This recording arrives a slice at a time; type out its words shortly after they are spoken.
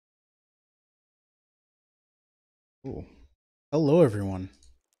Ooh. Hello, everyone.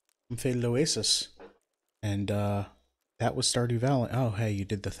 I'm Faded Oasis, and that was Stardew Valley. Oh, hey, you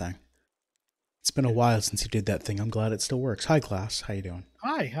did the thing. It's been a while since you did that thing. I'm glad it still works. Hi, class. How you doing?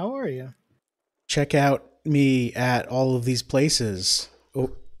 Hi, how are you? Check out me at all of these places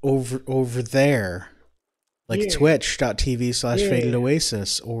over there, like Yeah, twitch.tv/Faded yeah.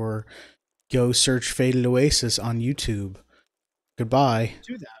 Oasis, or go search Faded Oasis on YouTube. Goodbye.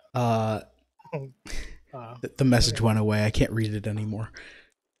 Do that. Uh, Oh, the message okay. went away. I can't read it anymore.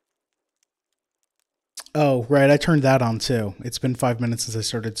 Oh, right. I turned that on too. It's been 5 minutes since I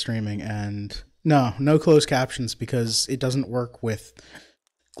started streaming, and no closed captions because it doesn't work with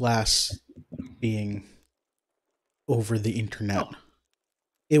glass being over the internet. Oh,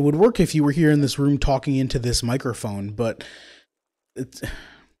 It would work if you were here in this room talking into this microphone, but it's, I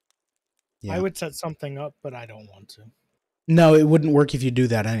yeah. would set something up, but I don't want to. No, it wouldn't work if you do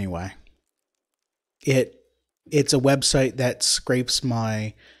that anyway. It it's a website that scrapes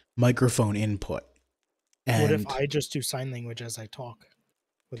my microphone input. What if And I just do sign language as I talk?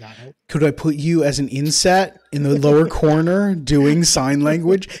 Would that help? could I put you as an inset in the lower corner doing sign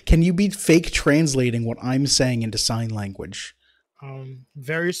language? Can you be fake translating what I'm saying into sign language?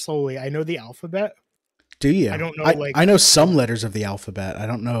 Very slowly. I know the alphabet. Do I you? don't know I like know the some letters of the alphabet. I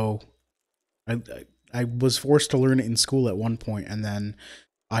don't know. I was forced to learn it in school at one point, and then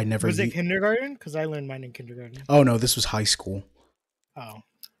I never. was it kindergarten? Because I learned mine in kindergarten. Oh no, this was high school. Oh,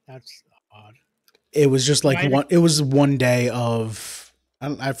 that's odd. It was just like Mine, one. It was one day of.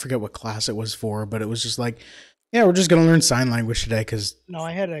 I forget what class it was for, but it was just like, yeah, we're just gonna learn sign language today because. no,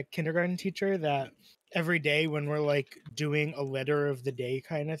 I had a kindergarten teacher that every day when we're like doing a letter of the day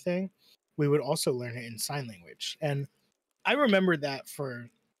kind of thing, we would also learn it in sign language. And I remember that for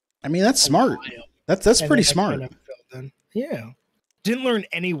I mean, that's a smart. while, That's and then pretty I kind smart. of filled in. Yeah, didn't learn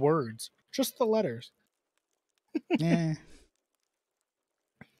any words, just the letters. Yeah.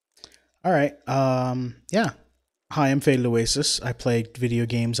 All right. Yeah. Hi, I'm Faded Oasis. I play video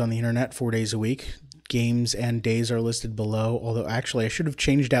games on the internet 4 days a week. Games and days are listed below. Although, actually, I should have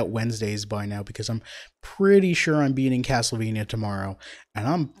changed out Wednesdays by now because I'm pretty sure I'm beating Castlevania tomorrow, and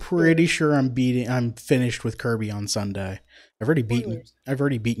I'm pretty Spoilers. sure I'm finished with Kirby on Sunday. I've already beaten. Spoilers. I've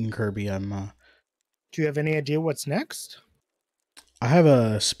already beaten Kirby. Do you have any idea what's next? I have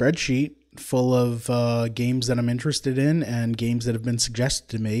a spreadsheet full of games that I'm interested in and games that have been suggested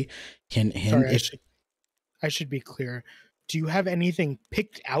to me. Hint, hint. Sorry, If I should be clear. Do you have anything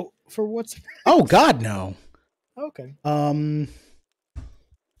picked out for what's oh next? God, no. Okay. Um,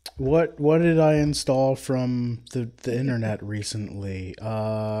 what did I install from the internet recently?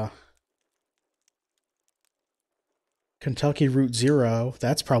 Kentucky Route Zero.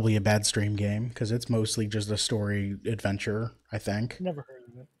 That's probably a bad stream game because it's mostly just a story adventure, I think. Never heard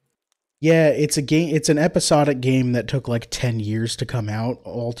of it. Yeah, it's a game. It's an episodic game that took like 10 years to come out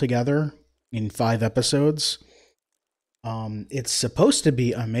altogether in 5 episodes. It's supposed to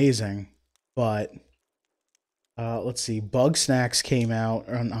be amazing, but let's see. Bug Snacks came out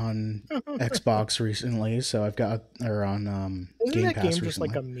on Xbox recently, so I've got or on Isn't Game that Pass game just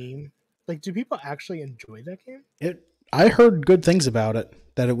like recently. a meme? Like, do people actually enjoy that game? It I heard good things about it,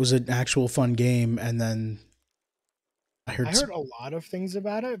 that it was an actual fun game, and then I I heard heard a lot of things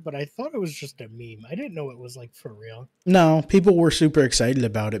about it, but I thought it was just a meme. I didn't know it was like for real. no, people were super excited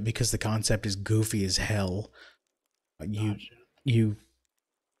about it because the concept is goofy as hell. You Gotcha. you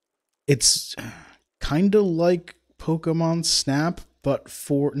it's kind of like Pokemon Snap, but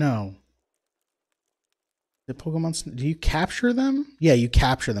for no. The Pokemon, do you capture them? Yeah, you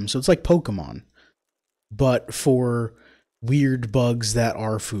capture them. So it's like Pokemon, but for weird bugs that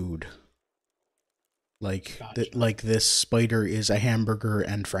are food. Gotcha. Like this spider is a hamburger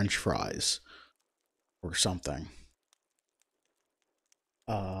and French fries or something.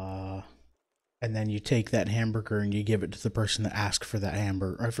 Uh, and then you take that hamburger and you give it to the person that asked for that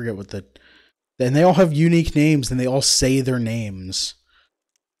hamburger. I forget what the. And they all have unique names and they all say their names.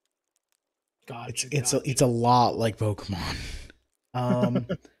 Gotcha. It's a Gotcha. lot like Pokemon. Um,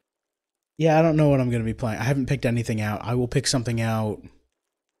 yeah, I don't know what I'm going to be playing. I haven't picked anything out. I will pick something out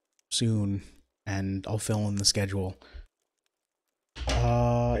soon, and I'll fill in the schedule.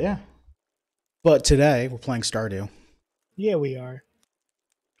 Yeah. But today we're playing Stardew. Yeah, we are.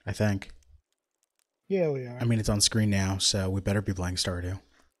 I think. Yeah, we I are. mean, it's on screen now, so we better be playing Stardew.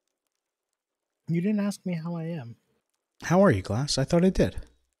 You didn't ask me how I am. How are you, class? I thought I did.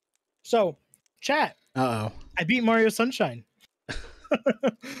 So, chat. Uh I beat Mario Sunshine.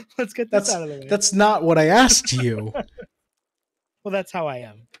 Let's get this That's out of the way. that's not what I asked you. Well, that's how I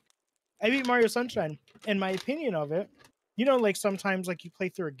am. I beat Mario Sunshine. In my opinion of it, like sometimes like you play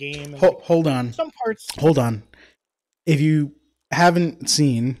through a game and like Hold on. some parts. Hold on. if you haven't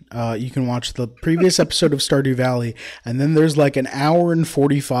seen, you can watch the previous episode of Stardew Valley, and then there's like an hour and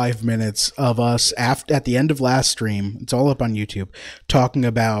 45 minutes of us at the end of last stream. It's all up on YouTube, talking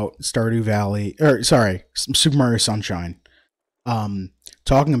about Stardew Valley, or sorry, Super Mario Sunshine. Um,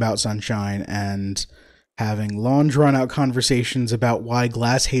 Talking about Sunshine and having long drawn out conversations about why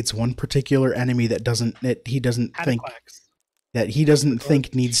Glass hates one particular enemy that he doesn't think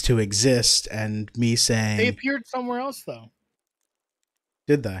Cataclax. needs to exist, and me They saying, appeared somewhere else though.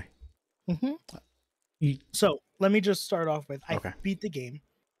 did they? Mm-hmm. You, So let me just start off with I okay, beat the game.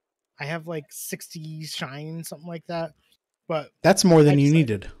 I have like 60 shine, something like that. But that's more I than you decided,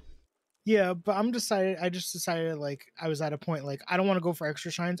 needed. yeah, but I just decided like I was at a point like I don't want to go for extra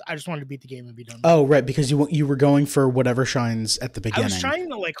shines. I just wanted to beat the game and be done with it. Oh, right, because you were going for whatever shines at the I was beginning. trying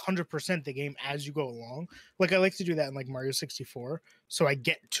to like 100% the game as you go along. Like I like to do that in like Mario 64. So I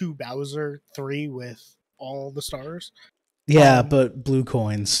get to Bowser 3 with all the stars. Yeah, but blue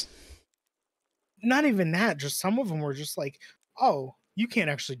coins. Not even that, just some of them were just like, "Oh, you can't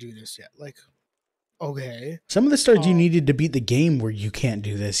actually do this yet." Like, okay. Some of the stars you needed to beat the game where you can't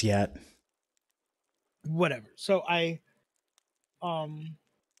do this yet. Whatever. So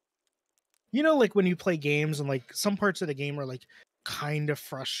you know, like when you play games and like some parts of the game are like kind of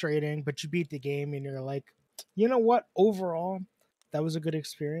frustrating, but you beat the game and you're like, you know what? Overall, that was a good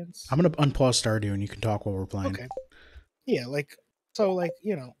experience. I'm gonna unpause Stardew and you can talk while we're playing. Okay. Yeah, like so, like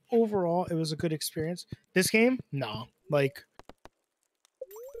you know, overall, it was a good experience. This game, no, like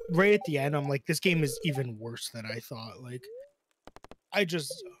right at the end, I'm like, this game is even worse than I thought. Like, I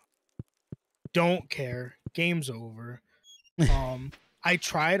just don't care. Game's over. I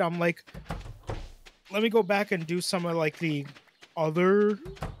tried. I'm like, let me go back and do some of like the other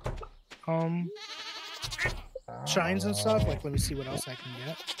shines and stuff. Like, let me see what else I can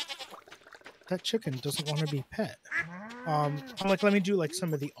get. That chicken doesn't want to be pet. I'm like, let me do like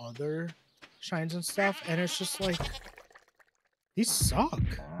some of the other shines and stuff, and it's just like these suck.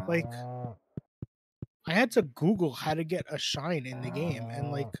 Like, I had to Google how to get a shine in the game,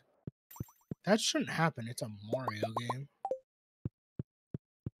 and like that shouldn't happen. It's a Mario game.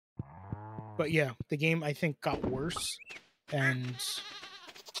 But yeah, the game I think got worse, and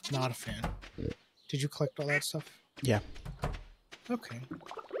not a fan. Did you collect all that stuff? Yeah. Okay.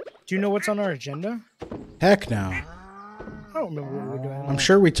 Do you know what's on our agenda? Heck no. I don't remember what we were doing. I'm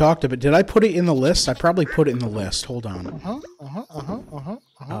sure we talked about it. Did I put it in the list? I probably put it in the list. Hold on.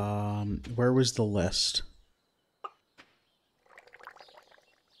 Where was the list?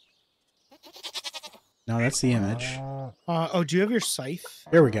 No, that's the image. Oh, do you have your scythe?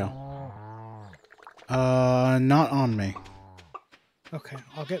 There we go. Not on me. Okay,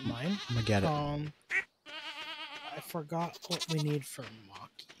 I'll get mine. I'm gonna get it. I forgot what we need for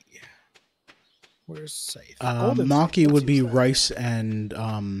Maki. Where's scythe? Maki would be rice and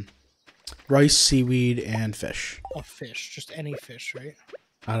rice, seaweed, and fish. A fish, just any fish, right?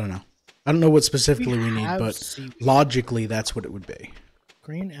 I don't know. I don't know what specifically we need, but seaweed. Logically, that's what it would be.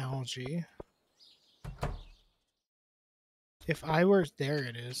 Green algae. If I were there,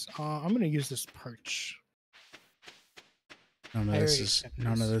 it is. I'm gonna use this perch. None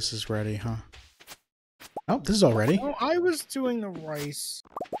of this is ready, huh? Oh, this is all ready. Oh, I was doing the rice,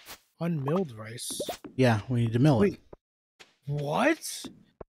 unmilled rice. Yeah, we need to mill it. What?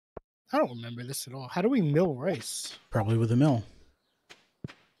 I don't remember this at all. How do we mill rice? Probably with a mill.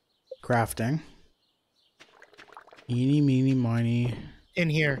 Crafting. Eeny, meeny, miny. In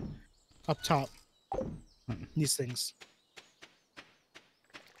here, up top. These things.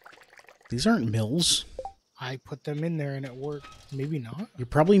 These aren't mills. I put them in there and it worked. Maybe not. You're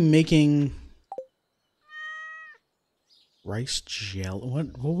probably making rice jelly.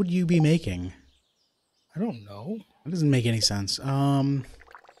 What would you be making? I don't know. That doesn't make any sense.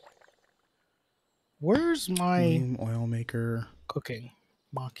 Where's my oil maker? Cooking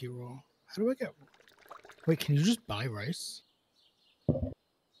maki roll? How do I get? Wait, can you just buy rice?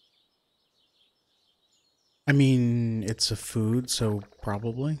 I mean, it's a food, so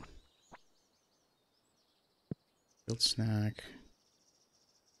probably. Field snack.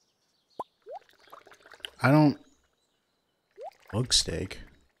 I don't. Bug steak.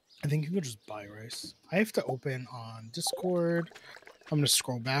 I think you could just buy rice. I have to open on Discord. I'm gonna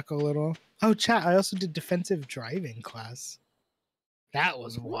scroll back a little. Oh, chat! I also did defensive driving class. That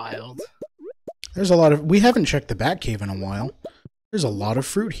was wild. There's a lot of. We haven't checked the bat cave in a while. There's a lot of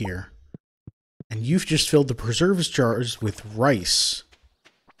fruit here, and you've just filled the preserves jars with rice.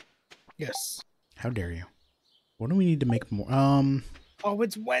 Yes. How dare you? What do we need to make more? Oh,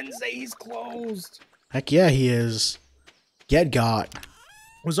 it's Wednesday. He's closed. Heck yeah, he is. Get got.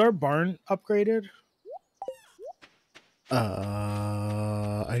 Was our barn upgraded?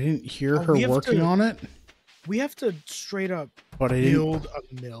 I didn't hear her working on it. We have to straight up But I build a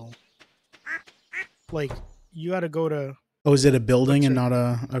mill. Like, you got to go to... Oh, is it a building and not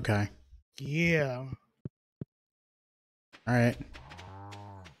a... Okay. Yeah. All right.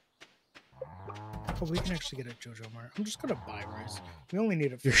 Oh, we can actually get a JoJo Mart. I'm just going to buy rice. We only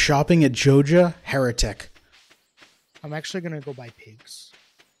need a... You're shopping at Joja? Heretic. I'm actually going to go buy pigs.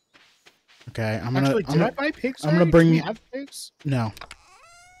 Okay, I'm Actually, gonna... I buy pigs? I'm gonna bring... Do we have pigs? No.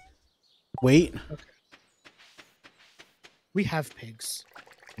 Wait. Okay. We have pigs.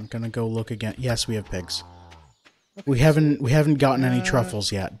 I'm gonna go look again. Yes, we have pigs. Okay, we haven't gotten any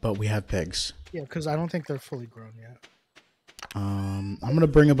truffles yet, but we have pigs. Yeah, because I don't think they're fully grown yet. I'm gonna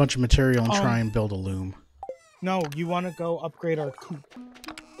bring a bunch of material and try and build a loom. No, you want to go upgrade our coop.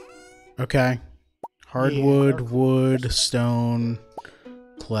 Okay. Hardwood, wood, stone,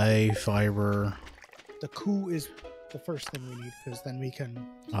 clay, fiber. The coop is the first thing we need, because then we can...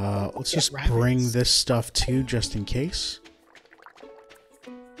 let's just bring this stuff too, just in case.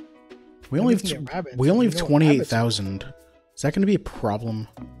 We only have 28,000. Is that going to be a problem?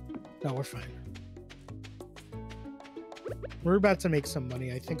 No, we're fine. We're about to make some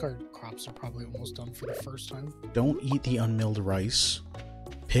money. I think our crops are probably almost done for the first time. Don't eat the unmilled rice.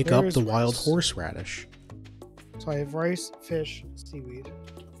 Pick up the wild horseradish. So I have rice, fish, seaweed.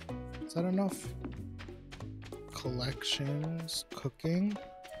 Is that enough? Collections, cooking.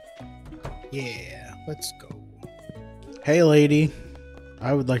 Yeah, let's go. Hey, lady.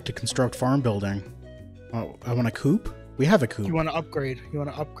 I would like to construct farm building. Oh, I want a coop? We have a coop. You want to upgrade?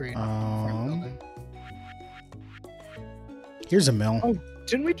 Farm building. Here's a mill. Oh,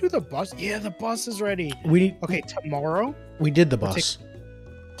 didn't we do the bus? Yeah, the bus is ready. Okay, tomorrow? We did the bus.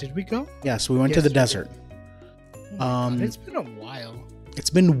 Did we go? Yes, we went to the desert. God, it's been a while. It's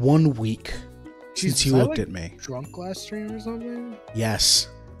been 1 week since you looked at me. Drunk last stream or something? Yes.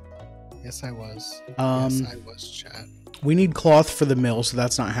 Yes, I was. Yes, I was, chat. We need cloth for the mill, so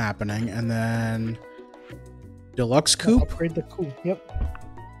that's not happening. And then deluxe coop. Upgrade the coop. Yep.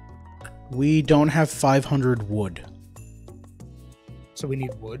 We don't have 500 wood. So we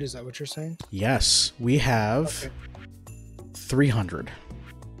need wood. Is that what you're saying? Yes, we have 300.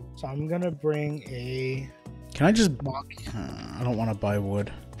 So I'm gonna bring a. Can I just? I don't want to buy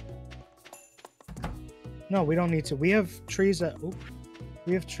wood. No, we don't need to. We have trees at. Oh,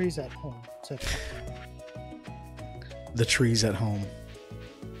 we have trees at home. The trees at home.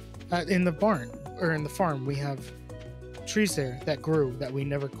 In the barn or in the farm, we have trees there that grew that we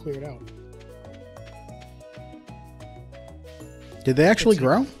never cleared out. Did they actually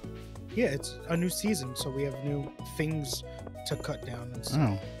grow? Yeah, it's a new season, so we have new things to cut down and stuff.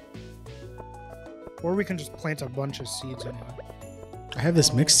 Oh. Or we can just plant a bunch of seeds anyway. I have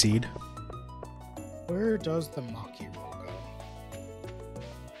this mixed seed. Where does the Maki roll go?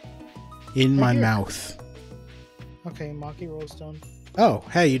 In my mouth. Okay, Maki roll's done. Oh,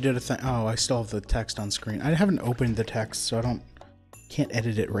 hey, you did a thing. Oh, I still have the text on screen. I haven't opened the text, so can't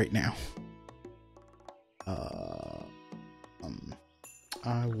edit it right now.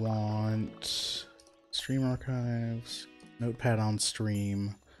 I want stream archives, notepad on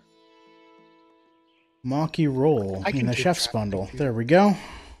stream, Maki roll in the chef's bundle. There we go.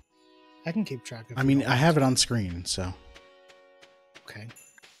 I can keep track of it. I mean, I have it on screen, so. Okay.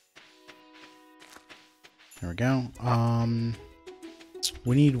 There we go.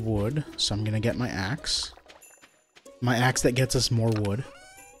 We need wood, so I'm gonna get my axe. My axe that gets us more wood.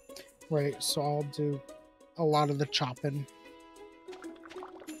 Right, so I'll do a lot of the chopping.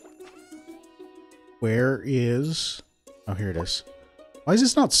 Where is... Oh, here it is. Why is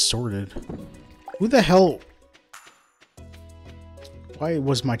this not sorted? Who the hell... Why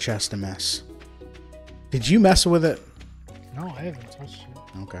was my chest a mess? Did you mess with it? No, I haven't touched it.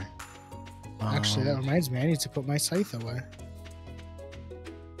 Okay. Actually, that reminds me, I need to put my scythe away.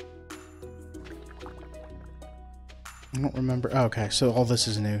 I don't remember. Oh, okay, so all this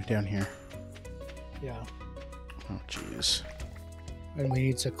is new down here. Yeah. Oh, jeez. And we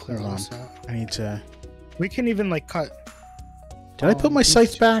need to clear all this out. I need to... We can even, like, cut... Did I put my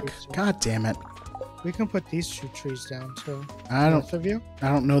scythe back? God damn it. We can put these 2 trees down, too. I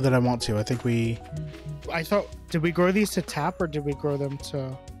don't know that I want to. I think we... I thought... Did we grow these to tap, or did we grow them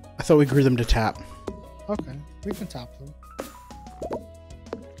to... I thought we grew them to tap. Okay, we can tap them.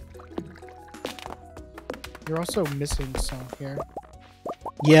 You're also missing some here.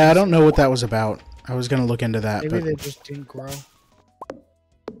 Yeah, I don't know what that was about. I was going to look into that. Maybe they just didn't grow.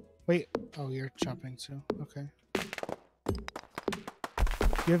 Wait. Oh, you're chopping too. Okay.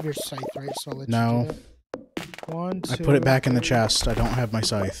 You have your scythe, right? So I'll let you do that. 1, 2... I put it back in the chest. I don't have my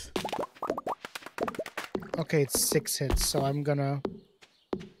scythe. Okay. Okay, it's 6 hits, so I'll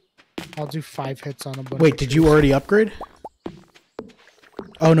do 5 hits on a bunch. Wait, of did you trees. already upgrade?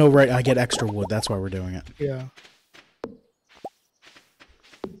 Oh no, right. I get extra wood. That's why we're doing it. Yeah.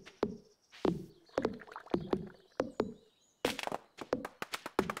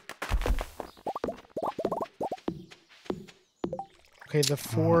 Okay, the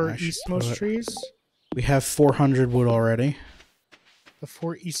 4 I should eastmost trees. We have 400 wood already. The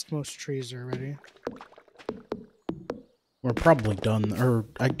 4 eastmost trees are ready. We're probably done, or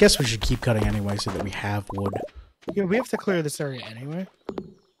I guess we should keep cutting anyway so that we have wood. Yeah, we have to clear this area anyway.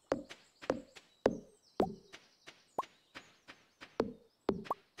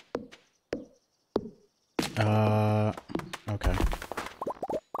 Okay.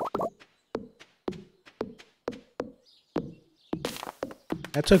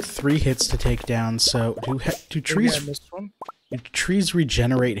 That took 3 hits to take down, so do trees... Maybe I missed one? Do trees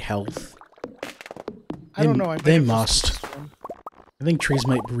regenerate health? I don't know. They must. I think trees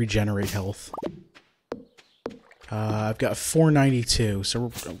might regenerate health. I've got 492,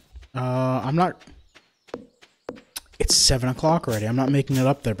 so I'm not... It's 7 o'clock already. I'm not making it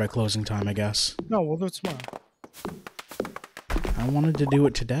up there by closing time, I guess. No, we'll do it tomorrow. I wanted to do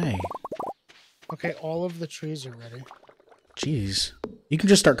it today. Okay, all of the trees are ready. Jeez. You can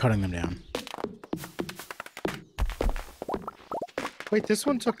just start cutting them down. Wait, this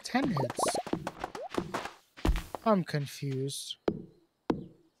one took 10 hits. I'm confused.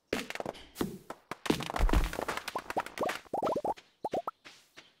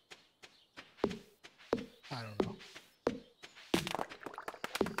 I don't know.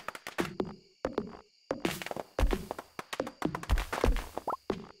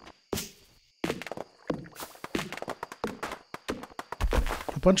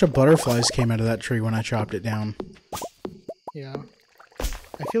 A bunch of butterflies came out of that tree when I chopped it down. Yeah.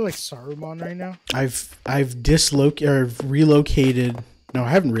 I feel like Saruman right now. I've relocated. No, I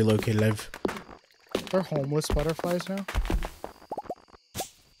haven't relocated. They're homeless butterflies now.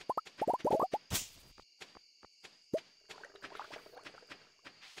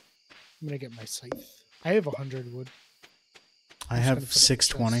 I'm gonna get my scythe. I have 100 wood. I have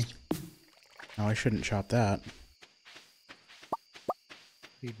 620. No, I shouldn't chop that.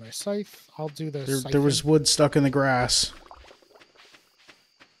 Need my scythe. I'll do the There was wood stuck in the grass.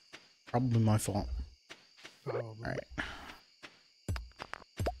 Probably my fault. Probably. Alright.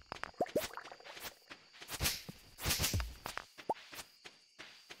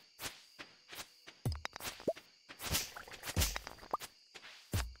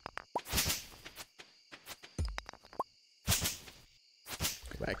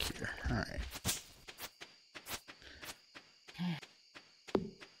 Go back here. Alright.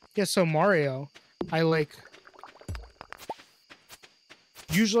 Yeah, so Mario, I like...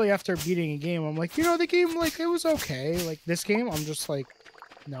 Usually after beating a game, I'm like, the game, like, it was okay. Like, this game, I'm just like,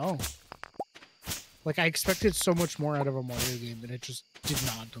 no. Like, I expected so much more out of a Mario game, and it just did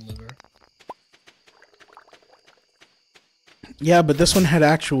not deliver. Yeah, but this one had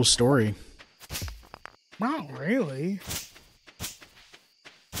actual story. Not really.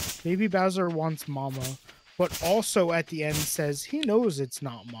 Baby Bowser wants Mama, but also at the end says he knows it's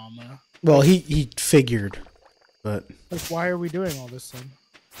not Mama. Well, he figured, but Like, why are we doing all this then?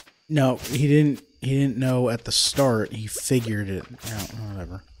 no, he didn't know at the start. He figured it out.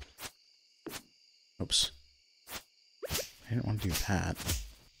 Whatever. Oops. I didn't want to do that.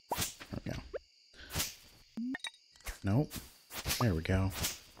 There we go. Nope. There we go.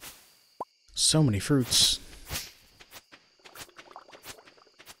 So many fruits.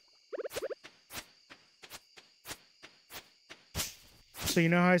 So you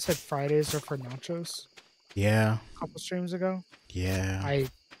know how I said Fridays are for nachos Yeah. a couple streams ago? Yeah. I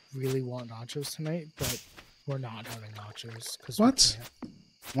really want nachos tonight, but we're not having nachos. What?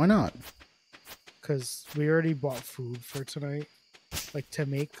 Why not? Because we already bought food for tonight, like to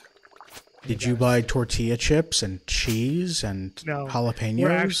make. Did you buy tortilla chips and cheese and No, jalapenos?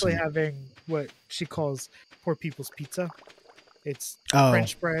 We're actually having what she calls poor people's pizza. It's Oh.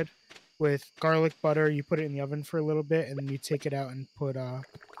 French bread with garlic butter. You put it in the oven for a little bit, and then you take it out and put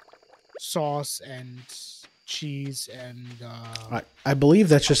sauce and cheese and I believe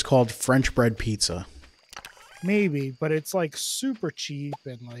that's just called French bread pizza. maybe, but it's like super cheap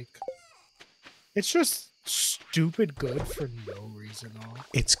and like it's just stupid good for no reason at all.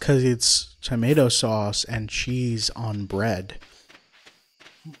 It's because it's tomato sauce and cheese on bread.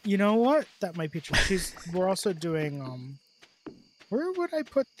 You know what? That might be true. We're also doing where would I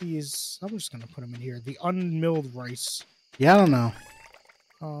put these? I'm just gonna put them in here. The unmilled rice. Yeah, I don't know.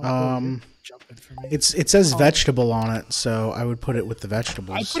 Jumping for me. It says vegetable on it, so I would put it with the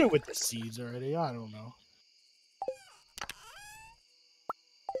vegetables. I put it with the seeds already. I don't know.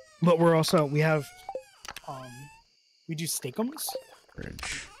 But we have we do steakums.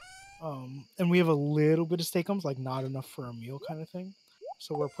 Fridge. And we have a little bit of steakums, like not enough for a meal kind of thing.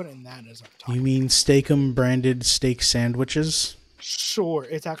 So we're putting that as our top. You mean Steakum branded steak sandwiches? Sure,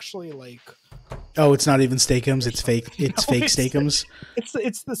 it's actually like. Oh, it's not even Steakums. It's fake. It's No, fake Steakums.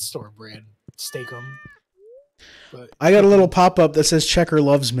 It's the store brand steakum. But I got a little pop up that says Checker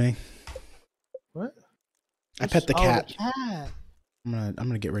loves me. What? I pet the cat. The cat. I'm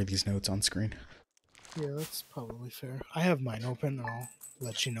gonna get rid of these notes on screen. Yeah, that's probably fair. I have mine open, and I'll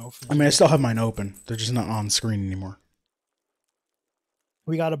let you know. I mean, I still have mine open. They're just not on screen anymore.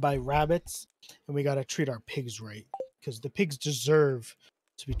 We gotta buy rabbits, and we gotta treat our pigs right, because the pigs deserve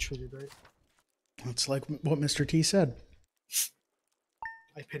to be treated right. It's like what Mr. T said.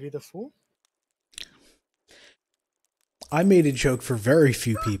 I pity the fool. I made a joke for very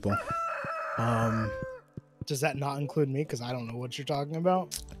few people. Does that not include me? Because I don't know what you're talking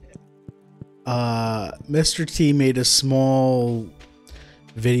about. Mr. T made a small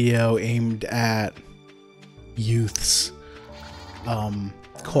video aimed at youths,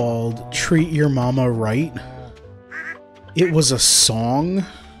 called Treat Your Mama Right. It was a song.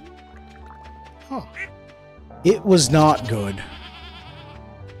 Huh. It was not good.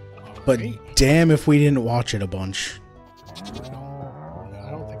 But Right. damn if we didn't watch it a bunch. I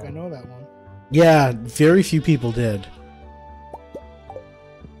don't think I know that one. Yeah, very few people did.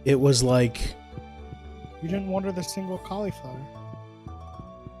 It was like... You didn't water the single cauliflower.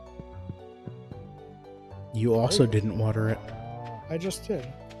 You also didn't water it. I just did.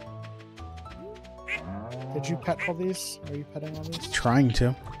 Did you pet all these? Are you petting all these? Trying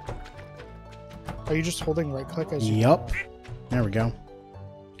to. Are you just holding right click as you... Yup. There we go.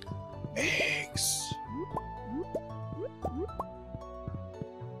 Eggs.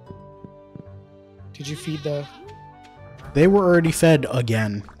 Did you feed the... They were already fed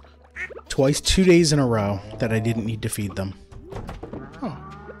again. Twice, 2 days in a row that I didn't need to feed them. Huh.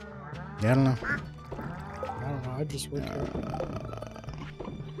 Yeah, I don't know. I don't know. I just work here.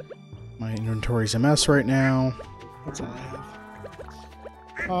 My inventory's a mess right now. That's all I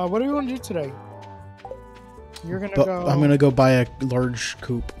have. What do you want to do today? You're gonna go... I'm gonna go buy a large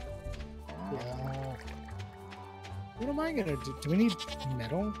coop. Yeah. What am I gonna do? Do we need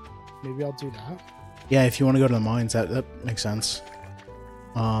metal? Maybe I'll do that. Yeah, if you want to go to the mines, that makes sense.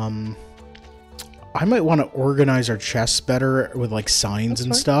 I might want to organize our chests better with like signs That's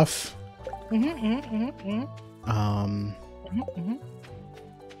and fine. stuff. Mm-hmm.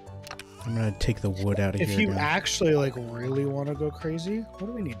 I'm gonna take the wood out of If here. you again. actually like really want to go crazy, what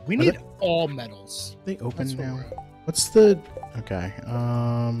do we need? We need all metals. They open That's what now. we're at. What's the? Okay.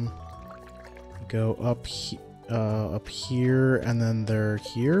 Go up here, and then they're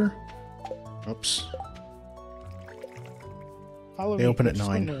here. Oops. Follow They me, open at just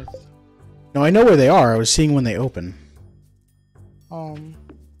go 9. north. No, I know where they are. I was seeing when they open. What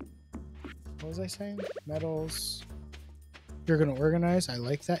was I saying? Metals. You're gonna organize. I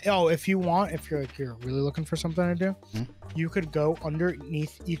like that. Oh, if you want, if you're really looking for something to do, you could go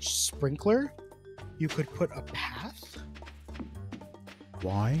underneath each sprinkler. You could put a path.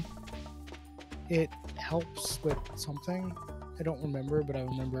 Why? It helps with something. I don't remember, but I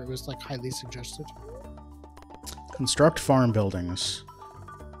remember it was like highly suggested. Construct farm buildings.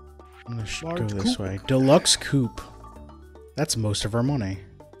 I'm gonna go Large this coop. way. Deluxe coop. That's most of our money.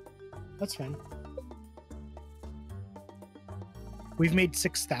 That's fine. We've made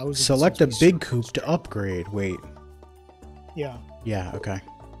 6,000. Select a since we big started. coop to upgrade. Wait. Yeah. Yeah, okay.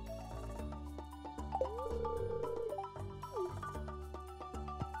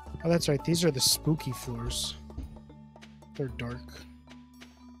 Oh, that's right. These are the spooky floors. They're dark.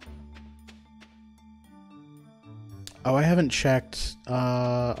 Oh, I haven't checked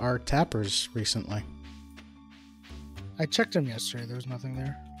our tappers recently. I checked them yesterday. There was nothing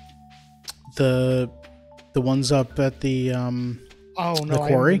there. The ones up at the Oh no, The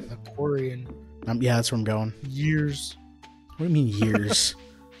quarry? I haven't been to the quarry in yeah, that's where I'm going. years. What do you mean years?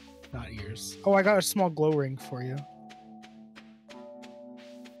 Not years. Oh, I got a small glow ring for you.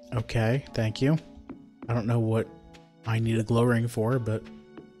 Okay, thank you. I don't know what I need a glow ring for, but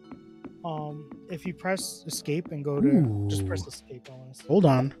If you press escape and go to just press Ooh. escape, I want to hold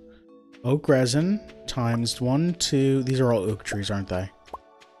on. Oak resin times 1, 2. These are all oak trees, aren't they?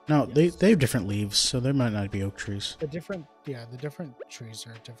 No, Yes. they have different leaves, so they might not be oak trees. the different trees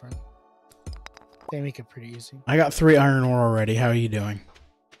are different. They make it pretty easy. I got 3 iron ore already. How are you doing?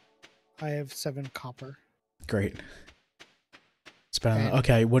 I have 7 copper. Great. It's better than- And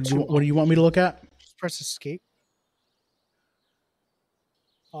okay, what do 2 you want me to look at? Just press escape.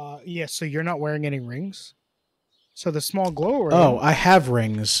 Yeah, so you're not wearing any rings. So the small glow ring. Oh, I have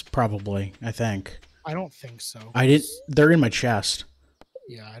rings, probably, I think. I don't think so. I didn't. They're in my chest.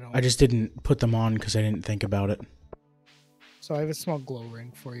 Yeah, I don't. I just didn't put them on because I didn't think about it. So I have a small glow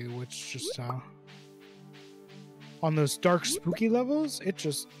ring for you, which just on those dark spooky levels, it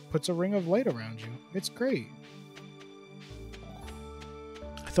just puts a ring of light around you. It's great.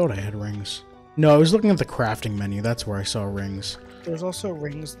 I thought I had rings. No, I was looking at the crafting menu. That's where I saw rings. There's also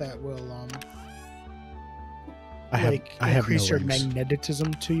rings that will I have increase no your rings.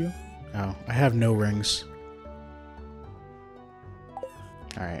 magnetism to you. Oh, I have no rings.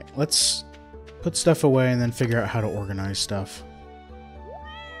 Alright, let's put stuff away and then figure out how to organize stuff.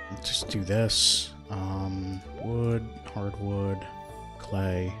 Let's just do this. Wood, hardwood,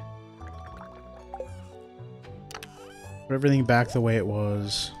 clay. Put everything back the way it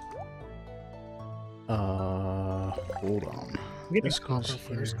was. Hold on. We get This this copper goes first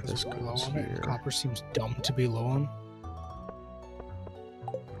here, because this we're low goes on it. here. Copper seems dumb to be low on.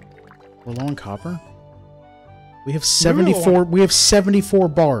 We're low on copper? We have We were low 74 we have 74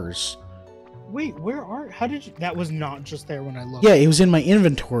 bars. Wait, how did you? That was not just there when I looked. Yeah, it was in my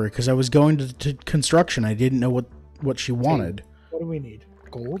inventory because I was going to construction. I didn't know what she wanted. What do we need?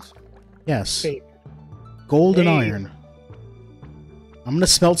 Gold? Yes. Fake. Gold and Hey. iron. I'm gonna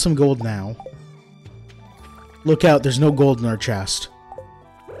smelt some gold now. Look out, there's no gold in our chest.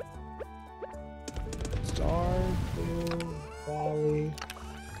 Stardew Valley.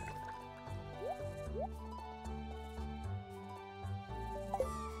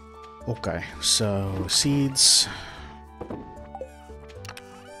 Okay, so seeds,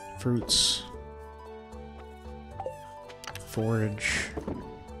 fruits, forage.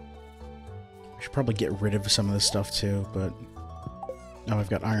 I should probably get rid of some of this stuff too, but now I've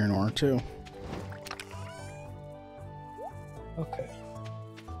got iron ore too. Okay.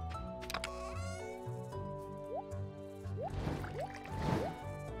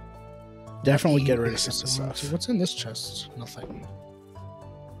 Definitely get rid of some of this Someone- stuff. What's in this chest? Nothing.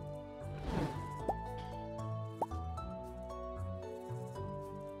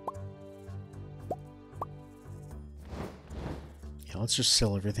 Yeah, let's just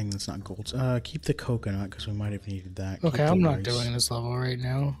sell everything that's not gold. Keep the coconut because we might have needed that. Keep Okay, the I'm not rice. doing this level right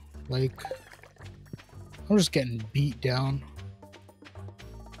now. Like, I'm just getting beat down.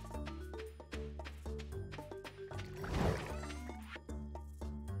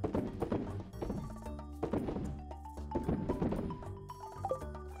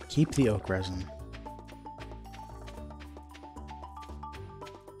 Keep the oak resin.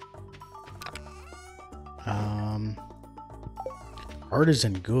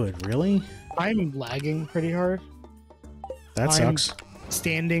 Artisan good, really? I'm lagging pretty hard. That I'm- sucks.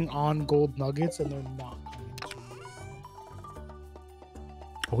 Standing on gold nuggets and they're not coming to me.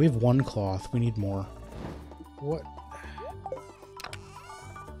 Oh, we have one cloth. We need more. What?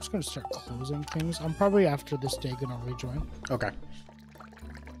 I'm just gonna start closing things. I'm probably after this day gonna rejoin. Okay.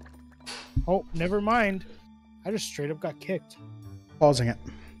 Oh, never mind. I just straight up got kicked. Pausing it.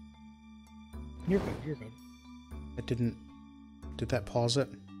 You're good. You're good. It didn't. Did that pause it?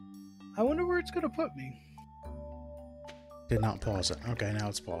 I wonder where it's gonna put me. Did not pause it. Okay, now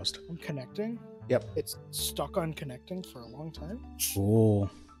it's paused. I'm connecting. Yep. It's stuck on connecting for a long time. Ooh.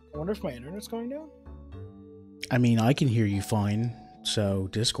 I wonder if my internet's going down. I mean, I can hear you fine, so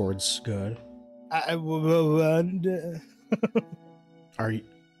Discord's good. I wonder. Are you?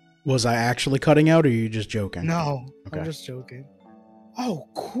 Was I actually cutting out, or are you just joking? No, Okay. I'm just joking. Oh,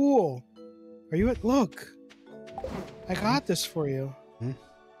 cool. Are you at? Look, I got this for you. Hmm?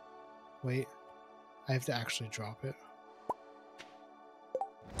 Wait, I have to actually drop it.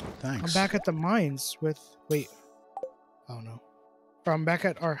 Thanks. I'm back at the mines with. Wait. Oh no. Or I'm back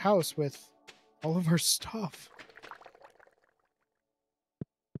at our house with all of our stuff.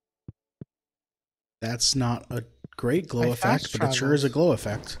 That's not a great glow I effect, fast but it sure is a traveled. glow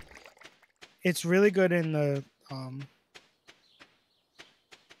effect. It's really good in the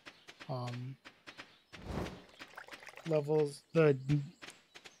levels, the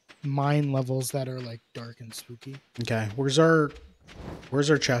mine levels that are like dark and spooky. Okay, where's our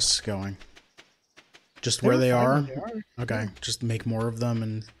chests going? Just where were they fine are? when they are. Okay, just make more of them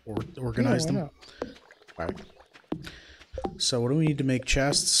and organize Yeah, why them. not? All right. So what do we need to make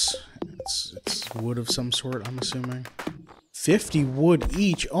chests? It's wood of some sort, I'm assuming. 50 wood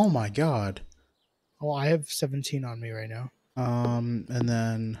each. Oh my god. Oh, I have 17 on me right now. And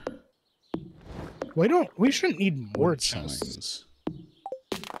then We shouldn't need more wood chests. signs.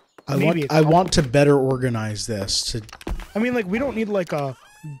 Maybe it's I want to better organize this to. I mean, like, we don't need like a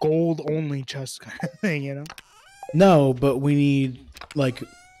gold only chest kind of thing, you know? No, but we need like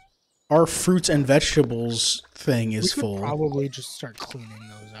our fruits and vegetables thing We is could full. probably just start cleaning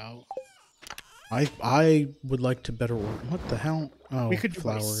those out. I would like to better order. What the hell? Oh, We could do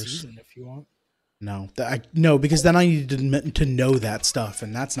by flowers. season if you want. No, no, because then I need to know that stuff,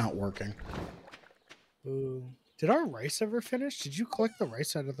 and that's not working. Ooh. Did our rice ever finish? Did you collect the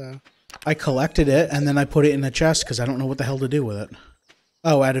rice out of the... I collected it, and then I put it in a chest because I don't know what the hell to do with it.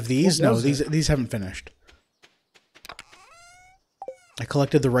 Oh, out of these? What No, was it? these haven't finished. I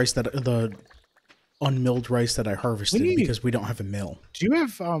collected the rice the unmilled rice that I harvested because we don't have a mill. Do you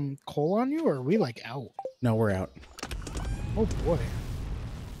have coal on you, or are we like out? No, we're out. Oh boy.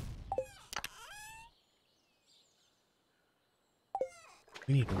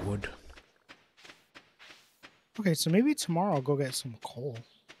 We need wood. Okay, so maybe tomorrow I'll go get some coal.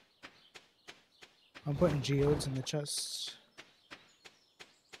 I'm putting geodes in the chest.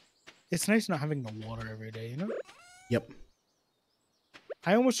 It's nice not having the water every day, you know? Yep.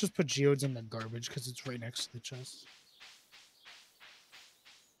 I almost just put geodes in the garbage because it's right next to the chest.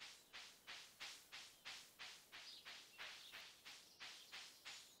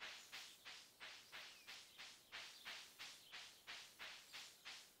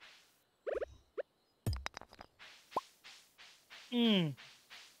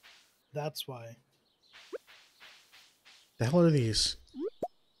 That's why. The hell are these?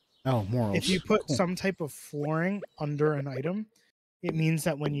 Oh, morals. If you put Cool. some type of flooring under an item, it means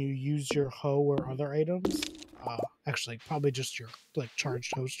that when you use your hoe or other items, actually probably just your like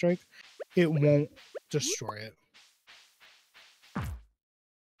charged hoe strike, it won't destroy it.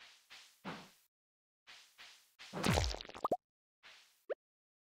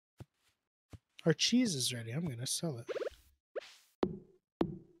 Our cheese is ready. I'm gonna sell it.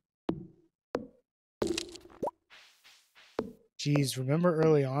 Geez, remember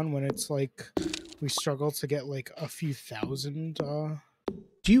early on when it's like we struggled to get like a few thousand?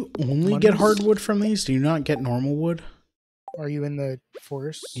 Do you only get hardwood from these? Do you not get normal wood? Are you in the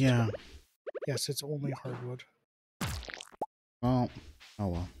forest? Yeah. Yes, it's only hardwood. Well, oh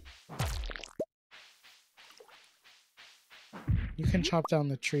well. You can chop down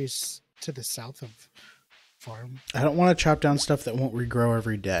the trees to the south of farm. I don't want to chop down stuff that won't regrow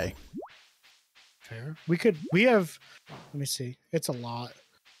every day. Fair. We have, let me see. It's a lot.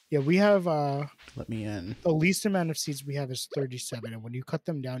 Yeah, we have, Let me in. the least amount of seeds we have is 37. And when you cut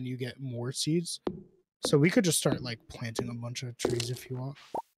them down, you get more seeds. So we could just start like planting a bunch of trees if you want.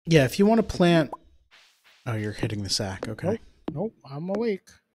 Yeah, if you want to plant... Oh, you're hitting the sack. Okay. Nope, I'm awake.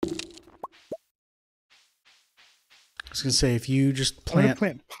 I was going to say, if you just I'm going to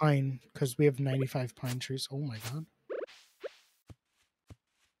plant... plant pine because we have 95 pine trees. Oh my god.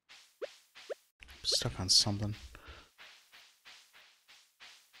 Stuck on something.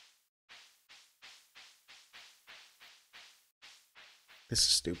 This is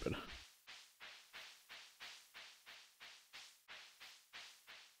stupid.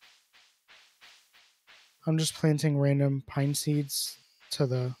 I'm just planting random pine seeds to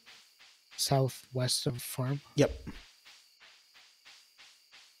the southwest of the farm. Yep.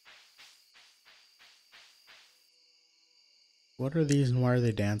 What are these and why are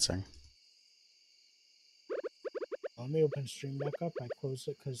they dancing? Let me open stream back up. I closed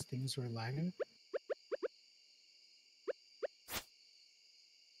it because things were lagging.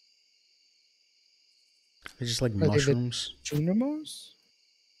 They're just like Are mushrooms. they the Junimos?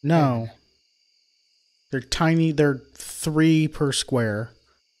 No. They're tiny. They're 3 per square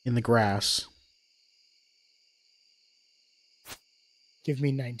in the grass. Give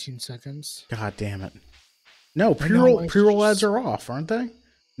me 19 seconds. God damn it. No, pre-roll ads are off, aren't they?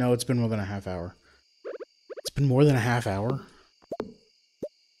 No, it's been more than a half hour. It's been more than a half hour.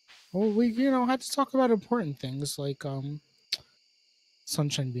 Well, we, had to talk about important things like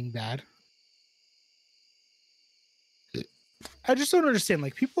Sunshine being bad. I just don't understand.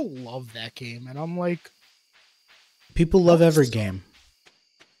 Like, people love that game, and I'm like... People love every game.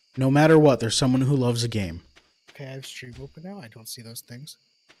 No matter what, there's someone who loves a game. Okay, I have stream open now. I don't see those things.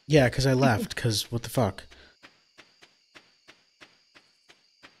 Yeah, because I left, because what the fuck?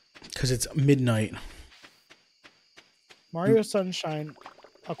 Because it's midnight. Mario Sunshine,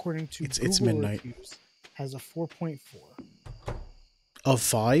 according to it's Google midnight. reviews, has a 4.4. Of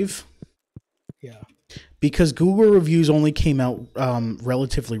 5? Yeah. Because Google reviews only came out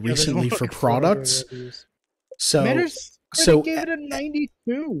relatively recently for products. So gave it a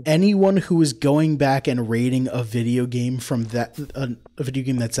 92. Anyone who is going back and rating a video game from a video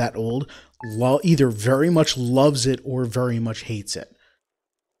game that's that old, either very much loves it or very much hates it.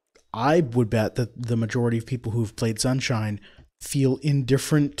 I would bet that the majority of people who've played Sunshine feel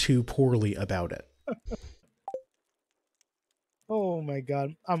indifferent to poorly about it. Oh my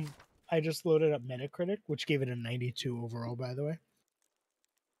god. I just loaded up Metacritic, which gave it a 92 overall, by the way.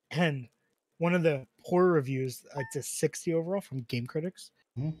 And one of the poor reviews, it's a 60 overall from Game Critics.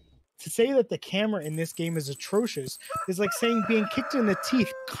 Mhm. To say that the camera in this game is atrocious is like saying being kicked in the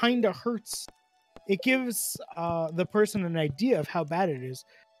teeth kind of hurts. It gives the person an idea of how bad it is,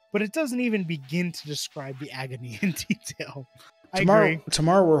 but it doesn't even begin to describe the agony in detail. I agree.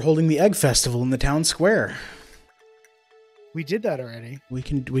 Tomorrow we're holding the Egg Festival in the town square. We did that already. We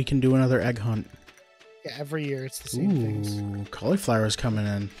can do another egg hunt. Yeah, every year it's the same things. Ooh, cauliflower's coming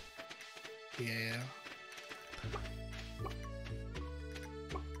in. Yeah.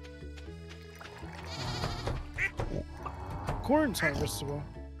 Corn's harvestable.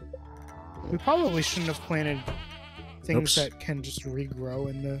 We probably shouldn't have planted things that can just regrow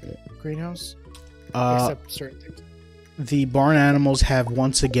in the greenhouse. Except certain things. The barn animals have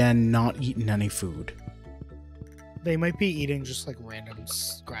once again not eaten any food. They might be eating just like random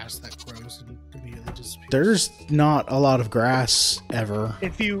grass that grows and immediately disappears. There's not a lot of grass ever.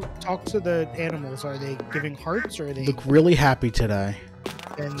 If you talk to the animals, are they giving hearts or are they... Look really happy today.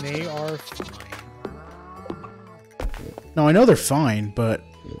 And they are fine. No, I know they're fine, but...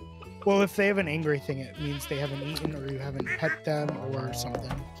 Well, if they have an angry thing, it means they haven't eaten or you haven't pet them or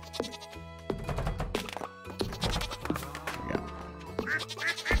something. Yeah.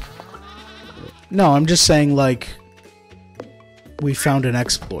 No, I'm just saying, like... We found an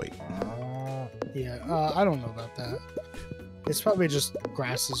exploit. Yeah, I don't know about that. It's probably just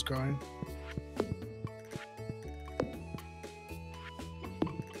grass is growing.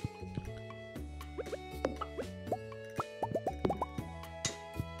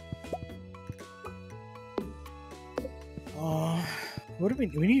 What do we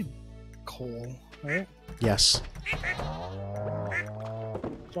need? We need coal, right? Yes.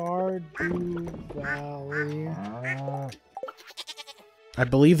 Stardew Valley. I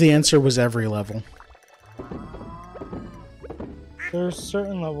believe the answer was every level. There's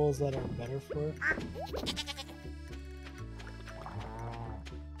certain levels that are better for it.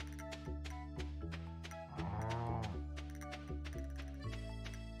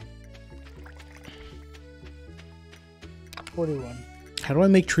 $41. How do I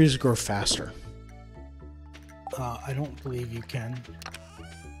make trees grow faster? I don't believe you can.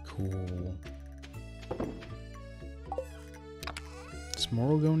 Cool. Does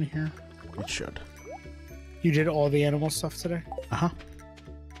Moral go in here? It should. You did all the animal stuff today? Uh-huh.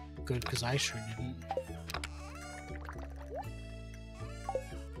 Good, because I sure didn't.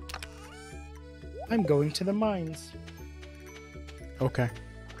 I'm going to the mines. Okay.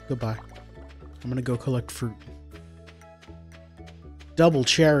 Goodbye. I'm gonna go collect fruit. Double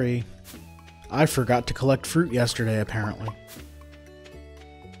cherry. I forgot to collect fruit yesterday, apparently.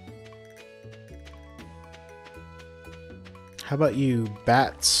 How about you,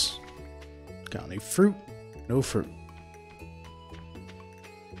 bats? Got any fruit? No fruit.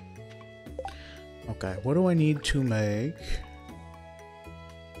 Okay, what do I need to make?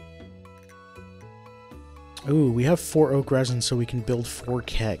 Ooh, we have 4 oak resin, so we can build 4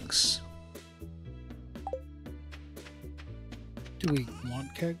 kegs. Do we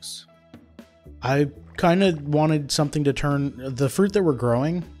want kegs? I kind of wanted something to turn the fruit that we're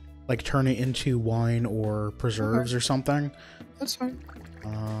growing, like turn it into wine or preserves or something. That's fine.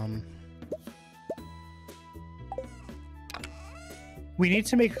 We need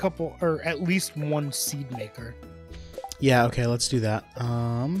to make a couple, or at least one seed maker. Yeah, okay, let's do that.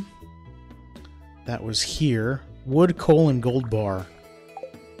 That was here. Wood, coal, and gold bar.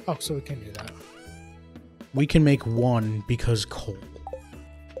 Oh, so we can do that. We can make 1 because coal.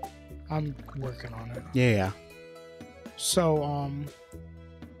 I'm working on it. Yeah. So,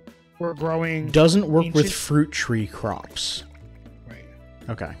 we're growing... Doesn't work with fruit tree crops. Right.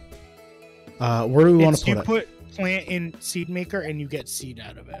 Okay. Where do we want to put it? You put plant in seed maker and you get seed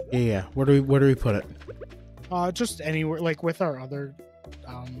out of it. Yeah. Where do we put it? Just anywhere, like with our other,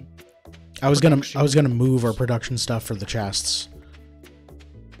 I was gonna move our production stuff for the chests.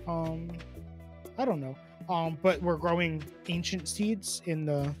 I don't know. But we're growing ancient seeds in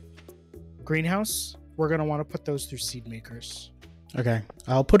the greenhouse. We're gonna want to put those through seed makers. Okay,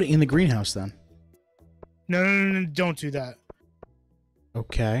 I'll put it in the greenhouse then. No, don't do that.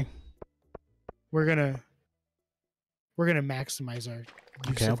 Okay. We're gonna maximize our.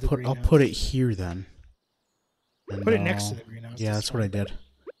 Okay, I'll put it here then. And put it next to the greenhouse. Yeah, that's what I did.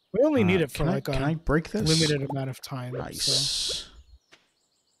 We only need it for can I break this? Limited amount of time. Nice. So.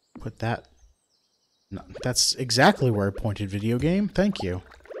 Put that. No, that's exactly where I pointed. Video game. Thank you.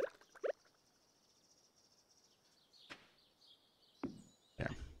 There.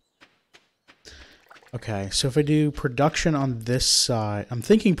 Okay, so if I do production on this side, I'm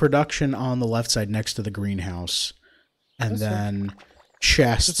thinking production on the left side next to the greenhouse, and That's fine. then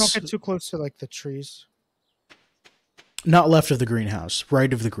Just don't chests get too close to like the trees. not left of the greenhouse,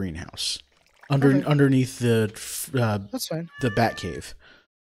 right of the greenhouse, Okay, underneath that's fine. the bat cave,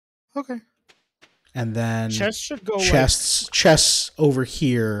 Okay. and then Chests should go like chests over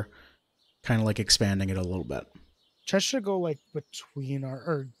here, kind of like expanding it a little bit. between our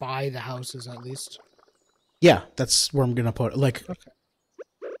or by the houses at least. Yeah, that's where I'm gonna put it. Like, Okay.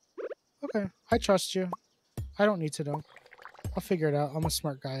 Okay. I trust you. I don't need to know. I'll figure it out. I'm a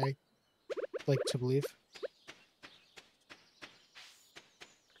smart guy. I like to believe.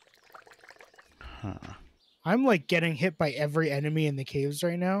 huh. I'm like getting hit by every enemy in the caves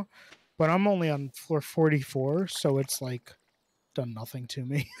right now, but I'm only on floor 44, so it's like done nothing to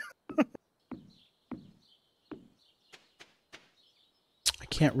me. I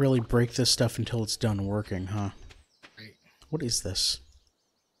can't really break this stuff until it's done working, huh? Right. What is this?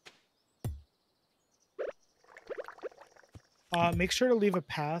 Make sure to leave a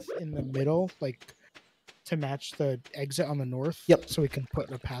path in the middle, like to match the exit on the north. Yep. So we can put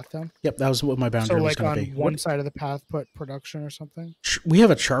a path down. Yep, that was what my So boundary was like going to on be. one side of the path, put production or something. We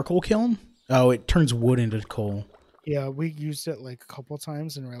have a charcoal kiln? Oh, it turns wood into coal. Yeah, we used it like a couple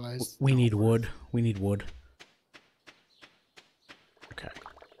times and realized We not need worth wood. We need wood. Okay.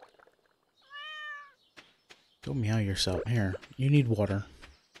 Go meow yourself. Here, you need water.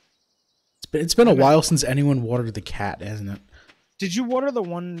 It's been a while since anyone watered the cat, hasn't it? Did you water the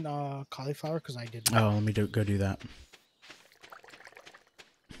one cauliflower? Because I didn't. Oh, let me go do that.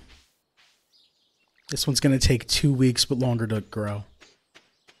 This one's going to take 2 weeks, but longer to grow.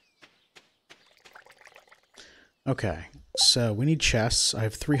 Okay, so we need chests. I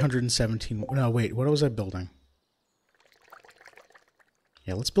have 317. No, wait, what was I building?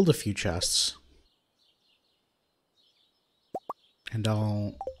 Yeah, let's build a few chests. And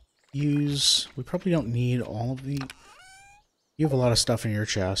I'll use... We probably don't need all of the... You have a lot of stuff in your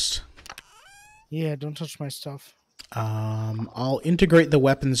chest. Yeah, don't touch my stuff. I'll integrate the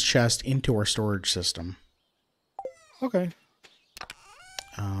weapons chest into our storage system. Okay.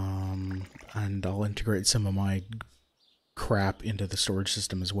 And I'll integrate some of my crap into the storage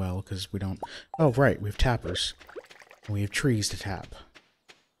system as well, because we don't... Oh, right, we have tappers. And we have trees to tap.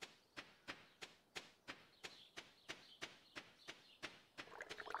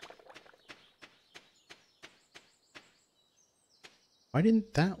 Why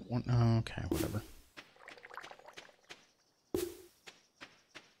didn't that one... Oh, okay, whatever.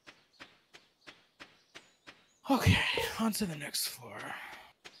 Okay, on to the next floor.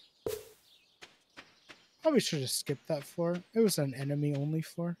 Probably should have skipped that floor. It was an enemy-only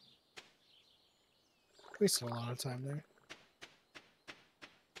floor. Wasted a lot of time there.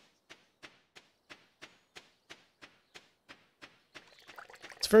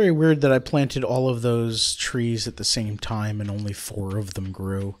 It's very weird that I planted all of those trees at the same time and only 4 of them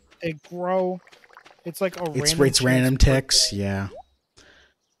grew. They grow. It's like a random. It's random ticks, yeah.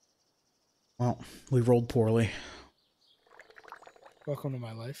 Well, we rolled poorly. Welcome to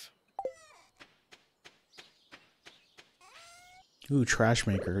my life. Ooh, trash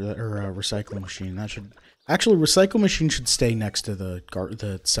maker or a recycling machine. That should actually recycle machine should stay next to the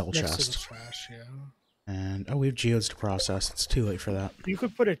cell Next chest. to the trash, yeah. And oh, we have geodes to process. It's too late for that. You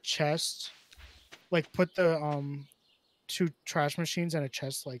could put a chest, like put the 2 trash machines and a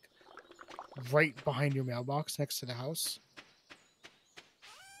chest like right behind your mailbox next to the house.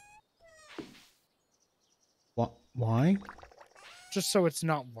 What? Why? Just so it's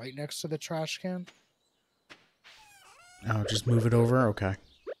not right next to the trash can. Oh, just move it over. Okay.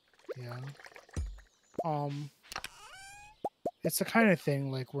 Yeah. It's the kind of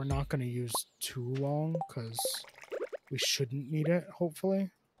thing like we're not going to use too long because we shouldn't need it,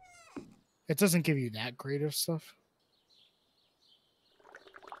 hopefully. It doesn't give you that great of stuff.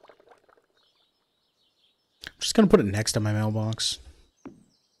 I'm just gonna put it next to my mailbox.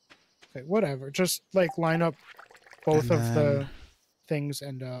 Okay, whatever. Just like line up both And of the things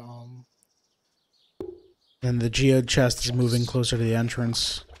and Then the geode chest is moving closer to the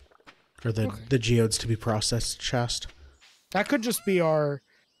entrance. Or the, Okay. the geodes to be processed chest. that could just be our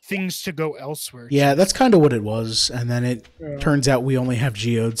things to go elsewhere. Yeah, that's kind of what it was. And then it Yeah. turns out we only have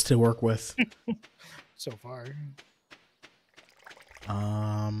geodes to work with. So far.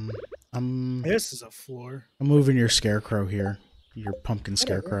 I'm This is a floor. moving your scarecrow here. Your pumpkin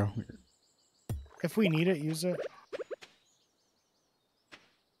Whatever. scarecrow. If we need it, use it.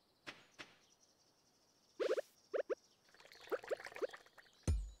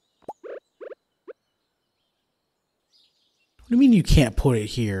 What do you mean you can't put it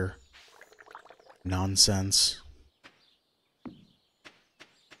here? Nonsense.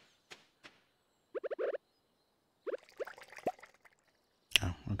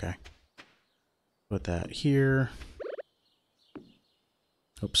 Oh, okay. Put that here.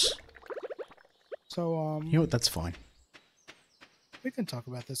 Oops. So You know what? That's fine. we can talk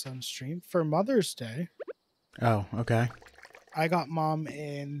about this on stream. For Mother's Day, Oh, okay. I got mom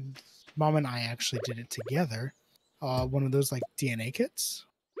and I actually did it together. One of those like DNA kits.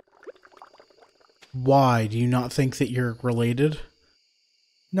 Why? Do you not think that you're related?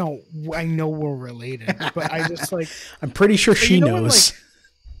 No, I know we're related, but I just like I'm pretty sure so she you know when like knows.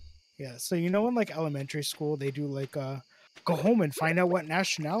 yeah, so you know in like elementary school they do like go home and find out what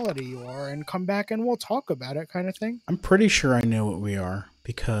nationality you are and come back and we'll talk about it kind of thing. I'm pretty sure I know what we are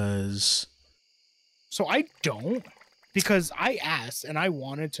because So I don't because I asked and I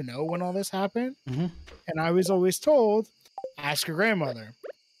wanted to know when all this happened Mhm. and I was always told ask your grandmother.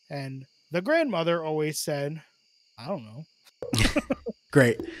 And the grandmother always said, I don't know.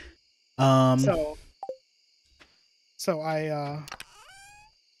 Great. Um, So so I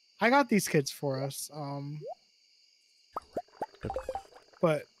got these kids for us.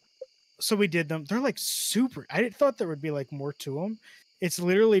 But so we did them. They're like super. I thought there would be like more to them. It's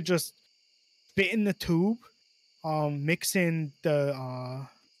literally just spit in the tube, mix in the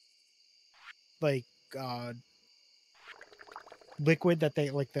like uh liquid that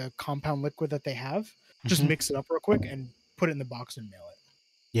they like the compound liquid that they have. Just mhm. mix it up real quick and put it in the box and mail it.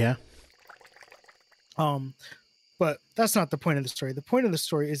 Yeah. Um, but that's not the point of the story. The point of the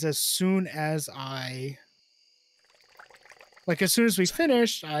story is as soon as we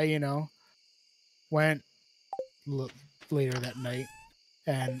finished, I went later that night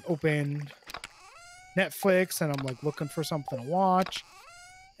and opened Netflix and I'm like looking for something to watch.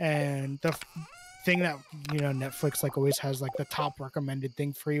 And the thing that Netflix like always has like the top recommended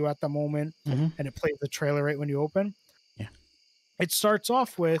thing for you at the moment, Mhm. and it plays the trailer right when you open. Yeah. It starts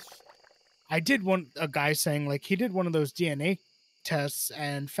off with a guy saying like he did one of those DNA tests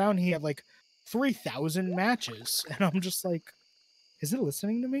and found he had like 3,000 matches, and I'm just like, is it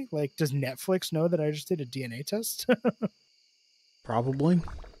listening to me? Like, does Netflix know that I just did a DNA test? Probably.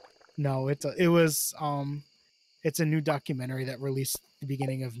 No, it's a new documentary that released the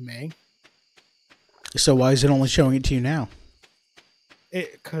beginning of May. So why is it only showing it to you now?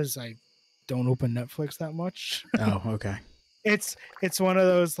 Because I don't open Netflix that much. Oh, okay. It's one of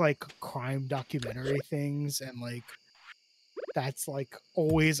those like crime documentary things, and like that's like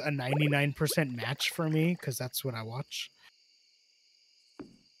always a 99% match for me because that's what I watch.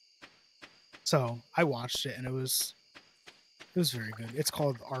 So I watched it and it was very good. It's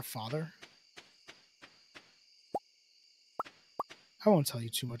called Our Father. I won't tell you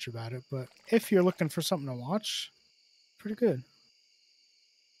too much about it, but if you're looking for something to watch, pretty good.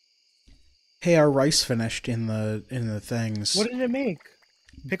 Hey, our rice finished in the What things. did it make?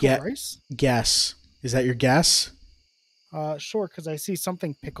 Pickled Get rice? guess. Is that your guess? Sure, because I see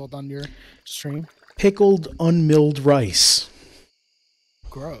something pickled on your stream. Pickled unmilled rice.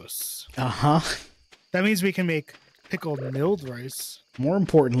 Gross. Uh-huh. That means we can make pickled milled rice. More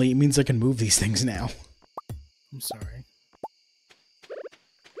importantly, it means I can move these things now. I'm sorry.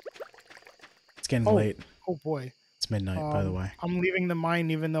 It's getting Oh, late. oh boy. It's midnight, by the way. I'm leaving the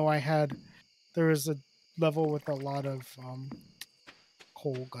mine even though there was a level with a lot of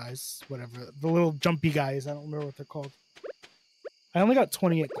coal guys, whatever. The little jumpy guys. I don't remember what they're called. I only got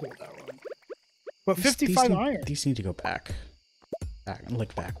 28 coal that run. But 55 iron. These need to go back.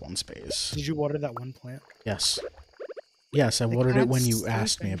 Lick back one space. Did you water that one plant? Yes. Yes, I watered it when you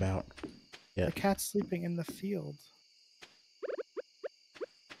asked me about it. The cat's sleeping in the field.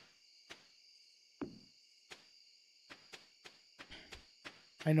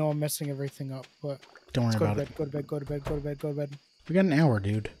 I know I'm messing everything up, but Don't worry about it. Go to bed, go to bed, go to bed, go to bed. We got an hour,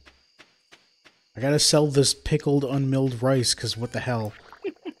 dude. I gotta sell this pickled unmilled rice, because what the hell?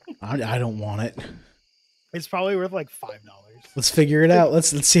 I don't want it. It's probably worth like $5. Let's figure it out. Let's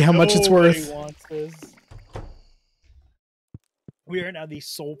see how much it's worth. Nobody wants this. We are now the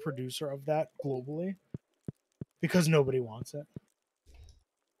sole producer of that globally because nobody wants it.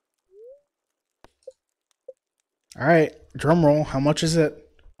 All right, drum roll. How much is it?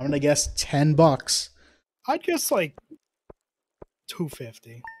 I'm gonna guess $10. I'd guess like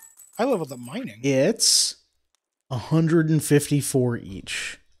 250. I leveled up mining. It's 154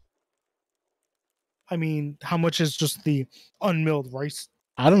 each. I mean, how much is just the unmilled rice?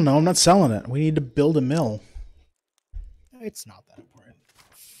 I don't know. I'm not selling it. We need to build a mill. It's not that important.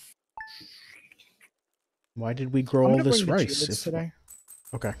 Why did we grow all this rice? Today.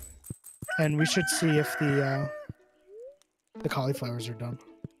 Okay. And we should see if the cauliflowers are done.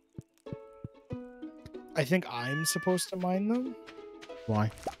 I think I'm supposed to mine them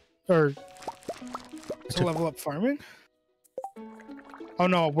Why? or to level up farming. Oh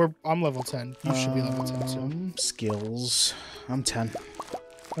no, I'm level 10. You should be level 10 too. Skills. I'm 10.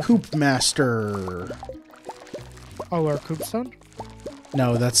 Okay. Coop Master. Oh, our coop's done?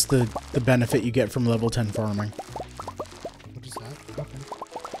 No, that's the benefit you get from level 10 farming. What is that? Okay.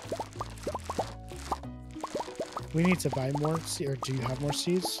 We need to buy more or do you have more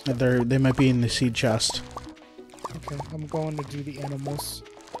seeds? They might be in the seed chest. Okay, I'm going to do the animals.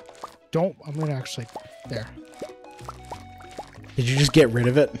 I'm gonna actually, there. Did you just get rid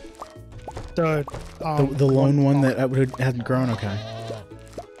of it? The lone one that hadn't grown? Okay.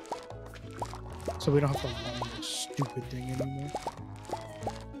 So we don't have to run this stupid thing anymore.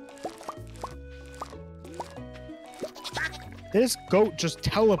 This goat just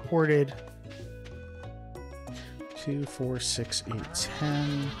teleported. 2, 4, 6, 8,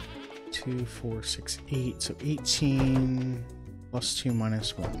 10. 2, 4, 6, 8. So 18 plus 2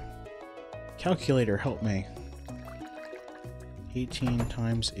 minus 1. Calculator, help me. 18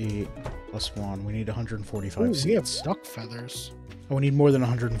 times 8 plus 1. We need 145 Ooh, seeds. we have duck feathers. Oh, we need more than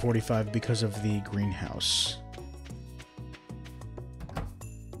 145 because of the greenhouse.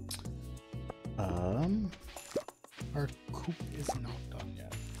 Our coop is not done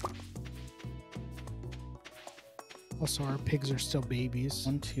yet. Also, our pigs are still babies.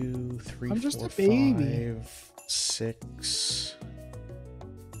 1, 2, 3, I'm just 4, a baby. 5, 6.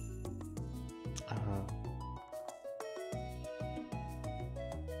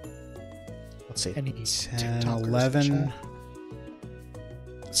 Let's see. Any 10, TikTokers in 11. chat?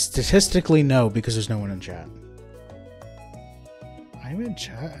 Statistically, no, because there's no one in chat. I'm in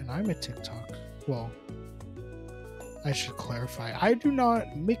chat and I'm a TikTok. Well, I should clarify. I do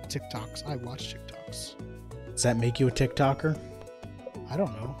not make TikToks. I watch TikToks. Does that make you a TikToker? I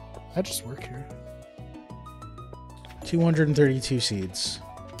don't know. I just work here. 232 seeds.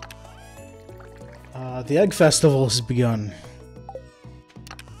 The Egg Festival has begun.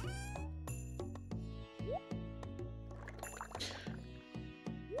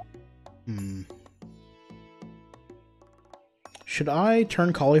 Should I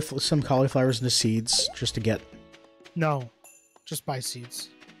turn some cauliflowers into seeds just to get... No, just buy seeds.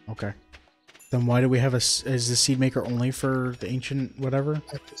 Okay. Then why do we have is the seed maker only for the ancient whatever?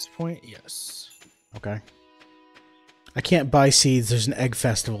 At this point, yes. Okay. I can't buy seeds. There's an egg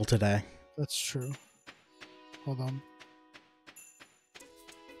festival today. That's true. Hold on.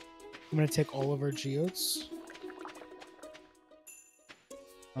 I'm going to take all of our geodes.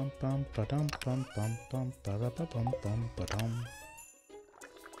 Bum bum ba dum bum bum bum ba da ba bum bum ba dum.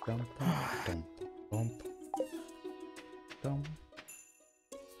 Dum bum dum bum dum.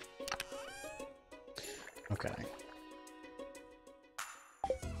 Okay.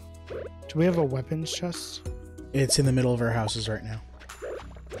 Do we have a weapons chest? It's in the middle of our houses right now.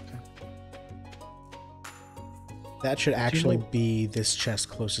 Okay. That should actually be this chest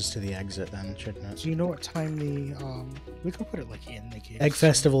closest to the exit then, shouldn't it? Do you know what time the we could put it like in the cave? Egg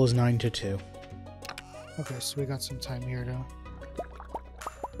Festival is 9 to 2. Okay, so we got some time here to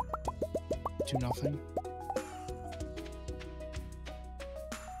do nothing.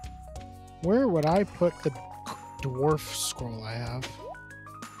 Where would I put the dwarf scroll I have?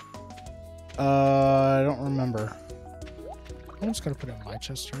 I don't remember. I'm just gonna put it in my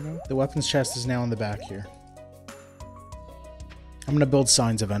chest right now. The weapons chest is now in the back here. I'm gonna build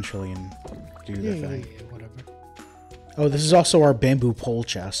signs eventually and do the thing. Yeah, whatever. Oh, this is also our bamboo pole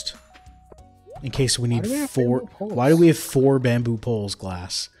chest. In case we need four. Why do we have 4 bamboo poles,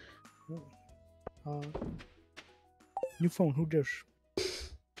 Glass? New phone, who dis?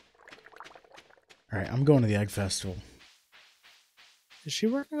 Alright, I'm going to the Egg Festival. Is she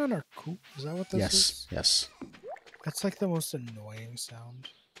working on our coop? Is that what this is? Yes. That's like the most annoying sound.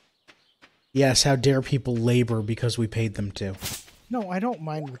 Yes, how dare people labor because we paid them to. No, I don't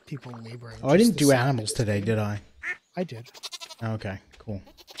mind with people laboring. Oh, I didn't do animals today, did I? I did. Okay, cool.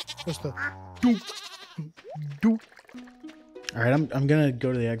 Just the doop, doop. Alright, I'm gonna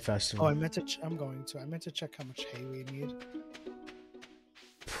go to the Egg Festival. Oh, I meant to check how much hay we need.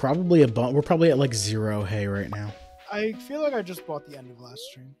 Probably we're probably at like 0 hay right now. I feel like I just bought the end of last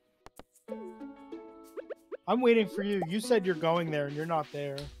stream. I'm waiting for you. You said you're going there and you're not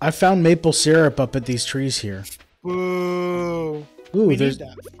there. I found maple syrup up at these trees here. Boo. Ooh, we there's need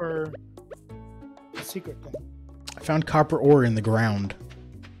that for a secret thing. I found copper ore in the ground.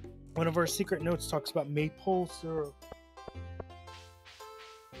 One of our secret notes talks about maple syrup.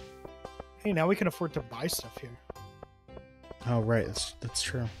 Hey, now we can afford to buy stuff here. Oh, right. That's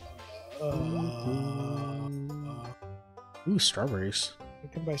true. Ooh, strawberries.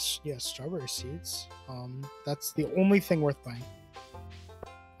 can buy strawberry seeds. That's the only thing worth buying.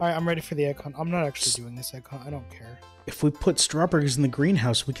 All right, I'm ready for the egg hunt. I'm not actually doing this egg hunt. I don't care. If we put strawberries in the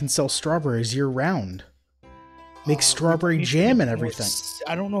greenhouse, we can sell strawberries year round. Make strawberry jam and everything.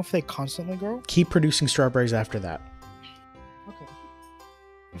 I don't know if they constantly grow. Keep producing strawberries after that. Okay.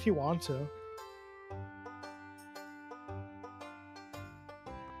 If you want to.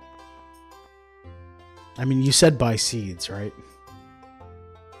 I mean, you said buy seeds, right?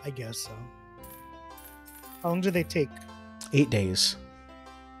 I guess so. How long do they take? 8 days.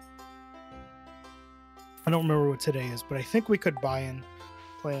 I don't remember what today is, but I think we could buy and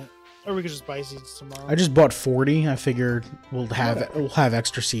plant, or we could just buy seeds tomorrow. I just bought 40. I figured we'll have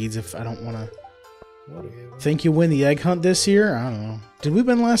extra seeds if I don't want to. Whatever. Think you win the egg hunt this year? I don't know. Did we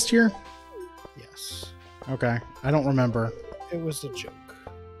win last year? Yes. Okay. I don't remember. It was a joke.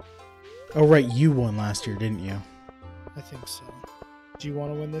 Oh, right. You won last year, didn't you? I think so. Do you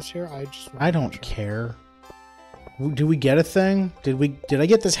want to win this year? I don't care. Do we get a thing? Did I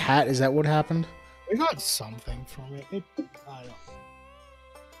get this hat? Is that what happened? We got something from it. I don't know.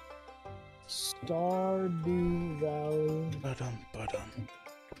 Stardew Valley.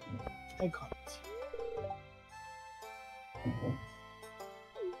 Egg hunt.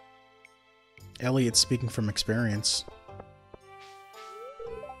 Elliot's speaking from experience.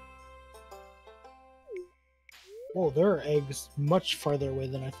 Whoa, there are eggs much farther away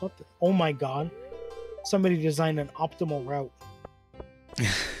than I thought. Oh my god. Somebody designed an optimal route.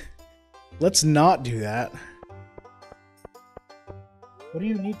 Let's not do that. What do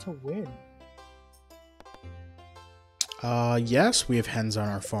you need to win? Yes, we have hens on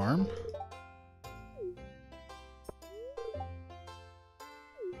our farm.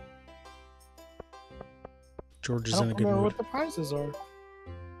 George is in a good mood. I don't remember what the prizes are.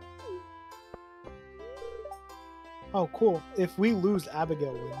 Oh, cool. If we lose,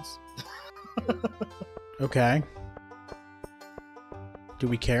 Abigail wins. Okay. Do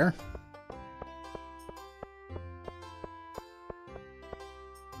we care?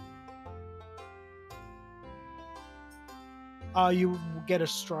 You get a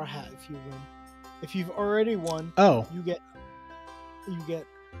straw hat if you win. If you've already won, Oh. you get. Do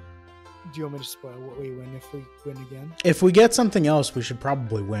you want me to spoil what we win if we win again? If we get something else, we should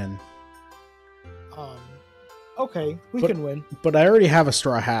probably win. Okay, we can win. But I already have a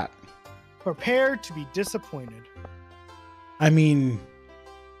straw hat. Prepare to be disappointed. I mean,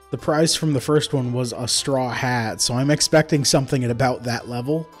 the prize from the first one was a straw hat, so I'm expecting something at about that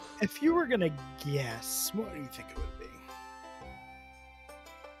level. If you were gonna guess, what do you think it would be?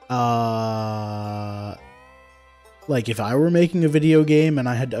 Like if I were making a video game and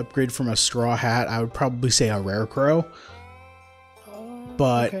I had to upgrade from a straw hat, I would probably say a rare crow.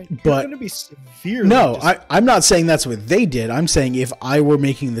 But okay. You're gonna be severely no, I'm not saying that's what they did. I'm saying if I were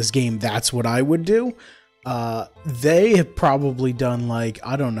making this game, that's what I would do. They have probably done like,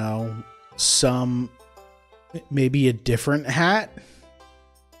 I don't know, maybe a different hat.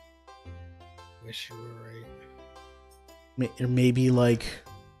 Wish you were right. Or maybe like,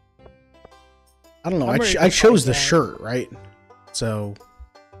 I don't know. I chose the shirt, right? So,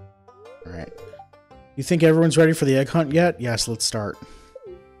 all right. You think everyone's ready for the egg hunt yet? Yes, let's start.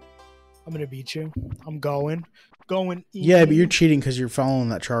 I'm gonna beat you. I'm going. Yeah, but you're cheating because you're following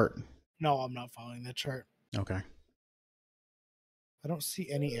that chart. No, I'm not following that chart. Okay. I don't see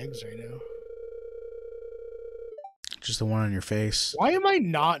any eggs right now. Just the one on your face. Why am I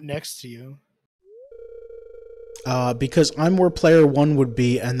not next to you? Because I'm where player 1 would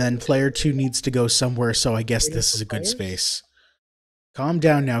be, and then player 2 needs to go somewhere, so I guess this is a good space. Calm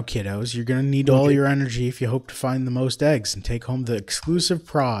down now, kiddos. You're going to need all your energy if you hope to find the most eggs and take home the exclusive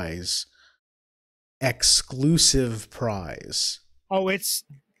prize. Exclusive prize. Oh, it's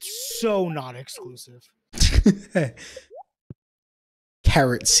so not exclusive.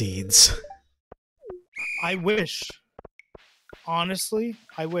 Carrot seeds. I wish. Honestly,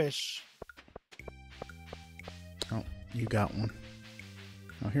 I wish. Oh, you got one.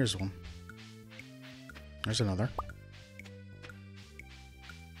 Oh, here's one. There's another.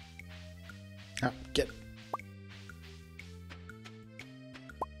 Ah, get.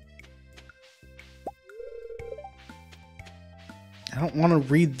 I don't want to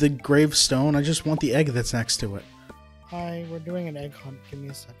read the gravestone. I just want the egg that's next to it. Hi, we're doing an egg hunt. Give me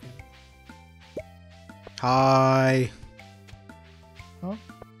a second. Hi. Huh?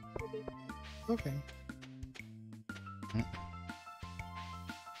 Okay.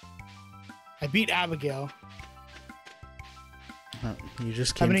 I beat Abigail. Oh, you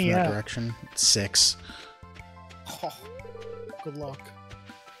just came from that direction. 6. Oh, good luck.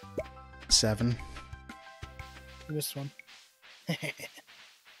 7. You missed one.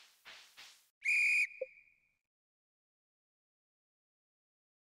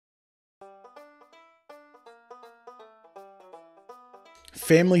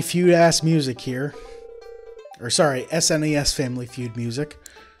 Family Feud ass music here. Or sorry, SNES Family Feud music.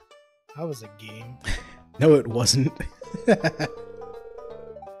 That was a game. No, it wasn't.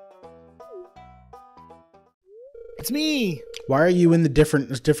 It's me. Why are you in the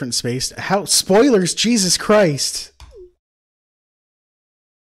different space? How spoilers? Jesus Christ!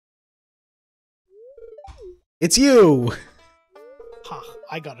 It's you. Ha!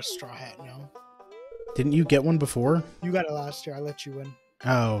 I got a straw hat now. Didn't you get one before? You got it last year. I let you win.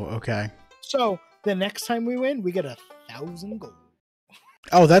 Oh, okay. So the next time we win, we get 1,000 gold.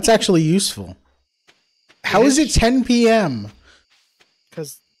 Oh, that's actually useful. How is it 10 p.m.?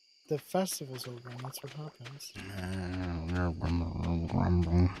 Because the festival's over and that's what happens.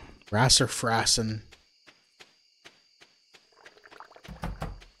 Rasser Frassen.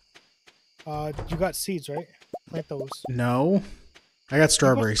 You got seeds, right? Plant those. No. I got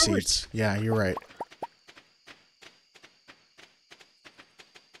strawberry seeds. Yeah, you're right.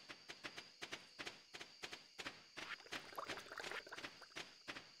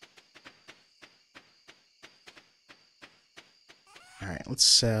 Alright, let's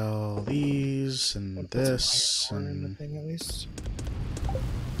sell these and this. And the thing at least.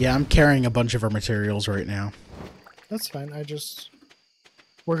 Yeah, I'm carrying a bunch of our materials right now. That's fine.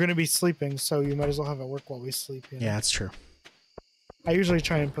 We're going to be sleeping, so you might as well have it work while we sleep. You know? Yeah, that's true. I usually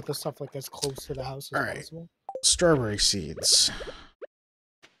try and put the stuff like as close to the house as possible. Strawberry seeds.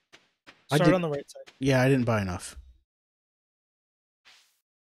 Start on the right side. Yeah, I didn't buy enough.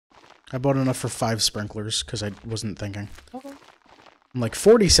 I bought enough for 5 sprinklers because I wasn't thinking. Okay. I'm like,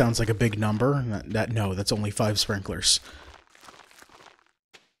 40 sounds like a big number. No, that's only 5 sprinklers.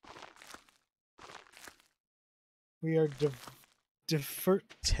 We are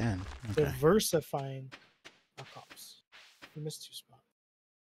 10. Okay. diversifying our crops. We missed 2 spots.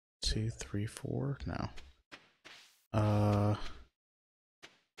 2, 3, 4. No.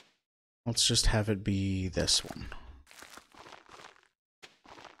 Let's just have it be this one.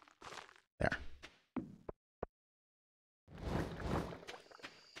 There.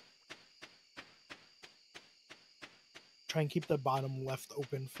 Try and keep the bottom left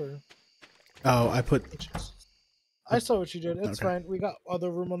open for... Oh, I put... I saw what you did. It's okay. fine. We got other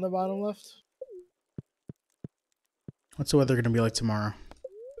room on the bottom left. What's the weather going to be like tomorrow?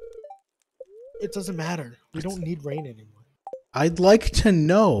 It doesn't matter. We don't need rain anymore. I'd like to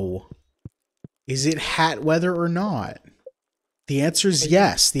know, is it hat weather or not? The answer is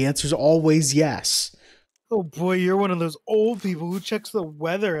yes. The answer is always yes. Oh boy, you're one of those old people who checks the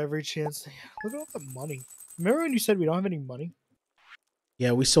weather every chance. Look at all the money. Remember when you said we don't have any money?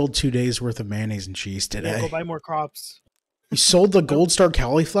 Yeah, we sold 2 days worth of mayonnaise and cheese today. Yeah, go buy more crops. You sold the Gold Star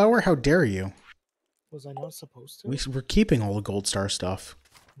cauliflower? How dare you? Was I not supposed to? We're keeping all the Gold Star stuff.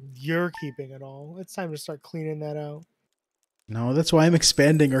 You're keeping it all. It's time to start cleaning that out. No, that's why I'm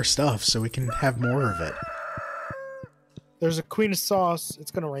expanding our stuff, so we can have more of it. There's a queen of sauce. It's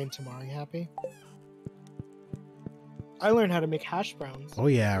going to rain tomorrow. You happy? I learned how to make hash browns. Oh,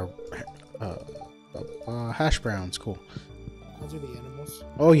 yeah. Hash browns. Cool. I'll do the animals.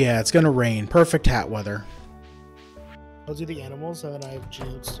 Oh, yeah. It's going to rain. Perfect hat weather. I'll do the animals, and then I have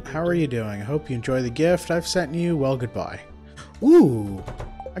geodes to do. How are you doing? I hope you enjoy the gift I've sent you. Well, goodbye. Ooh.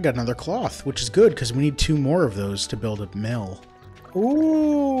 I got another cloth, which is good, because we need 2 more of those to build a mill.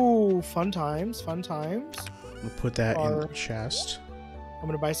 Ooh. Fun times. Fun times. We'll put that in the chest. I'm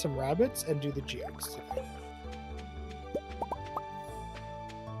going to buy some rabbits and do the geodes today.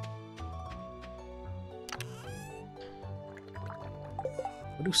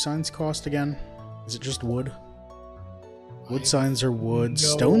 What do signs cost again? Is it just wood? Wood signs are wood. No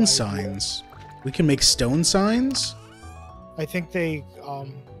Stone idea. signs. We can make stone signs? I think they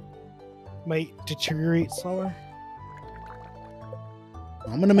might deteriorate slower.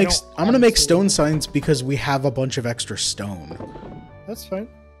 I'm gonna make stone signs because we have a bunch of extra stone. That's fine.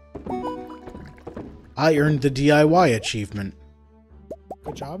 I earned the DIY achievement.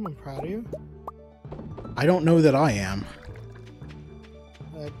 Good job. I'm proud of you. I don't know that I am.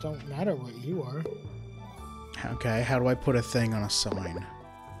 It don't matter what you are. Okay, how do I put a thing on a sign?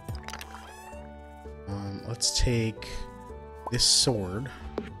 Let's take this sword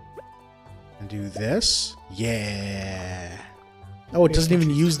and do this. Yeah. Oh, it doesn't even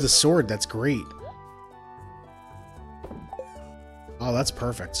use the sword. That's great. Oh, that's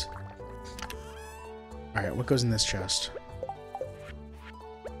perfect. Alright, what goes in this chest?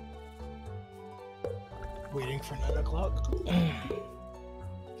 Waiting for 9 o'clock.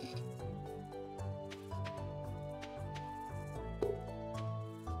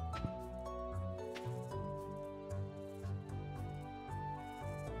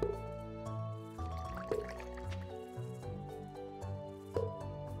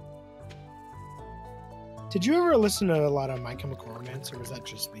 Did you ever listen to a lot of My Chemical Romance, or was that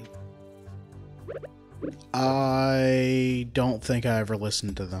just me? I don't think I ever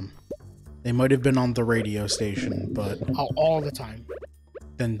listened to them. They might have been on the radio station, but Oh, all the time.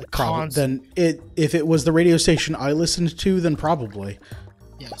 then probably if it was the radio station I listened to, then probably.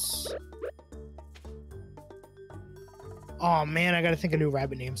 Yes. Oh man, I gotta think of new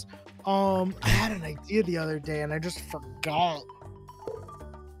rabbit names. I had an idea the other day and I just forgot.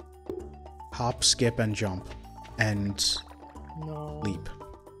 Hop, skip, and jump, and leap.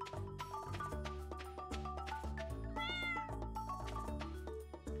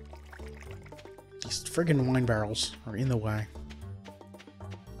 These friggin' wine barrels are in the way.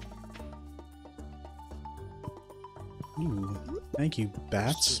 Ooh, thank you,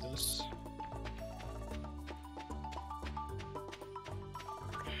 bats.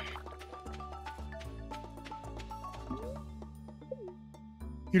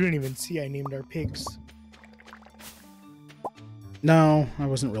 You didn't even see I named our pigs. No, I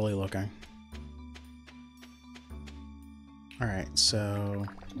wasn't really looking. Alright, so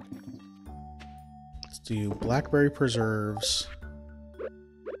let's do blackberry preserves,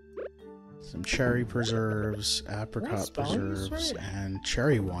 some cherry preserves, apricot preserves, and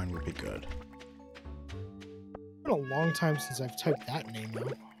cherry wine would be good. It's been a long time since I've typed that name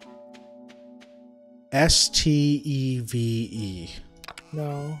out. Steve.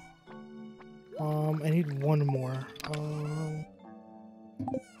 No. I need one more.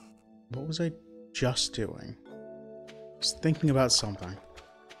 What was I just doing? Just thinking about something.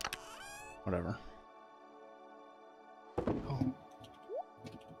 Whatever. Oh.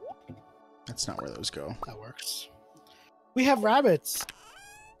 That's not where those go. That works. We have rabbits.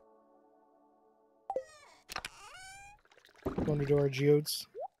 Going to do our geodes.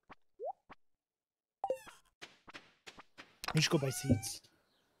 We should go buy seeds.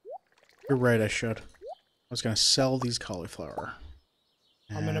 You're right, I should. I was gonna sell these cauliflower.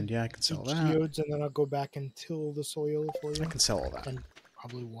 And yeah, I can sell that. Geodes, and then I'll go back and till the soil for you. I can sell all that. And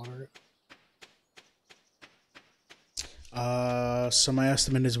probably water it. So my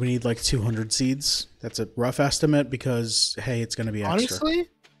estimate is we need like 200 seeds. That's a rough estimate because, hey, it's gonna be extra. Honestly,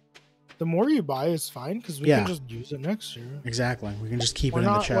 the more you buy is fine because we can just use it next year. Exactly. We can just keep it in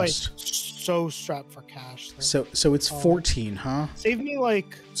the chest. Like, so strapped for cash. So it's 14, huh? Save me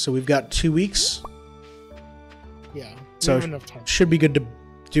like. So we've got 2 weeks. Yeah. So should be good to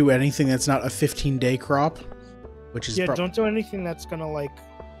do anything that's not a 15-day crop, which is don't do anything that's gonna like.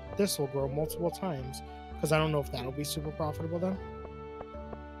 This will grow multiple times because I don't know if that'll be super profitable then.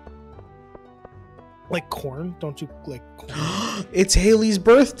 Like corn, don't do like corn. It's Haley's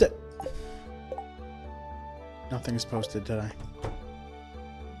birthday. Nothing is posted today.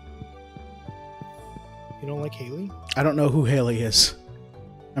 You don't like Haley? I don't know who Haley is.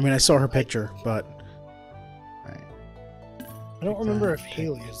 I mean, I saw her picture, but... Right. I don't remember if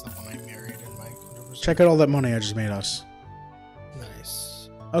Haley is the one I married in my... Check out all that money I just made us. Nice.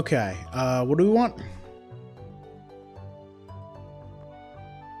 Okay, what do we want?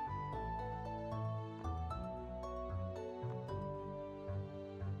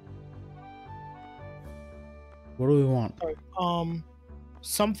 What do we want?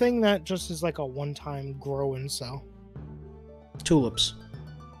 Something that just is like a one-time grow and sell. Tulips.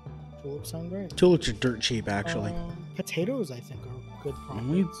 Tulips sound great. Tulips are dirt cheap, actually. Potatoes, I think, are good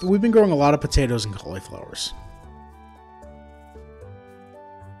profits. We've been growing a lot of potatoes and cauliflowers.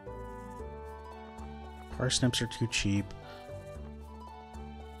 Parsnips are too cheap.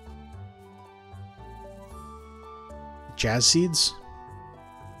 Jazz seeds?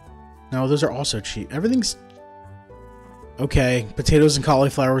 No, those are also cheap. Everything's... Okay, potatoes and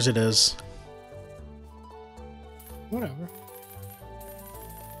cauliflowers it is. Whatever.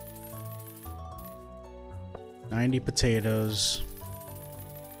 90 potatoes.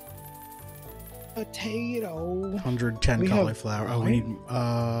 Potato. 110 cauliflower. Oh, we need...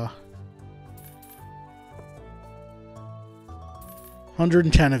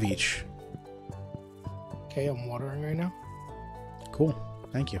 110 of each. Okay, I'm watering right now. Cool.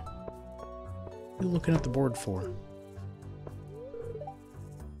 Thank you. What are you looking at the board for?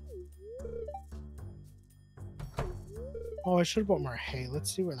 Oh, I should have bought more hay.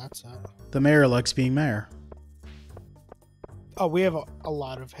 Let's see where that's at. The mayor likes being mayor. Oh, we have a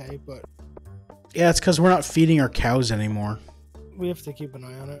lot of hay, but... Yeah, it's because we're not feeding our cows anymore. We have to keep an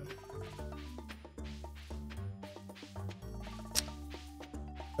eye on it.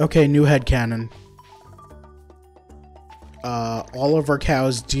 Okay, new headcanon. All of our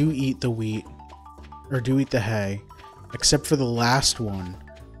cows do eat the wheat, or do eat the hay, except for the last one,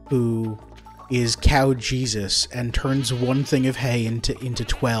 who is Cow Jesus and turns one thing of hay into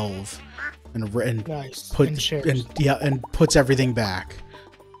 12 and Nice. put And shares. and puts everything back.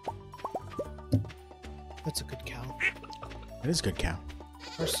 That's a good cow. It is a good cow.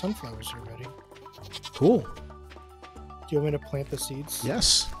 Our sunflowers are ready. Cool. Do you want me to plant the seeds?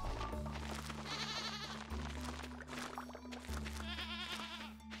 Yes.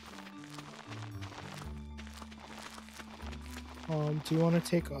 Do you want to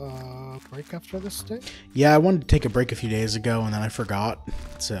take a break after this day? Yeah, I wanted to take a break a few days ago, and then I forgot.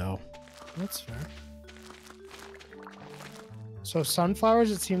 So That's fair. So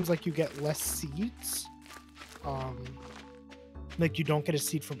sunflowers, it seems like you get less seeds. Like you don't get a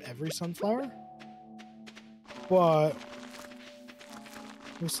seed from every sunflower, but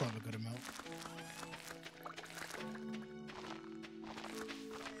we still have a good amount.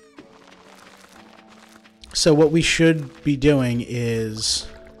 So what we should be doing is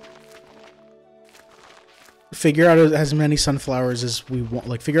figure out as many sunflowers as we want,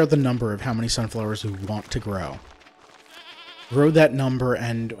 like figure out the number of how many sunflowers we want to grow. Grow that number,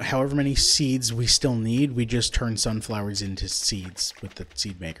 and however many seeds we still need, we just turn sunflowers into seeds with the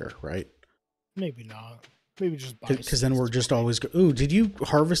seed maker, right? Maybe not. Maybe just buy Because then we're just always ooh, did you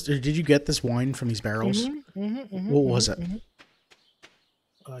harvest or did you get this wine from these barrels? What was it?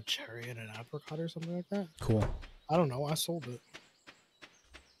 A cherry and an apricot or something like that. Cool. I don't know. I sold it.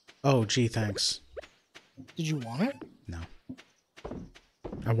 Oh, gee, thanks. Did you want it? No.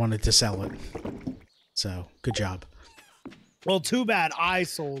 I wanted to sell it. So, good job. Well, too bad I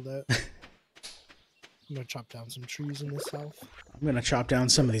sold it. I'm gonna chop down some trees in the south. I'm going to chop down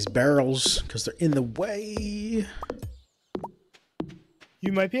some of these barrels because they're in the way.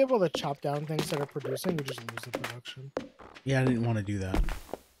 You might be able to chop down things that are producing. You just lose the production. Yeah, I didn't want to do that.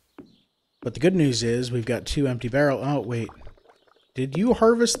 But the good news is we've got 2 empty barrels. Oh, wait. Did you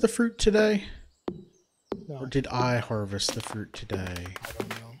harvest the fruit today? No, Or did I harvest the fruit today? I don't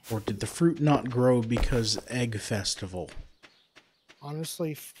know. Or did the fruit not grow because Egg Festival?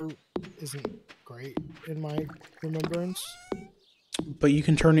 Honestly, fruit isn't great in my remembrance. But you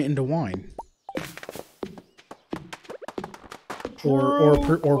can turn it into wine.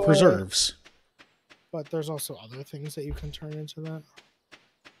 Or preserves. But there's also other things that you can turn into that.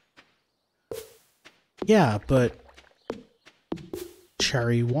 Yeah, but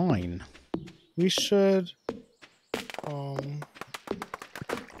cherry wine. We should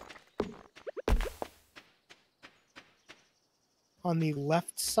on the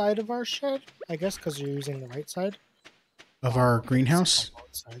left side of our shed, I guess, because you're using the right side Of our greenhouse? on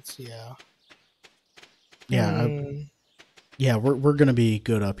both sides, yeah. Yeah, yeah, we're gonna be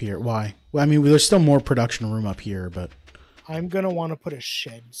good up here. Why? Well, I mean, there's still more production room up here, but I'm gonna want to put a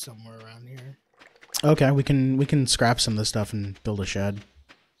shed somewhere around here. okay, we can scrap some of this stuff and build a shed,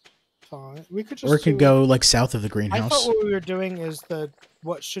 Fine. We could just or it could go like south of the I greenhouse. thought what we were doing is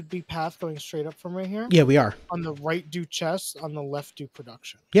what should be path going straight up from right here. Yeah, we are. On the right do chests, on the left do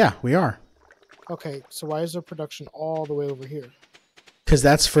production. Yeah, we are. Okay, so why is there production all the way over here? Because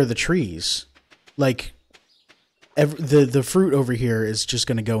that's for the trees. Like, the fruit over here is just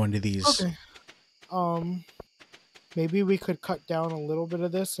gonna go into these. Okay. Maybe we could cut down a little bit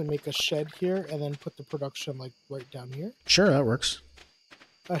of this and make a shed here, and then put the production like right down here. Sure, that works.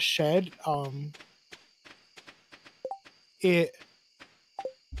 A shed. It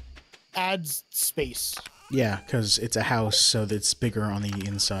adds space. Yeah, because it's a house, so it's bigger on the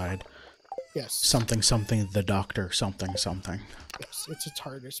inside. Yes. Something, something, the doctor, something, something. Yes, it's a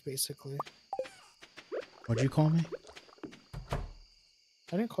TARDIS basically. What'd you call me?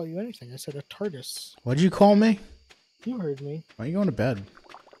 I didn't call you anything. I said a TARDIS. What'd you call me? You heard me. Why are you going to bed?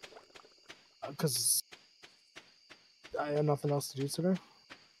 Because I had nothing else to do today.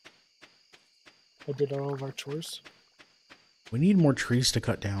 I did all of our chores. We need more trees to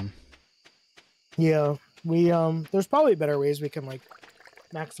cut down. Yeah, we there's probably better ways we can like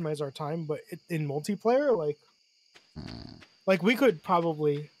maximize our time, but in multiplayer, like we could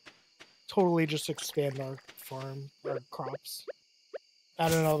probably totally just expand our farm, our crops,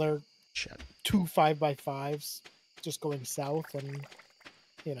 add another Shit. 2 5x5s, just going south and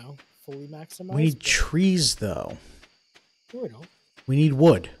fully maximize. We need trees, though. No, we don't. We need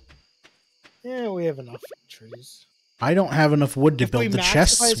wood. Yeah, we have enough trees. I don't have enough wood to If we build the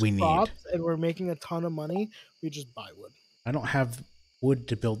chests we maximize need. crops and we're making a ton of money, we just buy wood. I don't have wood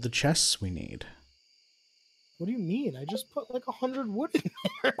to build the chests we need. What do you mean? I just put like 100 wood in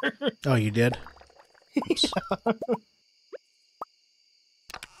there. Oh, you did? Oops.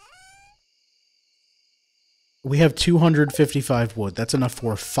 We have 255 wood. That's enough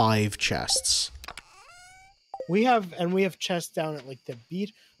for 5 chests. We have chests down at like the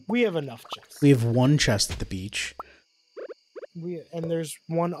beach. We have enough chests. We have 1 chest at the beach. And there's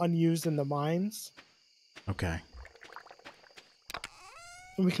one unused in the mines, Okay.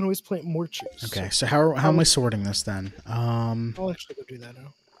 and we can always plant more trees. Okay. So how am I sorting this then? I'll actually go do that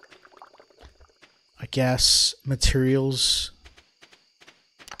now. I guess materials.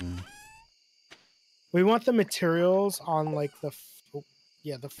 We want the materials on like the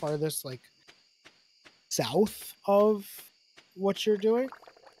farthest like south of what you're doing.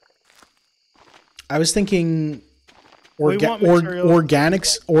 I was thinking We want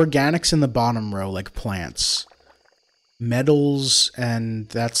materials organics in the bottom row, like plants. Metals and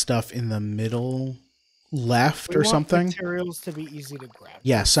that stuff in the middle left or something. Materials to be easy to grab.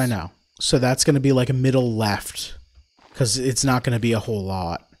 Yes, I know. So that's going to be like a middle left because it's not going to be a whole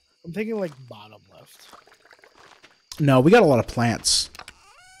lot. I'm thinking like bottom left. No, we got a lot of plants.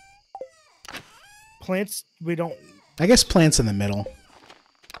 Plants, we don't. I guess plants in the middle.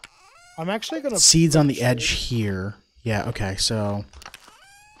 I'm actually going to... Seeds on the edge here. Yeah, okay, so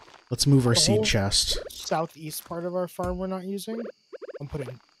let's move our seed chest. Southeast part of our farm we're not using. I'm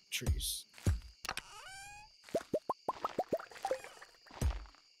putting trees.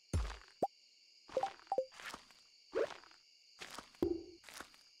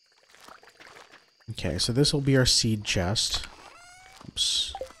 Okay, so this will be our seed chest.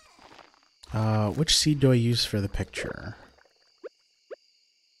 Oops. Which seed do I use for the picture?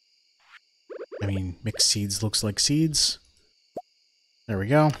 I mean, mixed seeds looks like seeds. There we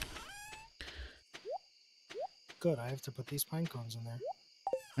go. Good, I have to put these pine cones in there.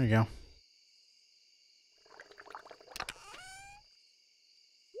 There you go.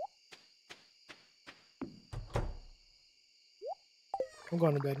 I'm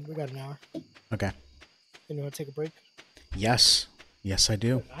going to bed. We got an hour. Okay. And you want to take a break? Yes. Yes, I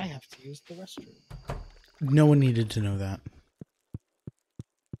do. I have to use the restroom. No one needed to know that.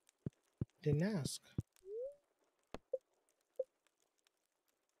 Didn't ask.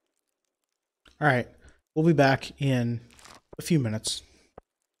 All right. We'll be back in a few minutes.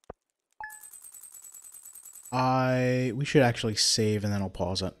 We should actually save and then I'll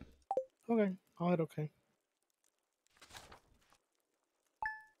pause it. Okay. I'll hit okay.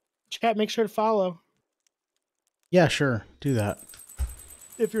 Chat, make sure to follow. Yeah, sure. Do that.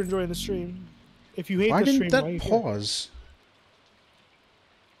 If you're enjoying the stream. If you hate Why the didn't stream, that pause?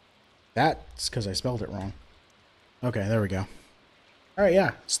 That's because I spelled it wrong. Okay, there we go. All right,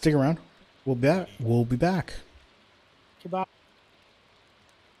 yeah. Stick around. We'll be back. We'll be back. Goodbye.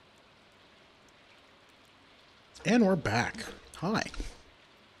 And we're back. Hi.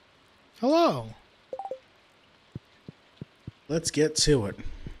 Hello. Let's get to it.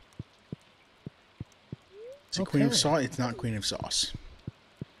 Is it Queen of Okay. Sauce? It's not Queen of Sauce.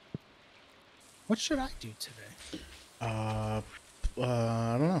 What should I do today? I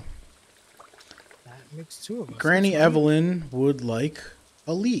don't know. That makes two of us. Granny That's right. Evelyn would like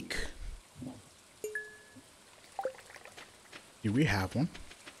a leek. Do we have one?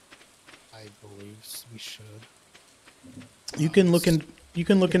 I believe we should. You can look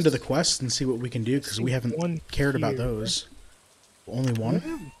into the quest and see what we can do because we haven't cared about those. Only one?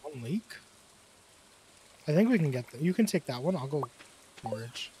 One leak? I think we can get that. You can take that one. I'll go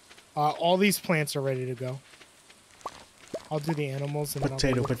forage. All these plants are ready to go. I'll do the animals and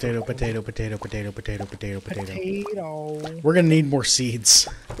Potato, then potato, potato, potato, potato, potato, potato, potato. Potato. We're gonna need more seeds.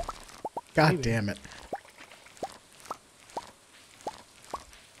 God Maybe. damn it.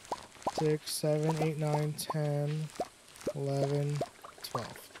 6, 7, 8, 9, 10, 11,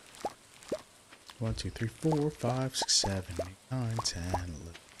 12. 1, 2, 3, 4, 5, 6, 7, 8, 9, 10, 11,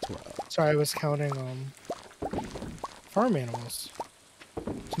 12. Sorry, I was counting farm animals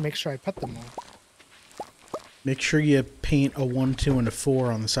to make sure I pet them all. Make sure you paint a 1, 2, and a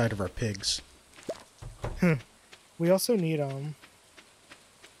 4 on the side of our pigs. We also need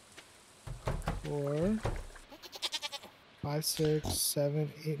 4, 5, 6,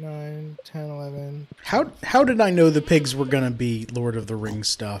 7, 8, 9, 10, 11. How did I know the pigs were gonna be Lord of the Rings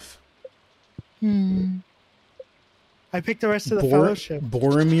stuff? I picked the rest of the fellowship.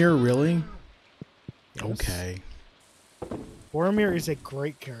 Boromir, really? Yes. Okay. Boromir is a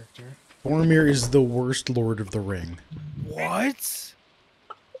great character. Boromir is the worst Lord of the Ring. What?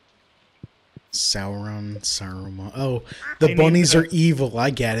 Saruman. Oh, the bunnies are evil.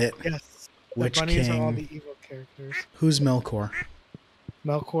 I get it. Yes. Which the bunnies king? are all the evil characters. Who's Melkor?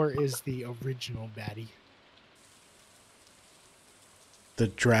 Melkor is the original baddie. The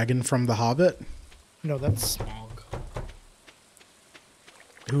dragon from The Hobbit? No, that's Smaug.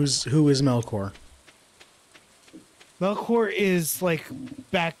 Who is Melkor? Melkor is like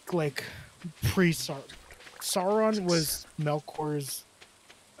back like pre-Sauron. Sauron was Melkor's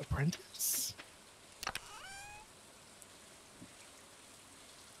apprentice.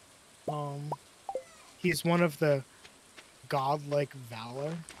 Um, he's one of the godlike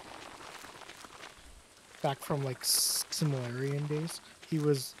valor back from like Similarian days. He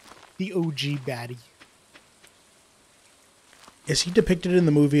was the OG baddie. Is he depicted in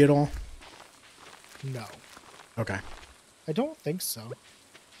the movie at all? No, Okay. I don't think so.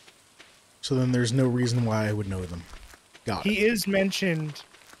 So then there's no reason why I would know them. Got it. He is mentioned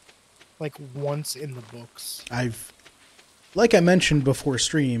like once in the books. Like I mentioned before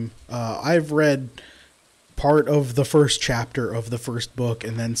stream, I've read part of the first chapter of the first book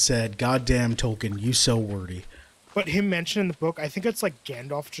and then said, "Goddamn Tolkien, you so wordy." But him mentioned in the book, I think it's like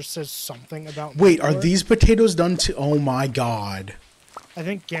Gandalf just says something about. Wait, are Melkor. these potatoes done to? Oh my god! I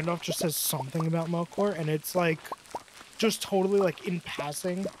think Gandalf just says something about Melkor, and it's like just totally like in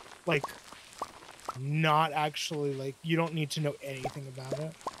passing, like not actually like you don't need to know anything about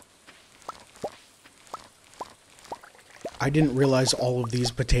it. I didn't realize all of these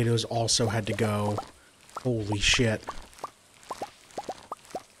potatoes also had to go. Holy shit!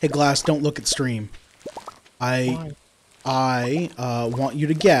 Hey, Glass, don't look at stream. Why? I want you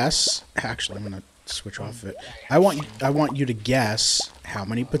to guess. Actually, I'm gonna switch off it. I want you to guess how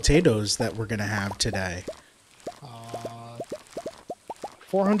many potatoes that we're gonna have today.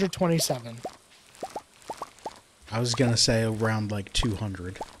 427. I was gonna say around like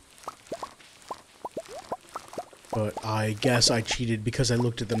 200. But I guess I cheated because I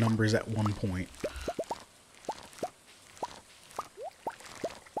looked at the numbers at one point.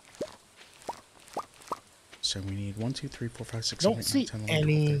 So we need 1, 2, 3, 4, 5, 6, 7, 8, 9, 10,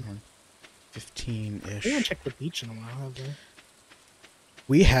 11, 12, 13, 15-ish. We haven't checked the beach in a while, have we?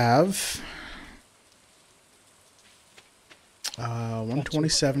 We have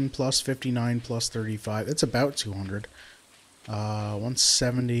 127 plus 59 plus 35. It's about 200.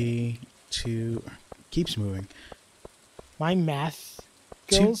 172 keeps moving. My math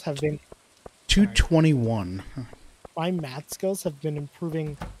skills have been 221. my math skills have been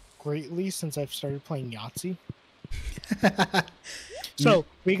improving greatly since I've started playing Yahtzee. So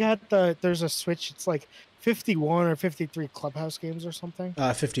we got there's a Switch. It's like 51 or 53 Clubhouse games or something.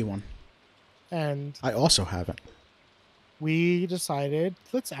 51. And I also have it. we decided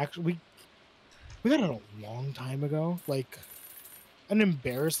let's actually we got it a long time ago, like an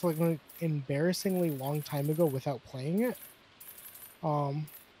embarrassingly long time ago without playing it. So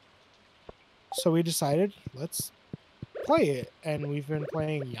we decided let's play it, and we've been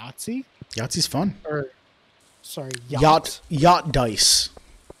playing Yahtzee. Yahtzee's fun. Or sorry, Yacht dice.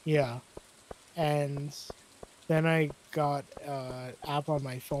 Yeah. And then I got an app on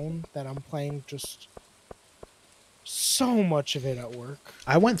my phone that I'm playing just so much of it at work.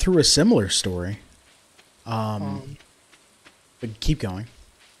 I went through a similar story. But keep going.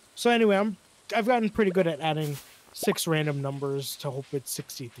 So anyway, I've gotten pretty good at adding 6 random numbers to hope it's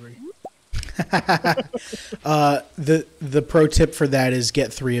 63. The pro tip for that is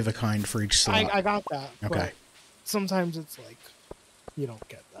get 3 of a kind for each slot. I got that. Okay. But sometimes it's like you don't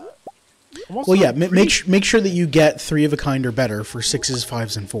get that. Well, yeah, make sure that you get 3 of a kind or better for 6s,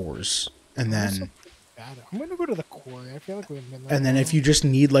 5s, and 4s, and then I'm gonna go to the quarry. I feel like we've been there. and then if you just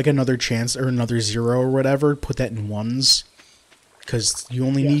need like another chance or another 0 or whatever, put that in 1s, because you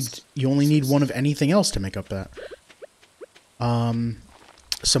only need 1 of anything else to make up that.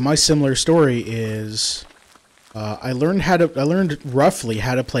 So my similar story is, I learned roughly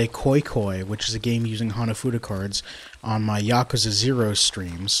how to play Koi Koi, which is a game using Hanafuda cards, on my Yakuza 0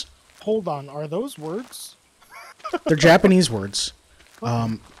 streams. Hold on, are those words? They're Japanese words.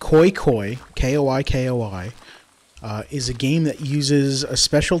 Koi Koi, Koikoi, is a game that uses a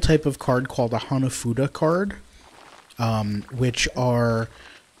special type of card called a Hanafuda card,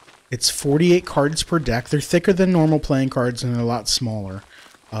 it's 48 cards per deck. They're thicker than normal playing cards and they're a lot smaller,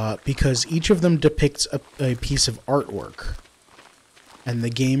 because each of them depicts a piece of artwork. And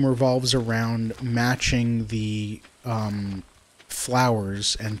the game revolves around matching the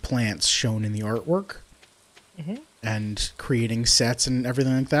flowers and plants shown in the artwork. Mm-hmm. And creating sets and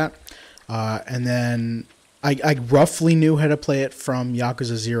everything like that. And then I roughly knew how to play it from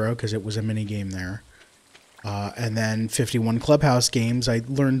Yakuza 0 because it was a mini game there. And then 51 Clubhouse games, I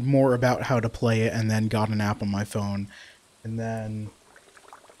learned more about how to play it and then got an app on my phone. And then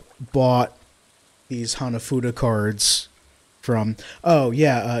bought these Hanafuda cards from... Oh,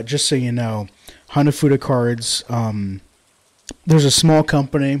 yeah, just so you know, Hanafuda cards... there's a small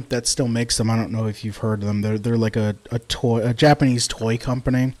company that still makes them. I don't know if you've heard of them. They're like a Japanese toy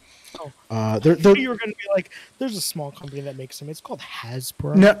company. Oh, they're you were going to be like, there's a small company that makes them. It's called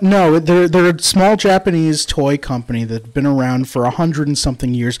Hasbro. No, they're a small Japanese toy company that's been around for 100 and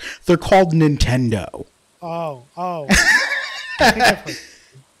something years. They're called Nintendo. Oh. I think I've heard.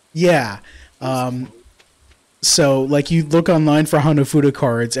 Yeah. That's Um, close. so like you look online for Hanafuda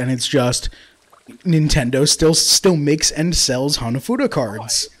cards, and it's just Nintendo still makes and sells Hanafuda Why?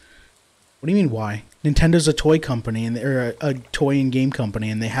 cards. What do you mean why? Nintendo's a toy company and they're a toy and game company,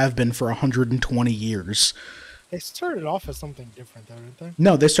 and they have been for 120 years. They started off as something different, though, didn't they?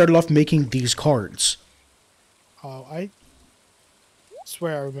 No, they started off making these cards. Oh, I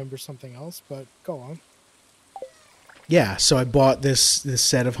swear I remember something else, but go on. Yeah, so I bought this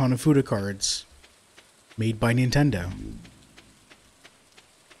set of Hanafuda cards made by Nintendo.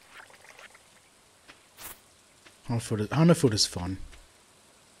 Hanafuda's fun,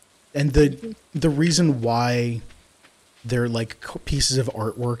 and the reason why they're like pieces of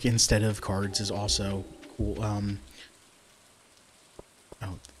artwork instead of cards is also cool.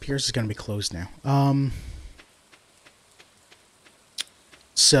 Oh, Pierce is gonna be closed now.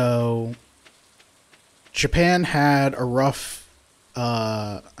 So Japan had a rough,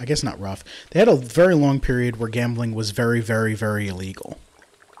 I guess not rough. They had a very long period where gambling was very, very, very illegal,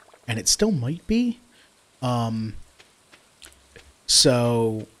 and it still might be.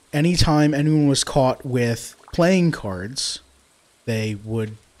 So anytime anyone was caught with playing cards, they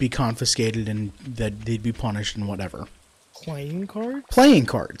would be confiscated and that they'd be punished and whatever. Playing cards? Playing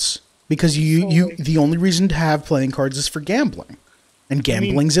cards, because So, you like, the only reason to have playing cards is for gambling, and you mean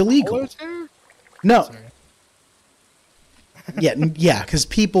gambling's illegal. solitaire? No, Sorry. yeah, because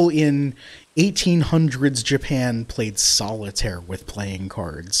people in 1800s Japan played solitaire with playing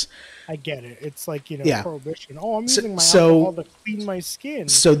cards. I get it. It's like, Yeah. prohibition. Oh, I'm So using my so alcohol to clean my skin.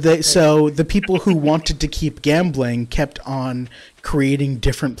 Like, so the people who wanted to keep gambling kept on creating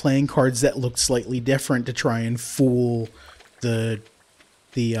different playing cards that looked slightly different to try and fool the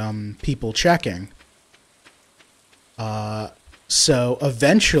people checking. So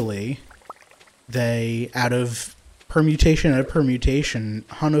eventually they, out of permutation,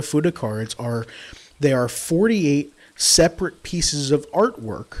 Hanafuda cards are 48 separate pieces of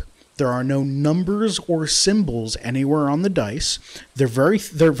artwork. There are no numbers or symbols anywhere on the dice. They're very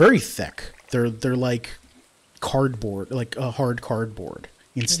thick. They're like cardboard, like a hard cardboard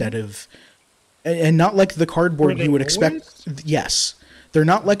instead of, and not like the were cardboard they you would expect. always? Yes, they're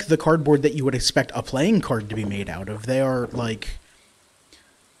not like the cardboard that you would expect a playing card to be made out of. They are like,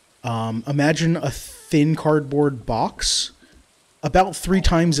 imagine a thin cardboard box, about three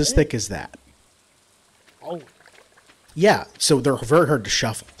times as thick as that. Oh, Yeah, so they're very hard to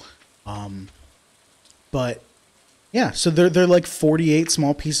shuffle. But yeah, so they're like 48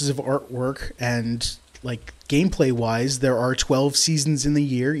 small pieces of artwork, and like gameplay wise, there are 12 seasons in the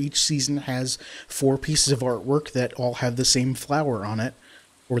year. Each season has four pieces of artwork that all have the same flower on it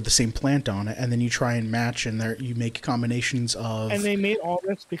or the same plant on it, and then you try and match, and there you make combinations and of. they made all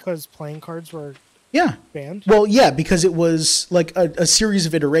this because playing cards were Yeah. banned? Well, yeah, because it was like a series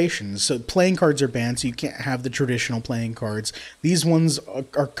of iterations. So playing cards are banned, so you can't have the traditional playing cards. These ones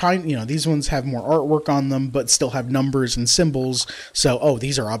are these ones have more artwork on them, but still have numbers and symbols. So, oh,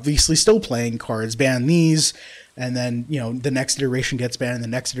 these are obviously still playing cards. Ban these, and then the next iteration gets banned, and the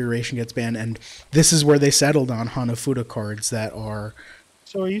next iteration gets banned, and this is where they settled on Hanafuda cards that are.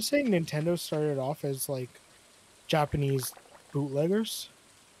 So are you saying Nintendo started off as like Japanese bootleggers?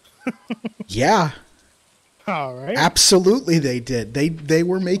 Yeah, All right. absolutely, they did. They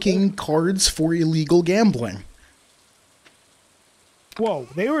were making cards for illegal gambling. Whoa,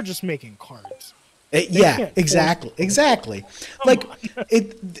 they were just making cards. They Yeah, can't force exactly, people to play. exactly. Come Like on.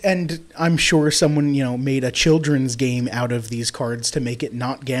 it, and I'm sure someone made a children's game out of these cards to make it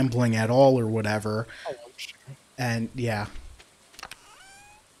not gambling at all or whatever. Oh, I'm sure. And yeah,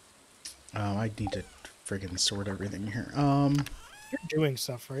 I need to friggin' sort everything here. You're doing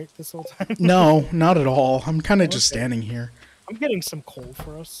stuff, right? This whole time. No, not at all. I'm kind of just Okay. standing here. I'm getting some coal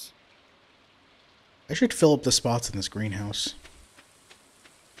for us. I should fill up the spots in this greenhouse.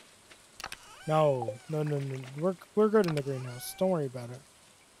 No, no, no, no. We're good in the greenhouse. Don't worry about it.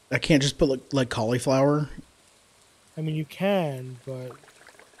 I can't just put like cauliflower. I mean, you can, but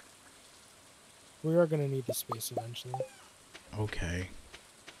we are gonna need the space eventually. Okay.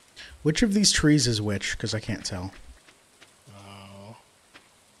 Which of these trees is which? Because I can't tell. Oh.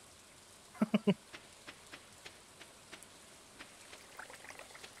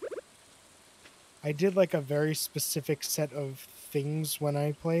 I did like a very specific set of things when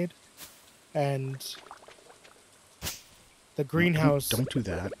I played, and the No, greenhouse don't do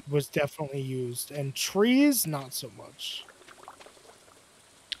that. was definitely used, and trees not so much.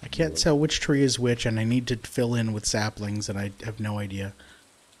 I can't tell which tree is which, and I need to fill in with saplings, and I have no idea.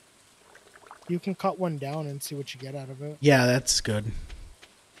 You can cut one down and see what you get out of it. Yeah, that's good.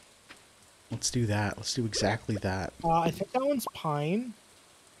 Let's do that. Let's do exactly that. I think that one's pine.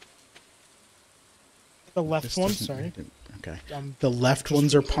 The left This one, doesn't- sorry. Okay. Um, The left just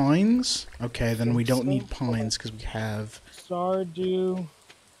ones are because- pines. Okay, then we think don't so. need pines because we have. Stardew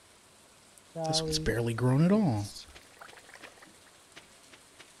This one's Valley. barely grown at all.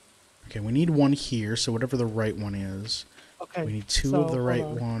 Okay, we need one here, so whatever the right one is. Okay. We need two so, of the hold right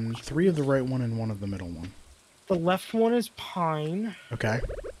on. one, three of the right one, and one of the middle one. The left one is pine. Okay.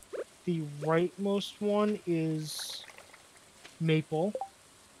 The rightmost one is maple.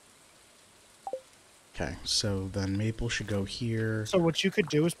 Okay, so then maple should go here So what you could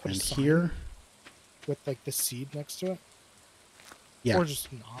do is put and a sign here. with like the seed next to it. Yeah. Or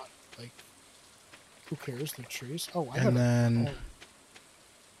just not. Like, who cares? The trees. Oh, I And then oh,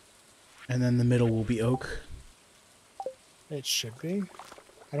 and then the middle will be oak. it should be.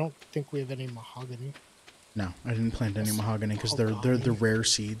 I don't think we have any mahogany. No, I didn't plant any Yes. mahogany because they're the rare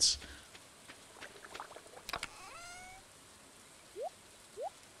seeds.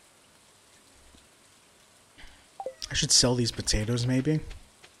 I should sell these potatoes, maybe.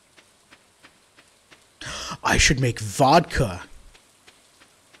 I should make vodka.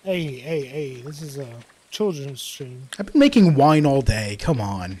 Hey, this is a children's stream. I've been making wine all day. Come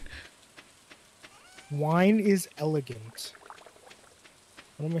on. Wine is elegant.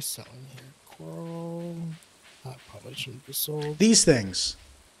 What am I selling here? Coral. That probably shouldn't be sold. These things.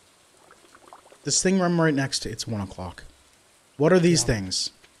 This thing I'm right next to, it's 1 o'clock. What are these Yeah.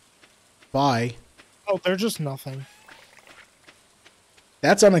 things? Buy. Oh, they're just nothing.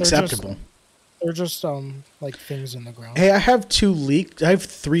 That's unacceptable. They're just like things in the ground. Hey, I have 2 leaks. I have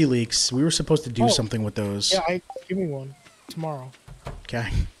 3 leeks. We were supposed to do Oh. something with those. Yeah, give me one tomorrow. Okay.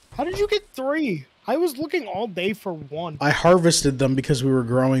 How did you get 3? I was looking all day for 1. I harvested them because we were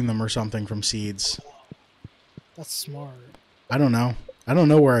growing them or something from seeds. That's smart. I don't know. I don't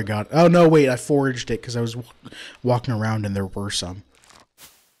know where I got. Oh no, wait! I foraged it because I was walking around and there were some.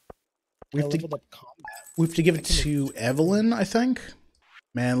 We have to give it to Evelyn, I think.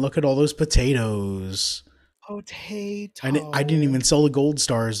 Man, look at all those potatoes. Potato. I didn't even sell the gold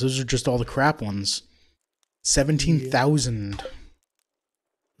stars. Those are just all the crap ones. 17,000.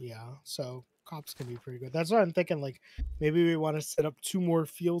 Yeah, so cops can be pretty good. That's why I'm thinking, like, maybe we want to set up 2 more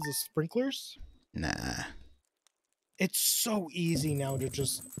fields of sprinklers. Nah. It's so easy now to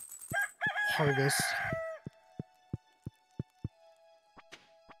just harvest.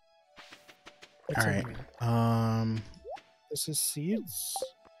 What's All in right. here? This is seeds.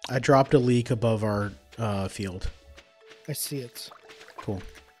 I dropped a leak above our field. I see it. Cool.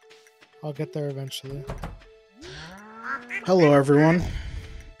 I'll get there eventually. Hello, everyone.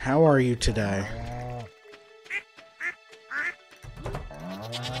 How are you today?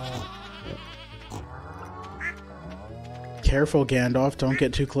 Careful, Gandalf. Don't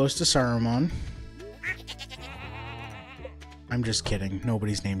get too close to Saruman. I'm just kidding.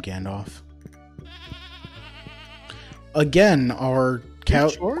 Nobody's named Gandalf. Again, our cow.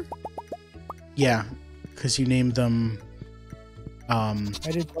 Sure? Yeah, because you named them. I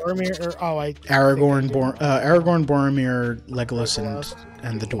did Boromir, Aragorn, Boromir, Legolas,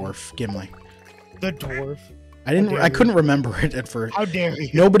 and the dwarf Gimli. The dwarf. I couldn't remember it at first. How dare you?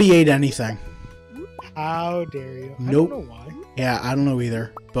 Nobody ate anything. How dare you? Nope. I don't know why. Yeah, I don't know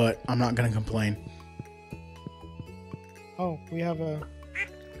either, but I'm not gonna complain. Oh, we have a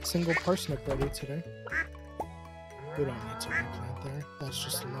single parsnip ready today. We don't need to replant there. That's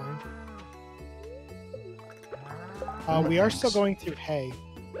just annoying. We are still going through hay.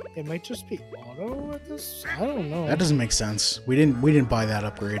 It might just be auto at this. I don't know. That doesn't make sense. We didn't buy that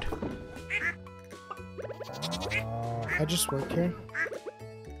upgrade. I just work here.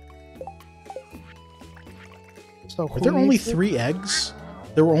 So Were there only needs it? 3 eggs?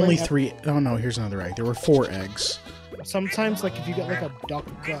 There were only Wait, 3. Oh no, here's another egg. There were 4 eggs. Sometimes, like if you get like a duck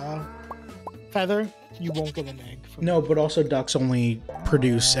feather, you won't get an egg. From No, but also ducks only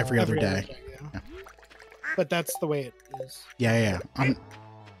produce every other day. Yeah. But that's the way it is. Yeah. I'm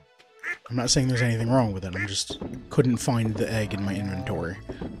not saying there's anything wrong with it. I'm just couldn't find the egg in my inventory.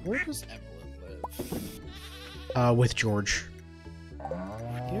 Where does Evelyn live? With George.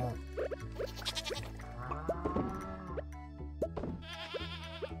 Yeah.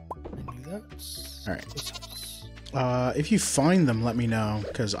 I knew that. All right. This house. If you find them, let me know,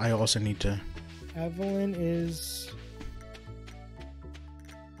 because I also need to. Evelyn is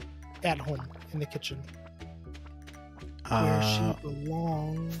at home in the kitchen. Where she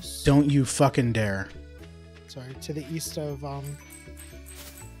belongs. Don't you fucking dare. Sorry, to the east of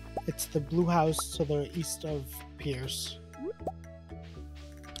it's the blue house to the east of Pierce.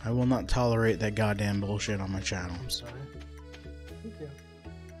 I will not tolerate that goddamn bullshit on my channel. I'm sorry. Thank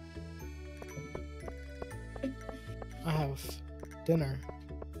you. I have dinner.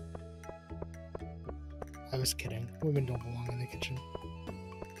 I was kidding. Women don't belong in the kitchen.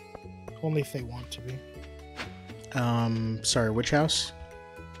 Only if they want to be. Sorry, which house?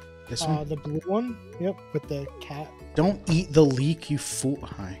 This one? The blue one? Yep, with the cat. Don't eat the leek, you fool.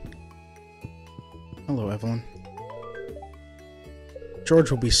 Hi. Hello, Evelyn.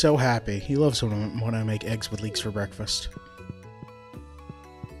 George will be so happy. He loves when I make eggs with leeks for breakfast.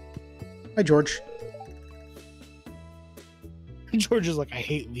 Hi, George. George is like, I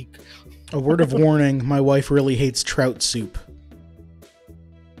hate leek. A word of warning, my wife really hates trout soup.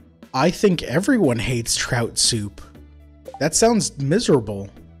 I think everyone hates trout soup. That sounds miserable.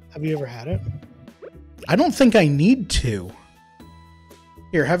 Have you ever had it? I don't think I need to.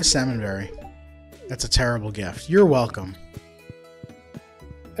 Here, have a salmonberry. That's a terrible gift. You're welcome.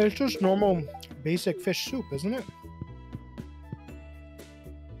 It's just normal, basic fish soup, isn't it?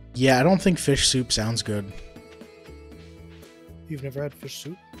 Yeah, I don't think fish soup sounds good. You've never had fish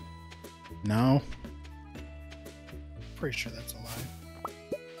soup? No. Pretty sure that's a lie.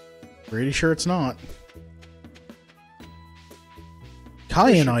 Pretty sure it's not.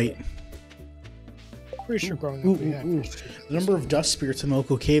 Kyanite. Pretty sure growing up we had fish soup. The number of dust spirits in the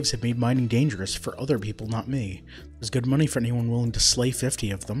local caves have made mining dangerous for other people, not me. There's good money for anyone willing to slay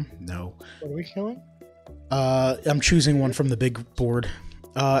 50 of them. No. What are we killing? I'm choosing one from the big board.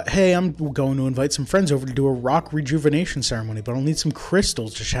 Hey, I'm going to invite some friends over to do a rock rejuvenation ceremony, but I'll need some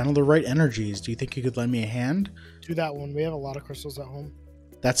crystals to channel the right energies. Do you think you could lend me a hand? Do that one. We have a lot of crystals at home.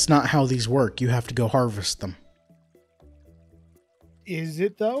 That's not how these work. You have to go harvest them. Is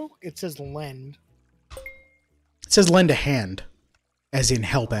it, though? It says lend. It says lend a hand, as in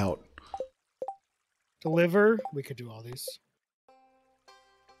help out. Deliver. We could do all these.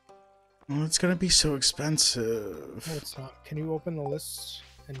 Well, it's going to be so expensive. No, it's not. Can you open the list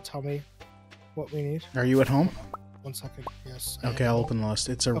and tell me what we need? Are you at home? 1 second. Yes. Okay, I'll open the list.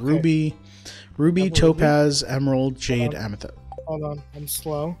 It's a Okay. ruby, Emerald, topaz, emerald, jade, Hold amethyst. Hold on. I'm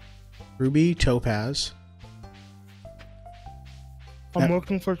slow. Ruby, topaz. I'm Yep.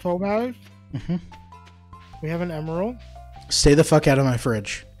 looking for topaz. Mm-hmm. We have an emerald. Stay the fuck out of my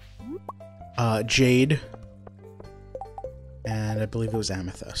fridge. Jade. And I believe it was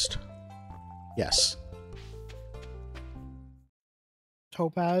amethyst. Yes.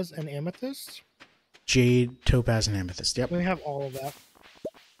 Topaz and amethyst. Jade, topaz, and amethyst. Yep. We have all of that.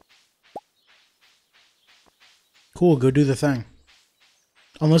 Cool, go do the thing.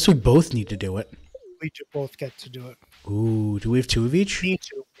 Unless we both need to do it. We do both get to do it. Ooh, do we have 2 of each? Need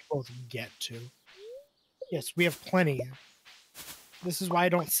to. We both get to. Yes, we have plenty. This is why I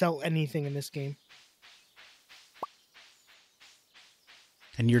don't sell anything in this game.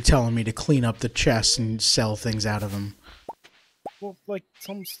 And you're telling me to clean up the chests and sell things out of them. Well, like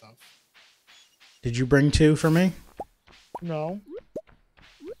some stuff. Did you bring 2 for me? No.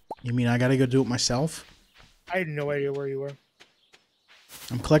 You mean I gotta go do it myself? I had no idea where you were.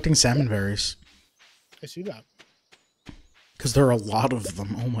 I'm collecting salmon berries. I see that. Because there are a lot of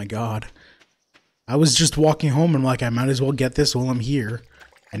them. Oh my god. I was just walking home and like, I might as well get this while I'm here.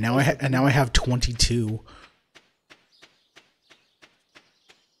 And now I have 22.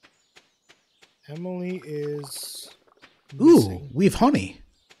 Emily is Ooh, missing. we have honey.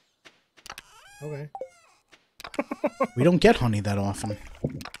 Okay. We don't get honey that often.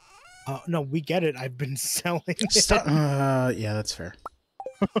 No, we get it. I've been selling it. Yeah, that's fair.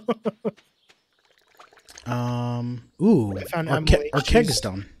 Ooh, I found our Emily. keg She's is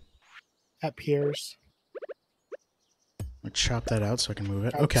done. At Pierce. Let's chop that out so I can move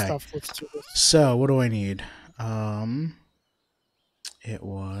it. Got Okay. Stuff. Let's do this. So, what do I need? It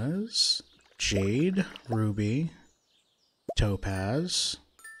was jade, ruby, topaz,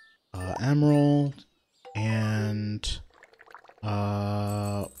 emerald, and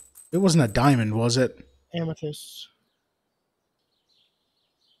it wasn't a diamond, was it? Amethyst.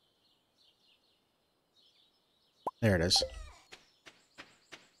 There it is.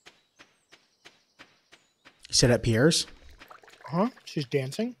 You said at Pierre's? Huh? She's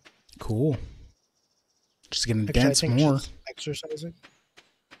dancing. Cool. She's gonna Actually, dance I think more. she's exercising.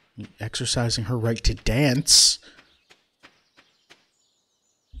 Exercising her right to dance.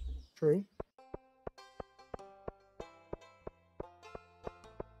 True.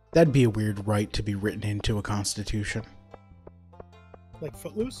 That'd be a weird right to be written into a constitution. Like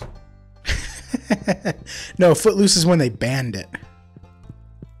Footloose? No, Footloose is when they banned it.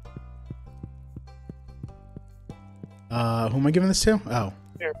 Who am I giving this to? Oh.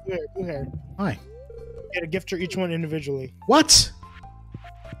 There, blue hair, blue hair. Hi. Get a gift for each one individually. What?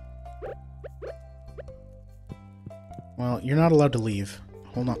 Well, you're not allowed to leave.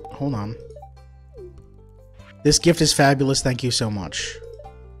 Hold on. Hold on. This gift is fabulous. Thank you so much.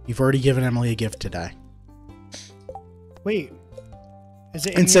 You've already given Emily a gift today. Wait. Is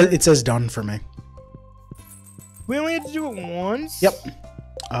it? It says done for me. We only had to do it once. Yep.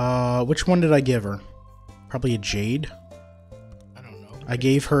 Which one did I give her? Probably a jade. I don't know. I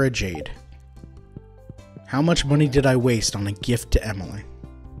gave her a jade. How much money did I waste on a gift to Emily?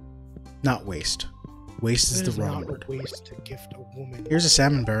 Not waste. Waste is the wrong word. Waste to gift a woman. Here's a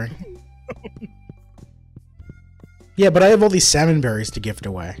salmon berry. Yeah, but I have all these salmon berries to gift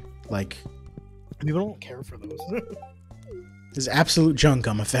away. Like, people don't care for those. this is absolute junk.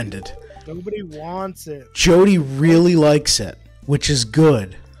 I'm offended. Nobody wants it. Jody really likes it, which is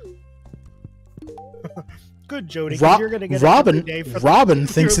good. Good, Jody. 'Cause you're gonna get it every day for Robin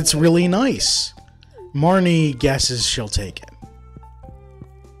thinks it's really nice. Marnie guesses she'll take it.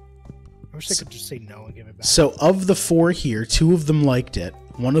 I wish I could just say no and give it back. So of the 4 here, 2 of them liked it.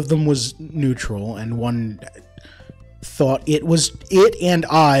 One of them was neutral, and one thought it and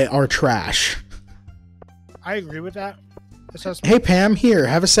I are trash. I agree with that assessment. Hey Pam, here,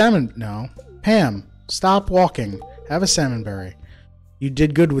 have a salmon. No, Pam, stop walking. Have a salmon berry. You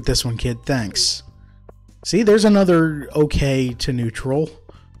did good with this one, kid. Thanks. See, there's another okay to neutral.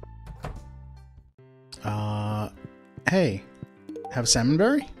 Hey, have a salmon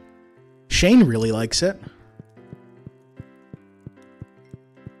berry? Shane really likes it.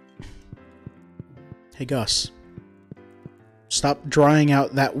 Hey Gus, stop drying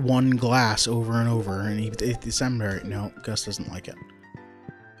out that one glass over and over and eat the salmon berry. No, Gus doesn't like it.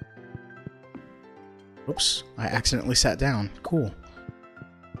 Oops, I accidentally sat down. Cool.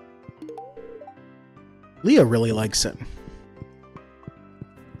 Leah really likes it.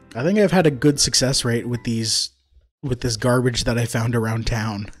 I think I've had a good success rate with this garbage that I found around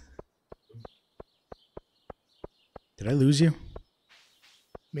town. Did I lose you?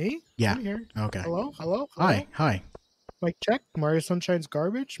 Me? Yeah. I'm here. Okay. Hello? Hello? Hi. Hi. Mic check. Mario Sunshine's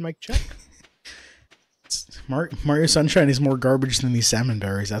garbage. Mic check. Mario Sunshine is more garbage than these salmon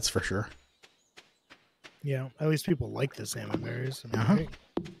berries, that's for sure. Yeah, at least people like the salmon berries. Right?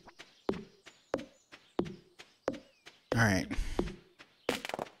 All right.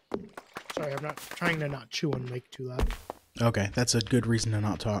 Sorry, I'm not trying to not chew on mic too loud. Okay, that's a good reason to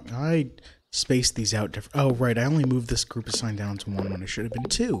not talk. I spaced these out different. Oh, right, I only moved this group of sign down to 1 when it should have been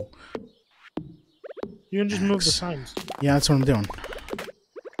 2. You can just move the signs. Yeah, that's what I'm doing.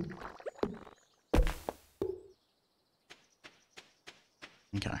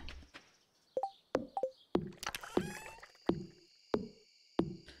 Okay.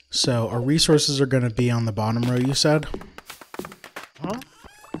 So, our resources are going to be on the bottom row, you said? Huh?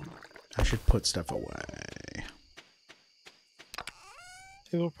 I should put stuff away.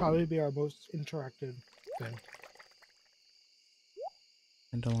 It will probably be our most interactive thing.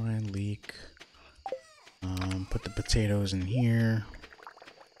 Dandelion leek. Put the potatoes in here.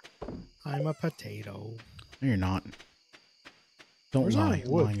 I'm a potato. No, you're not. Don't Where's lie.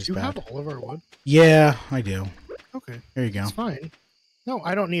 our wood? Lying is Do you bad. have all of our wood? Yeah, I do. Okay. There you go. It's fine. No,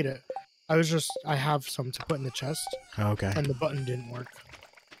 I don't need it. I have some to put in the chest. Okay. And the button didn't work.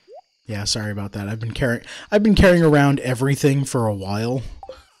 Yeah, sorry about that. I've been carrying around everything for a while.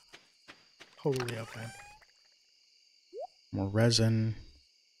 Totally okay. More resin.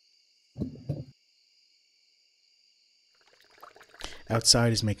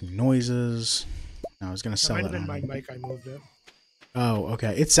 Outside is making noises. I was gonna sell That it. might have been my mic. I moved it. Oh,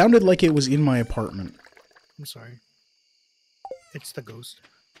 okay. It sounded like it was in my apartment. I'm sorry. It's the ghost.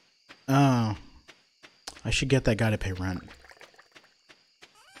 Oh. I should get that guy to pay rent.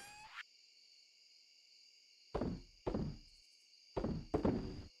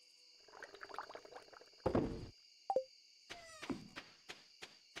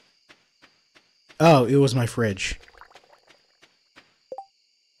 Oh, it was my fridge.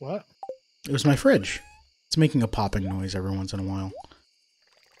 What? It was my fridge. It's making a popping noise every once in a while.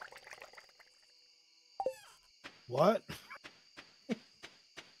 What?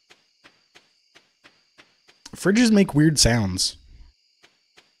 Fridges make weird sounds.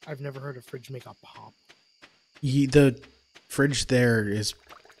 I've never heard a fridge make a pop. The fridge there is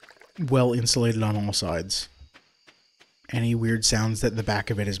well insulated on all sides. Any weird sounds that the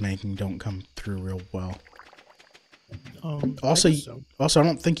back of it is making don't come through real well. Also, I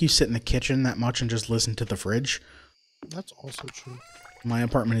don't think you sit in the kitchen that much and just listen to the fridge. That's also true. My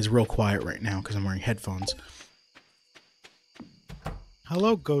apartment is real quiet right now because I'm wearing headphones.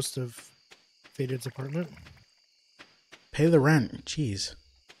 Hello, ghost of Faded's apartment. Pay the rent. Jeez.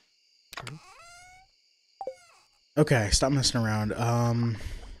 Okay, stop messing around.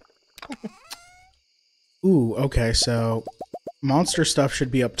 Ooh, okay, so monster stuff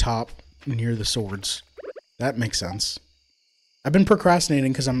should be up top near the swords. That makes sense. I've been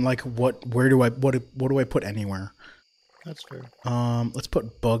procrastinating because I'm like, what do I put anywhere? That's fair. Let's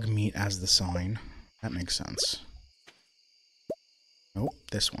put bug meat as the sign. That makes sense. Nope,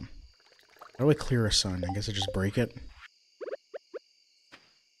 this one. How do I clear a sign? I guess I just break it.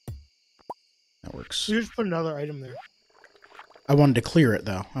 That works. You just put another item there. I wanted to clear it,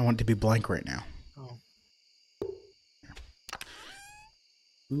 though. I want it to be blank right now. Oh.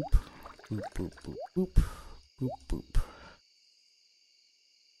 Boop, boop, boop, boop, boop, boop, boop.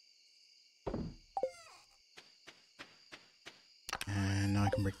 And now I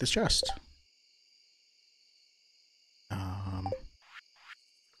can break this chest.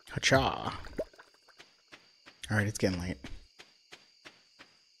 Hacha. Alright, it's getting late.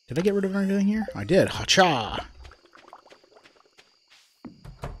 Did I get rid of everything here? I did. Hacha!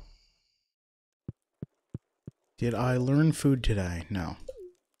 Did I learn food today? No.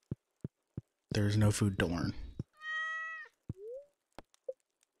 There's no food to learn.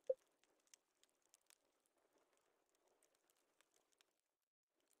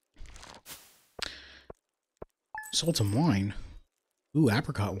 Sold some wine. Ooh,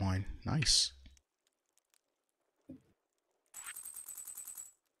 apricot wine. Nice.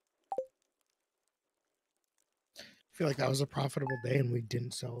 I feel like that was a profitable day and we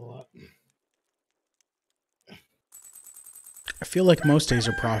didn't sell a lot. I feel like most days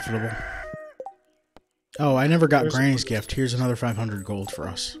are profitable. Oh, I never got Granny's gift. Here's another 500 gold for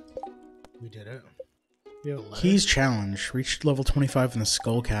us. We did it. Yeah, Keys challenge. Reached level 25 in the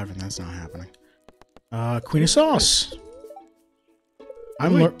Skull Cavern. That's not happening. Queen of Sauce.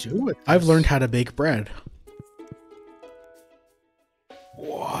 I've learned how to bake bread.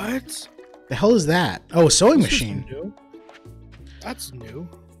 What? The hell is that? Oh, a sewing machine. New. That's new.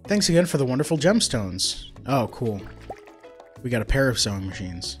 Thanks again for the wonderful gemstones. Oh, cool. We got a pair of sewing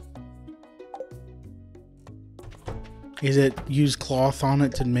machines. Is it use cloth on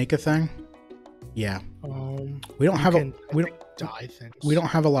it to make a thing? Yeah. We don't have we don't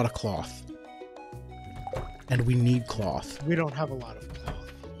have a lot of cloth. And we need cloth. We don't have a lot of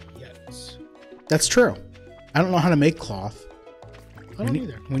cloth yet. That's true. I don't know how to make cloth. I don't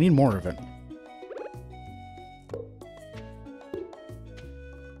either. We need more of it.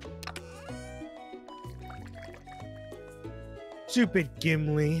 Stupid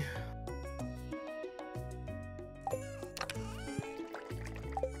Gimli.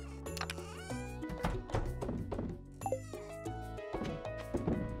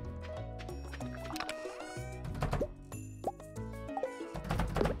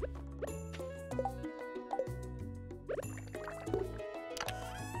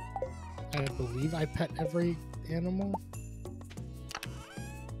 I believe I pet every animal.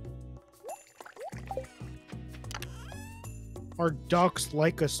 Our ducks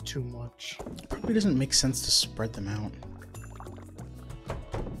like us too much. Probably doesn't make sense to spread them out.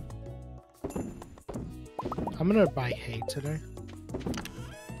 I'm gonna buy hay today.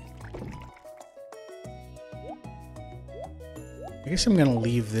 I guess I'm gonna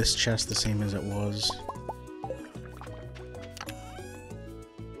leave this chest the same as it was.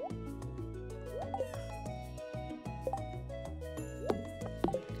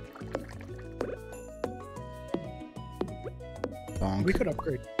 Bonk. We could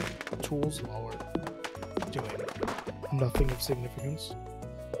upgrade tools while we're doing nothing of significance.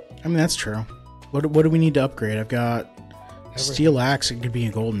 I mean, that's true. What do we need to upgrade? I've got Everything. steel axe. It could be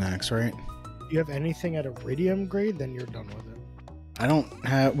a golden axe, right? If you have anything at iridium grade, then you're done with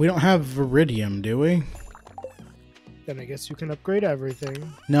it. We don't have iridium, do we? Then I guess you can upgrade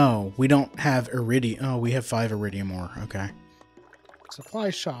everything. No, we don't have iridium. Oh, we have 5 iridium ore. Okay. Supply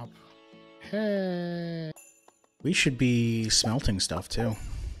shop. Hey. We should be smelting stuff too.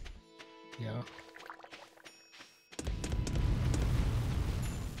 Yeah.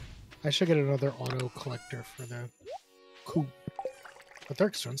 I should get another auto collector for the coop. But they're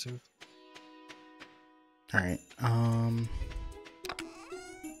expensive. Alright,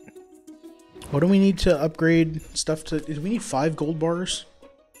 what do we need to upgrade stuff to? Do we need 5 gold bars?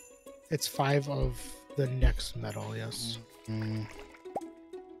 It's 5 of the next metal, yes. I'll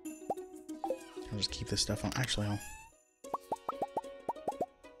just keep this stuff on. Actually, I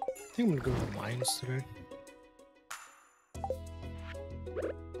think I'm gonna go to the mines today.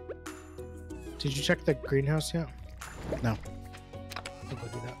 Did you check the greenhouse yet? No. I'll go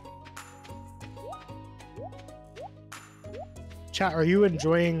do that. Chat, are you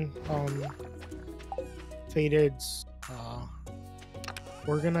enjoying Fated's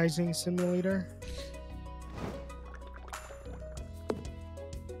organizing simulator?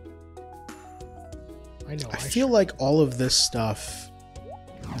 I know. I feel like all of this stuff,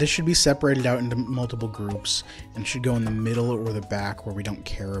 this should be separated out into multiple groups and should go in the middle or the back where we don't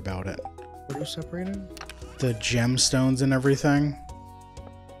care about it. What are you separating? the gemstones and everything.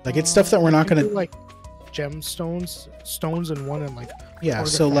 Like, it's stuff that we're not gonna do, like gemstones, stones in one, and like yeah.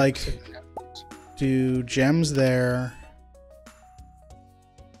 So artifacts like, do gems there.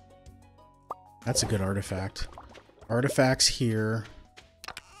 That's a good artifact. Artifacts here.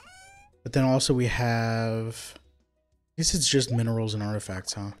 But then also we have... I guess it's just minerals and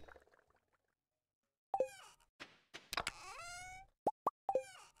artifacts, huh?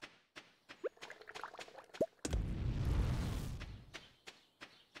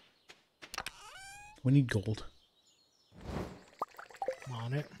 We need gold. I'm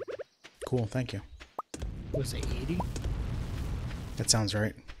on it. Cool, thank you. Was it 80? That sounds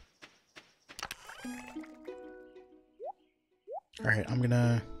right. Alright, I'm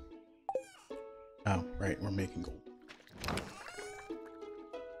gonna... Oh, right, we're making gold.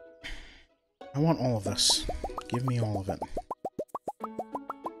 I want all of this. Give me all of it.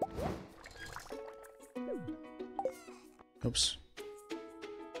 Oops.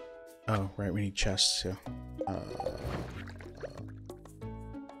 Oh, right, we need chests, too.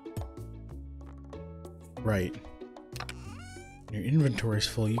 Right. Your inventory's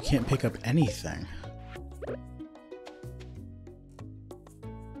full, you can't pick up anything.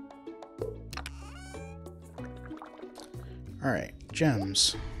 Alright,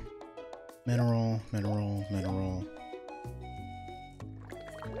 gems. Mineral, mineral, mineral.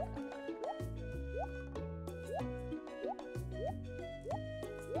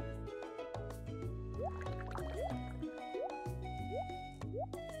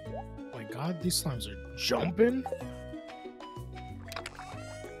 Oh my god, these slimes are jumping.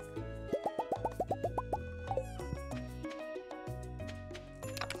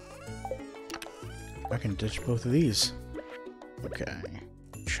 I can ditch both of these. Okay.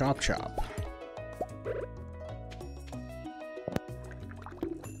 Chop chop.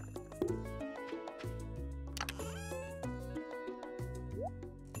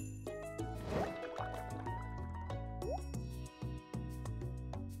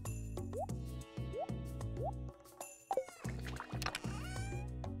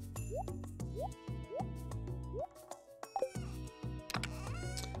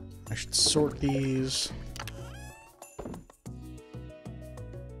 I should sort these.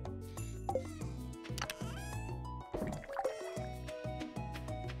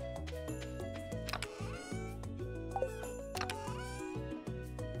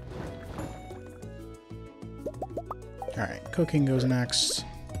 Alright, cooking goes next.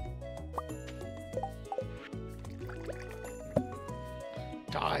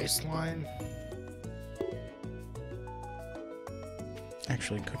 Die, slime.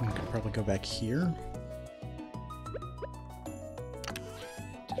 Actually, could probably go back here.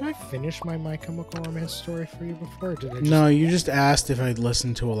 Did I finish my My Chemical Romance story for you before? Or did I just... No, you just asked if I'd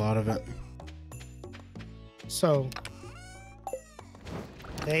listened to a lot of it. So,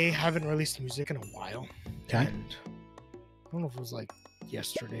 they haven't released music in a while. Okay. And I don't know if it was like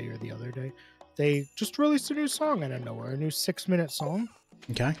yesterday or the other day. They just released a new song out of nowhere, a new 6-minute song.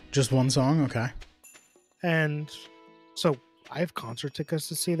 Okay, just one song? Okay. And so I have concert tickets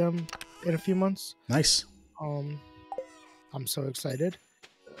to see them in a few months. Nice. I'm so excited.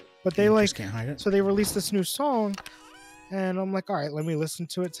 But they You like, just can't hide it. so they released this new song, and I'm like, all right, let me listen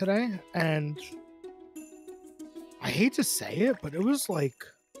to it today. And I hate to say it, but it was like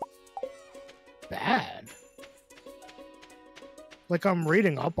bad. Like, I'm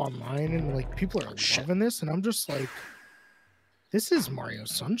reading up online, and like people are loving this, and I'm just like, this is Mario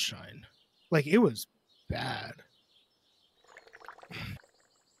Sunshine. Like, it was bad.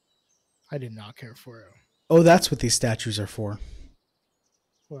 I did not care for it. Oh, that's what these statues are for.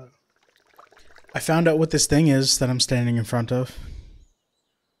 What? I found out what this thing is that I'm standing in front of.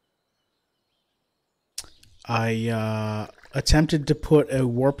 I attempted to put a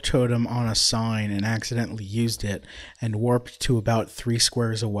warp totem on a sign and accidentally used it and warped to about 3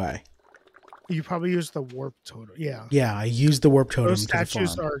 squares away. You probably used the warp totem. Yeah. Yeah, I used the warp totem Those to the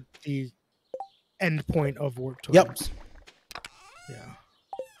statues farm. are the end point of warp Yep. totems. Yeah.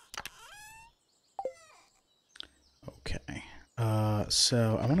 Okay.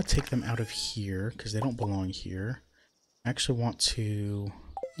 So I want to take them out of here because they don't belong here. I actually want to...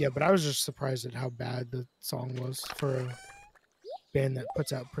 Yeah, but I was just surprised at how bad the song was for a band that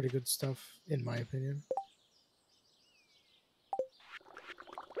puts out pretty good stuff, in my opinion.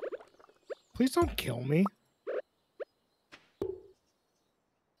 Please don't kill me.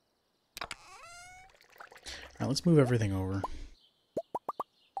 Alright, let's move everything over.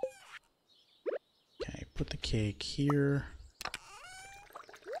 Okay, put the cake here.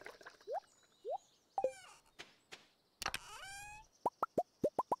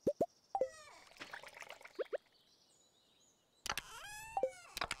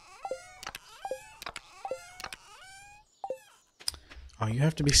 Oh, you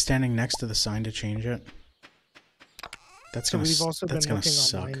have to be standing next to the sign to change it. So we've also That's been gonna looking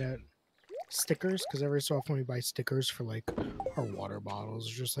suck. online at stickers because every so often we buy stickers for like our water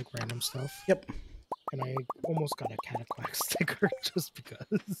bottles or just like random stuff. Yep. And I almost got a Cataclack sticker just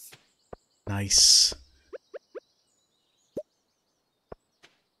because. Nice.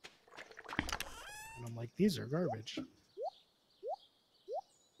 And I'm like, these are garbage.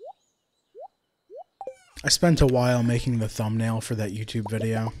 I spent a while making the thumbnail for that YouTube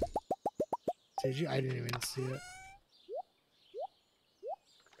video. Did you? I didn't even see it.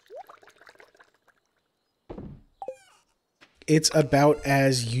 It's about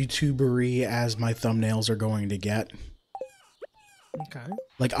as YouTubery as my thumbnails are going to get. Okay.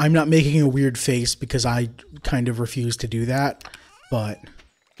 Like, I'm not making a weird face because I kind of refuse to do that, but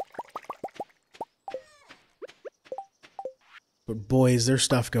boy, is there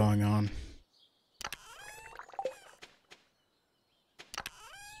stuff going on.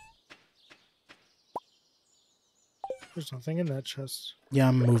 There's nothing in that chest. Yeah,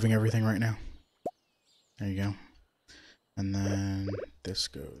 I'm moving everything right now. There you go. And then this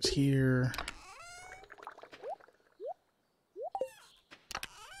goes here.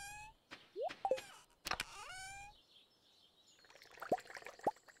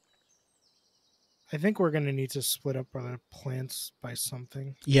 I think we're gonna need to split up our plants by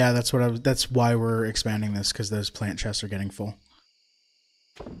something. Yeah, that's why we're expanding this, because those plant chests are getting full.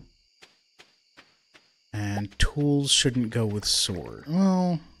 And tools shouldn't go with sword.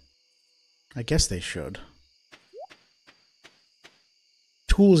 Well, I guess they should.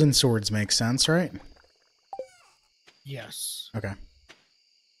 Tools and swords make sense, right? Yes. Okay.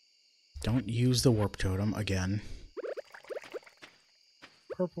 Don't use the warp totem again.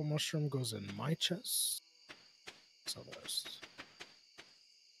 Purple mushroom goes in my chest. So there's...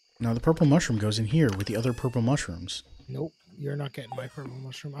 Now the purple mushroom goes in here with the other purple mushrooms. Nope, you're not getting my purple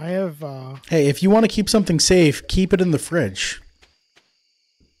mushroom. I have Hey, if you want to keep something safe, keep it in the fridge.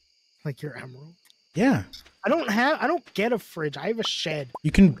 like your emerald. Yeah. I don't get a fridge. I have a shed.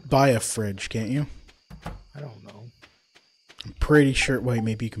 You can buy a fridge, can't you? I don't know. I'm pretty sure. Wait,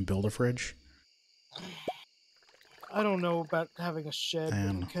 maybe you can build a fridge? I don't know about having a shed. I What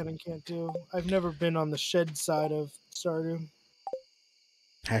don't you know. can and can't do. I've never been on the shed side of Stardew.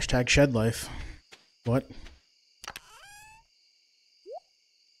 Hashtag shed life. What?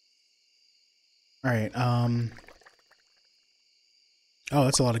 Alright, oh,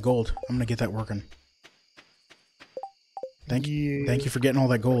 that's a lot of gold. I'm gonna get that working. Thank you for getting all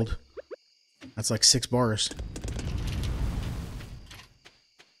that gold. That's like 6 bars.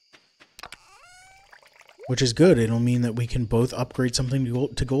 Which is good. It'll mean that we can both upgrade something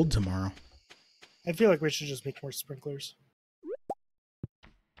to gold tomorrow. I feel like we should just make more sprinklers.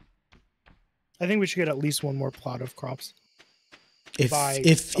 I think we should get at least one more plot of crops.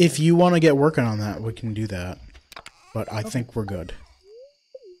 If you want to get working on that, we can do that. But I think we're good.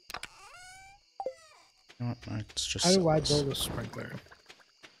 You know what? Let's just How do I build a sprinkler?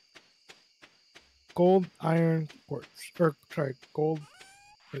 Gold, iron, quartz. Or, sorry, gold.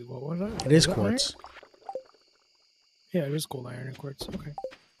 Wait, what was that? It is that quartz. iron? Yeah, it is gold, iron, and quartz. Okay.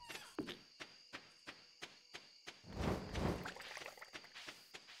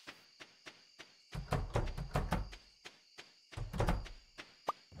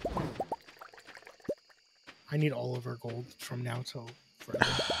 I need all of our gold from now till forever.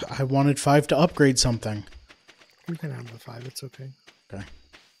 I wanted 5 to upgrade something. You can have the 5. It's okay. Okay.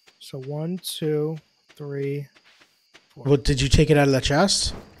 So 1, 2, 3, 4. Well, did you take it out of the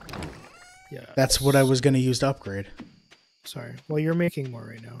chest? Yeah. That's what I was going to use to upgrade. Sorry. Well, you're making more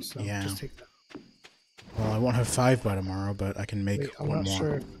right now, so Yeah. just take that. Well, I won't have 5 by tomorrow, but I can make Wait, I'm one not more.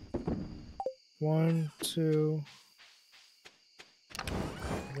 sure. 1, 2.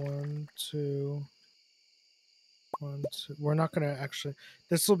 1, 2. 1, 2. We're not gonna actually.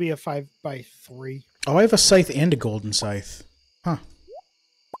 This will be a 5x3. Oh, I have a scythe and a golden scythe. Huh.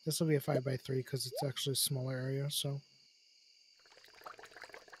 This will be a 5x3 because it's actually a smaller area. So.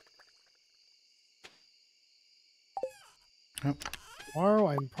 Yep. Tomorrow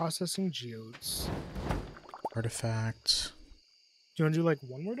I'm processing geodes. Artifacts. Do you want to do like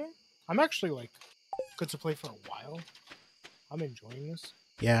one more day? I'm actually like good to play for a while. I'm enjoying this.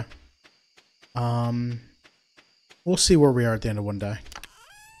 Yeah. We'll see where we are at the end of one day.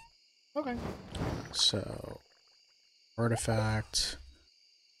 Okay. So, artifact,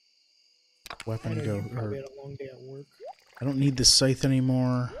 I weapon know go. you probably Or, had a long day at work. I don't need the scythe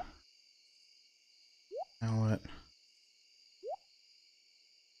anymore. Mallet.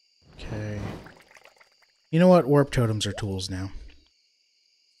 Okay. You know what? Warp totems are tools now.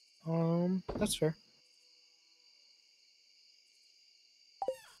 That's fair.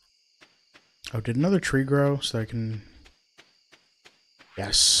 Oh, did another tree grow so I can...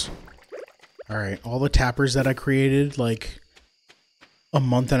 Yes. Alright, all the tappers that I created, like, a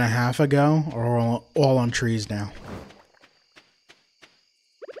month and a half ago are all on trees now.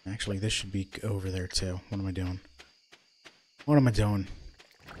 Actually, this should be over there, too. What am I doing? What am I doing?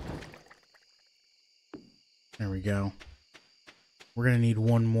 There we go. We're gonna need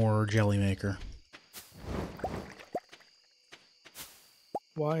one more jelly maker.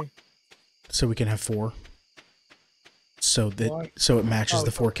 Why? So we can have 4. So that Why? so it matches Oh,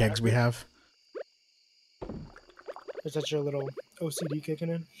 the 4 kegs we have. Is that your little OCD kicking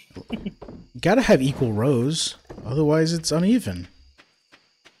in? You gotta have equal rows, otherwise it's uneven.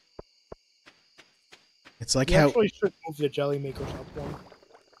 It's like You how... actually should move the jelly makers up one.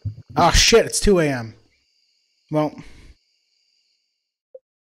 Oh shit, it's 2 a.m. Well,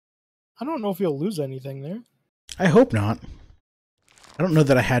 I don't know if you'll lose anything there. I hope not. I don't know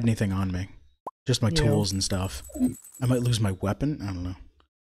that I had anything on me. Just my Yeah. tools and stuff. I might lose my weapon. I don't know.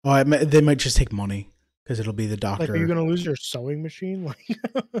 Oh, they might just take money because it'll be the doctor. Like, are you gonna lose your sewing machine? Like,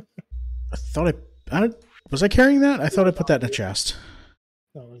 I thought was I carrying that? I thought I put that in a chest.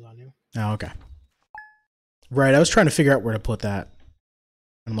 that was on you. Oh, okay. Right, I was trying to figure out where to put that.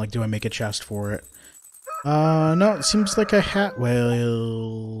 I'm like, do I make a chest for it? No, it seems like I had...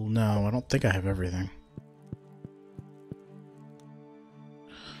 Well, no, I don't think I have everything.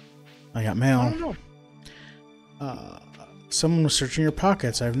 I got I mail. don't know. Someone was searching your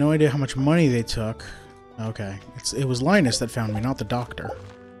pockets. I have no idea how much money they took. Okay. It was Linus that found me, not the doctor.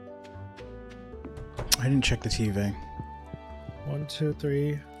 I didn't check the TV. 1, 2,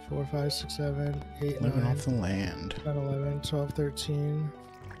 3, 4, 5, 6, 7, 8, Living 9, off the land. 10, 11, 12, 13,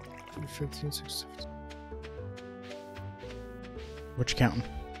 15, 16, 17. What you counting?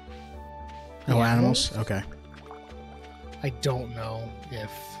 The Oh, animals? Okay. I don't know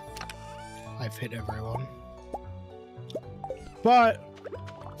if I've hit everyone. But,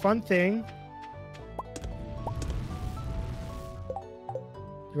 fun thing.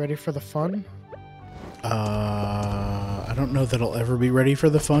 You ready for the fun? I don't know that I'll ever be ready for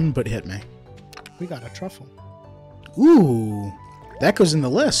the fun, but hit me. We got a truffle. Ooh, that goes in the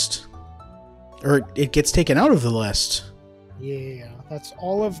list. Or it gets taken out of the list. Yeah, that's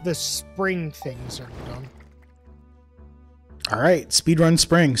all of the spring things are done. Alright, speedrun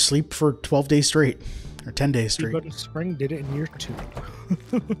spring. Sleep for 12 days straight. Or 10 days straight. But spring did it in year 2.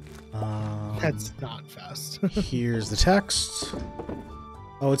 That's not fast. Here's the text.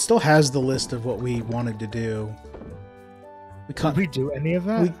 Oh, it still has the list of what we wanted to do. Did we do any of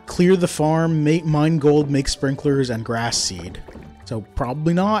that? We clear the farm, mine gold, make sprinklers, and grass seed. So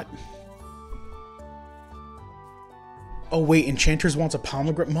probably not. Oh wait, Enchantress wants a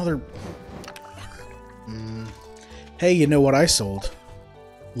pomegranate. Mother. Hey, you know what I sold?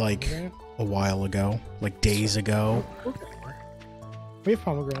 Like a while ago, like days ago. We have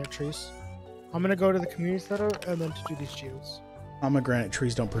pomegranate trees. I'm gonna go to the community center and then to do these geodes. Pomegranate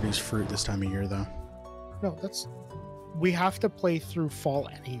trees don't produce fruit this time of year, though. No, that's... We have to play through fall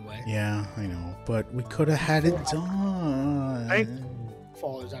anyway. Yeah, I know, but we could have had it done. I think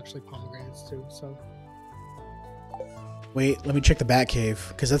fall is actually pomegranates too, so... Wait, let me check the bat cave,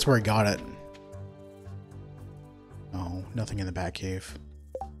 because that's where I got it. Oh, nothing in the bat cave.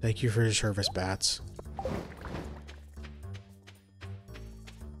 Thank you for your service, bats.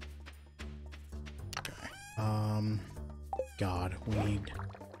 Okay. God, we need...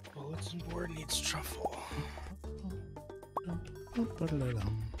 Bulletin board needs truffle.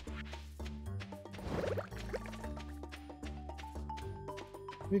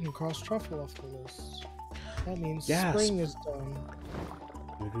 We can cross truffle off the list. That means Yes. spring is done.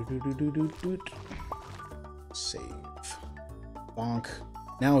 Save. Bonk.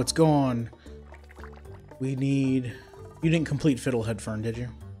 Now it's gone. We need... You didn't complete Fiddlehead Fern, did you?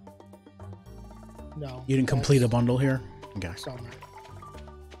 No. You didn't complete a bundle here? Okay. Summer.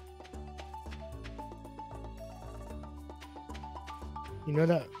 You know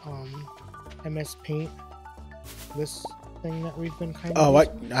that MS Paint this thing that we've been kind of... Oh,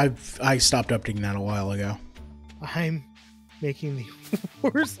 I stopped updating that a while ago. I'm making the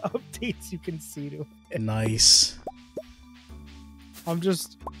worst updates you can see to it. Nice.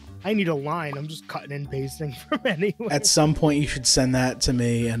 I need a line. I'm just cutting and pasting from anywhere. At some point, you should send that to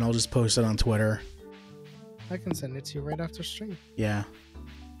me, and I'll just post it on Twitter. I can send it to you right after stream. Yeah.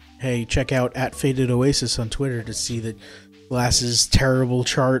 Hey, check out @FadedOasis on Twitter to see the Glass's terrible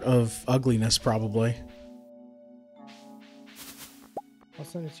chart of ugliness, probably. I'll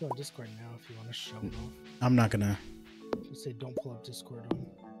send it to you on Discord now if you want to show it off. I'm not gonna... Just say don't pull up Discord on.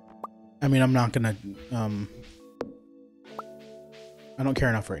 I mean, I'm not gonna... I don't care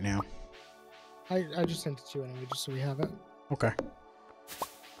enough right now. I just sent it to you anyway, just so we have it. Okay.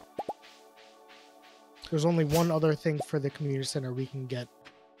 There's only one other thing for the community center we can get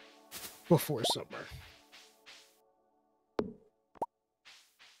before summer.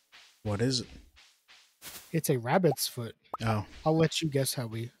 What is it? It's a rabbit's foot. Oh. I'll let you guess how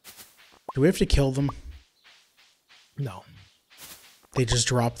we... Do we have to kill them? No. They just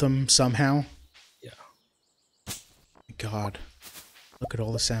drop them somehow? Yeah. God. Look at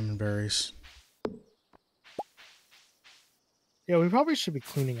all the salmon berries. Yeah, we probably should be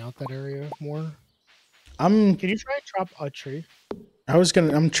cleaning out that area more. Can you try and chop a tree?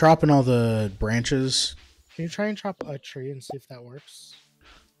 I'm chopping all the branches. Can you try and chop a tree and see if that works?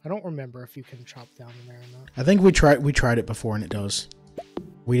 I don't remember if you can chop down in there or not. I think we tried it before and it does.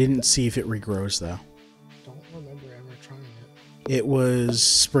 We didn't see if it regrows though. Don't remember ever trying it. It was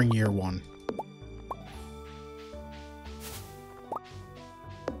spring year 1.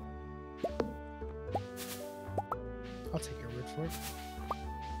 I'll take your word for it.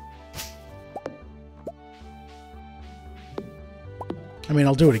 I mean,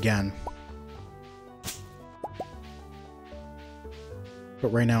 I'll do it again. But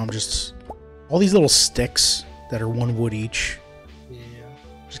right now I'm just... All these little sticks that are 1 wood each. Yeah.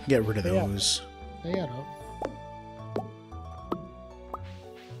 Just get rid of They those. They add up.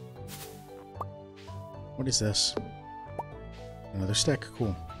 What is this? Another stick.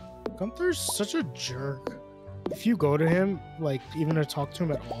 Cool. Gunther's such a jerk. If you go to him, like, even to talk to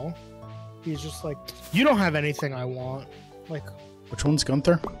him at all, he's just like, you don't have anything I want. Like... Which one's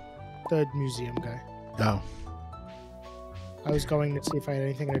Gunther? The museum guy. Oh. I was going to see if I had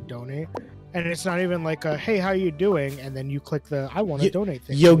anything to donate. And it's not even like a, hey, how you doing? And then you click the, I want to donate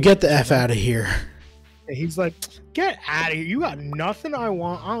thing. Yo, get the F out of here. And he's like, get out of here. You got nothing I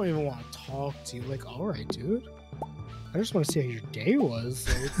want. I don't even want to talk to you. Like, all right, dude. I just want to see how your day was.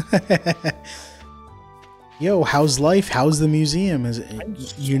 Like, Yo, how's life? How's the museum?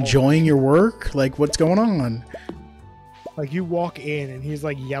 You enjoying your work? Like, what's going on? like, you walk in and he's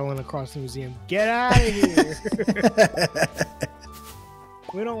like yelling across the museum, get out of here.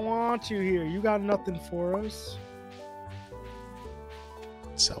 We don't want you here. You got nothing for us.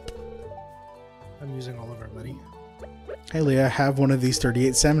 What's up? I'm using all of our money. Hey, Leah, have one of these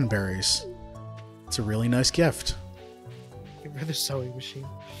 38 salmon berries. It's a really nice gift. Give her the sewing machine.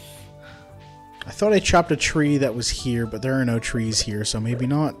 I thought I chopped a tree that was here, but there are no trees here, so maybe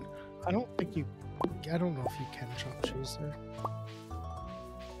not. I don't think you... I don't know if you can chop trees there.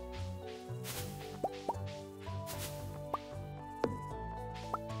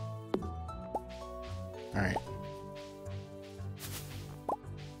 Alright.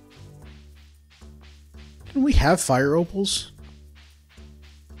 Didn't we have fire opals?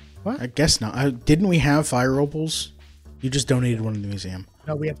 What? I guess not. Didn't we have fire opals? You just donated one to the museum.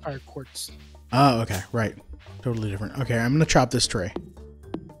 No, we have fire quartz. Oh, okay. Right. Totally different. Okay, I'm gonna chop this tree.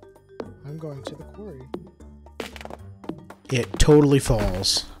 I'm going to the quarry. It totally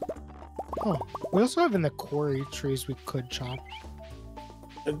falls. Oh, we also have in the quarry trees we could chop.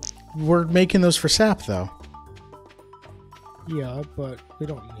 We're making those for sap, though. Yeah, but we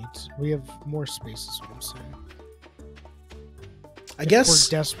don't need to. We have more space, is what I'm saying. I guess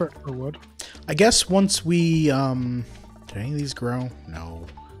we're desperate for wood. I guess once we did any of these grow? No.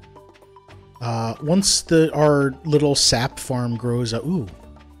 Once our little sap farm grows up,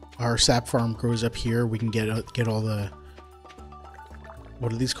 our sap farm grows up here, we can get all the,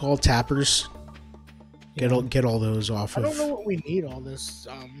 what are these called? Tappers. Get all those off of. I don't know what we need all this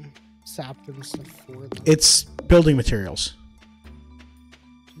sap and stuff for. Though. It's building materials.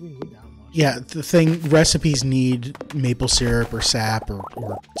 Do we need that much? Yeah, the thing recipes need maple syrup or sap or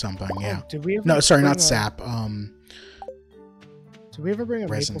something. Yeah. Did we ever No, sorry, not sap. Did we ever bring a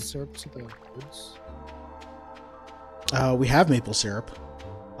resin. maple syrup to the woods? We have maple syrup.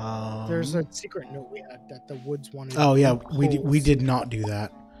 There's a secret note we had that the woods wanted. Oh yeah, we did not do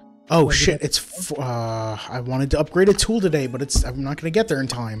that. Oh shit! I wanted to upgrade a tool today, but I'm not gonna get there in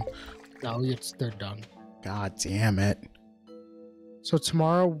time. No, they're done. God damn it! So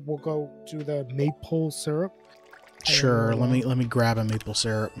tomorrow we'll go do the maple syrup. Sure. Let me grab a maple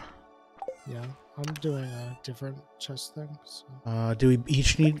syrup. Yeah, I'm doing a different chest thing. So. Do we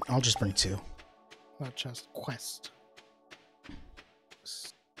each need? I'll just bring 2. Not chest, quest.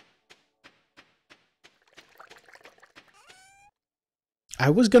 I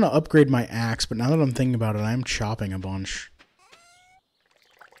was gonna upgrade my axe, but now that I'm thinking about it, I'm chopping a bunch.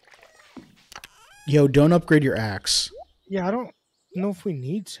 Yo, don't upgrade your axe. Yeah, I don't know if we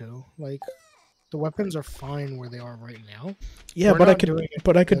need to. Like, the weapons are fine where they are right now. Yeah, but I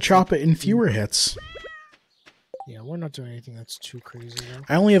could chop it in fewer hits. Yeah, we're not doing anything that's too crazy though.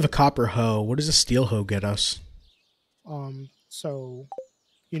 I only have a copper hoe. What does a steel hoe get us? So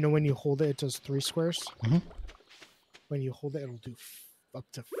you know when you hold it, it does 3 squares. Mhm. When you hold it, it'll do up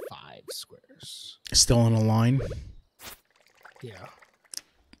to 5 squares. Still in a line. Yeah.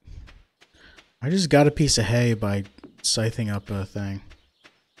 I just got a piece of hay by scything up a thing.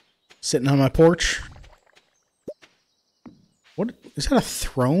 Sitting on my porch. What is that? A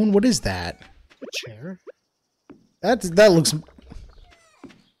throne? What is that? A chair. That looks.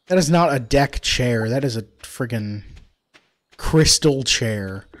 That is not a deck chair. That is a friggin' crystal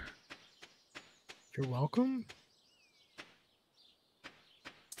chair. You're welcome.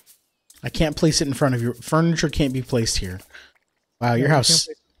 I can't place it in front of you. Furniture can't be placed here. Wow, your house.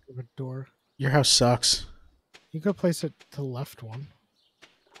 You can't place it to the door. Your house sucks. You could place it to the left one.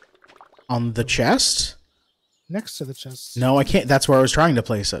 On the chest? Next to the chest. No, I can't. That's where I was trying to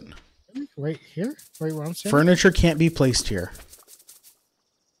place it. Right here? Right where I'm standing? Furniture can't be placed here.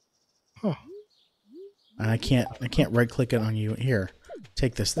 Huh. And I can't right click it on you. Here.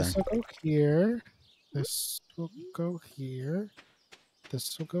 Take this thing. This will go here. This will go here.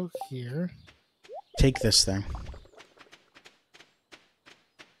 This will go here. Take this thing.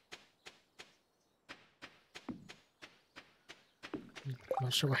 I'm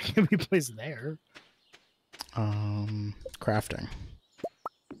not sure why it can be placed there. Crafting.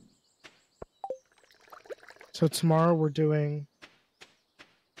 So tomorrow we're doing.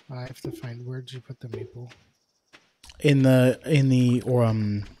 I have to find where did you put the maple? In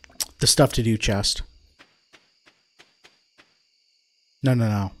the stuff to do chest.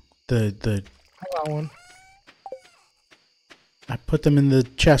 No. The I got one. I put them in the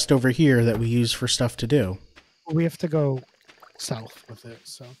chest over here that we use for stuff to do. We have to go south with it,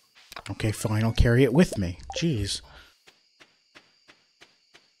 so. Okay, fine. I'll carry it with me. Jeez.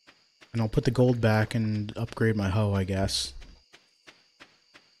 And I'll put the gold back and upgrade my hoe, I guess.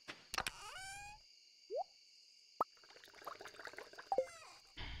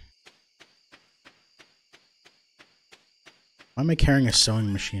 Why am I carrying a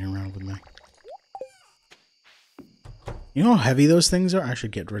sewing machine around with me? You know how heavy those things are? I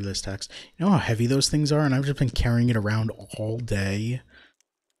should get rid of this text. You know how heavy those things are? And I've just been carrying it around all day.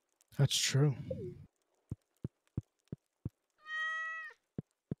 That's true.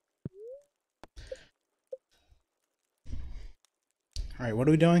 Alright, what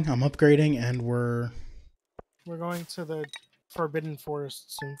are we doing? I'm upgrading and we're going to the Forbidden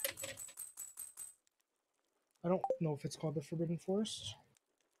Forest soon. I don't know if it's called the Forbidden Forest.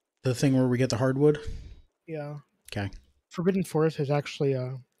 the thing where we get the hardwood? Yeah. Okay. Forbidden Forest is actually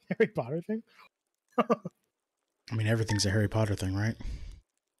a Harry Potter thing. I mean, everything's a Harry Potter thing, right?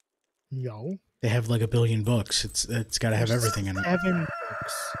 No. They have like 1 billion books. It's got to have everything in it. 7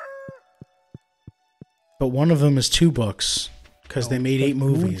 books. But one of them is 2 books because No, they made the 8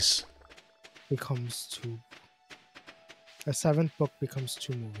 movies. Becomes 2. The 7th book becomes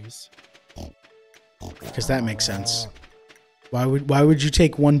 2 movies. Because that makes sense. Why would you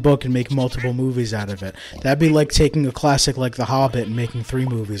take one book and make multiple movies out of it? That'd be like taking a classic like The Hobbit and making 3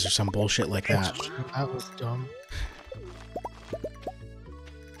 movies or some bullshit like that. That was dumb.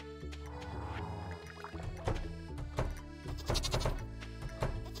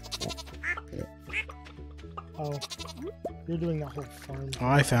 Oh, you're doing that whole farm. Oh,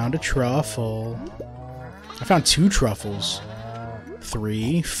 I found a truffle. I found 2 truffles.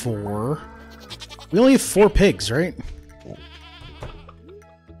 3, 4. We only have 4 pigs, right?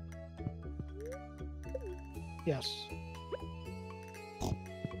 Yes.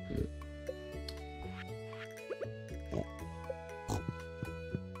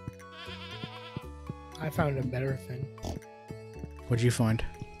 I found a better thing. What'd you find?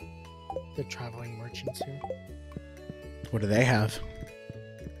 The traveling merchants here. What do they have?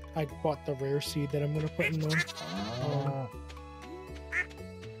 I bought the rare seed that I'm gonna put in there.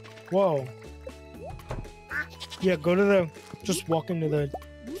 Whoa. Yeah, go to the. Just walk into the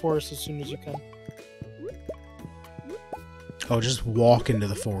forest as soon as you can. Oh, just walk into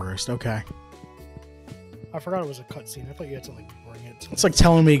the forest. Okay. I forgot it was a cutscene. I thought you had to like bring it. To It's like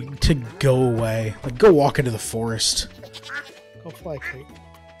telling me to go away. Like, go walk into the forest. Go fly kite.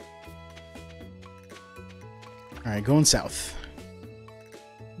 Alright, going south.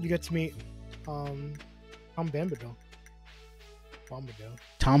 You get to meet Tom Bombadil. Bombadil.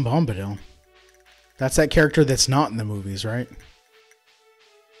 Tom Bombadil. That's that character that's not in the movies, right?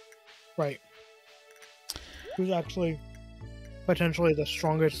 Right. Who's actually potentially the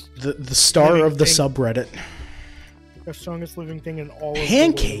strongest The star living of the thing. subreddit. The strongest living thing in all of the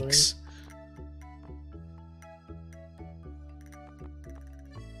Pancakes.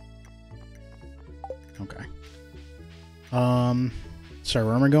 Okay. Sorry,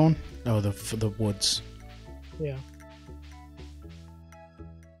 where am I going? Oh, the woods. Yeah.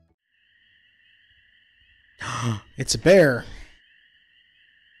 It's a bear.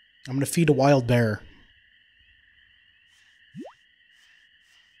 I'm gonna feed a wild bear.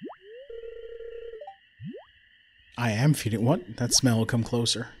 I am feeding. What? That smell will come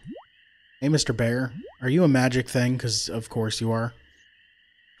closer. Hey, Mr. Bear. Are you a magic thing? Because of course you are.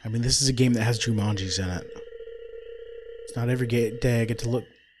 I mean, this is a game that has Jumanjis in it. It's not every day I get to look.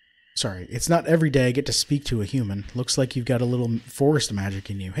 Sorry, it's not every day I get to speak to a human. Looks like you've got a little forest magic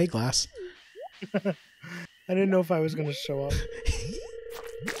in you. Hey, Glass. I didn't know if I was gonna show up.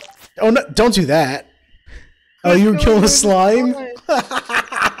 Oh no! Don't do that. Oh, you were killing the slime?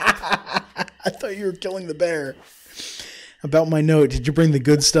 I thought you were killing the bear. About my note, did you bring the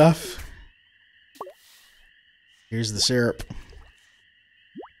good stuff? Here's the syrup.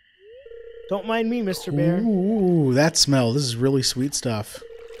 Don't mind me, Mr. Bear. Ooh, that smell. This is really sweet stuff.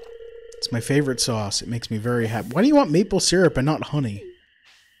 It's my favorite sauce. It makes me very happy. Why do you want maple syrup and not honey?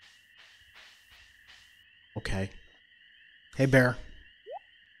 Okay. Hey, bear.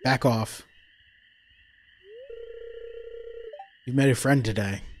 Back off. You've made a friend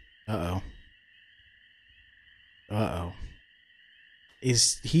today. Uh-oh. Uh-oh.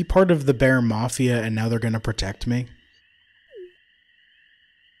 Is he part of the bear mafia and now they're going to protect me?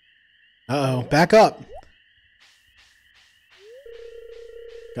 Uh-oh. Back up.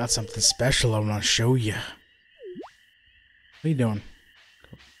 Got something special I want to show you. What are you doing?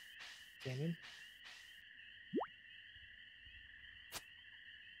 Damon?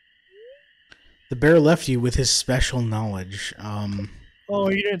 The bear left you with his special knowledge. Oh,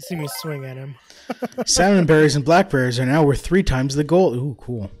 you didn't see me swing at him. Salmon berries and blackberries are now worth 3 times the gold. Ooh,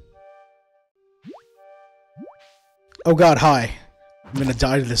 cool. Oh god, hi. I'm gonna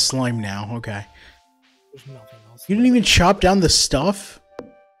die to this slime now. Okay. There's nothing else. You didn't even chop down the stuff?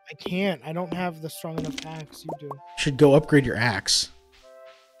 I can't. I don't have the strong enough axe. You do. You should go upgrade your axe.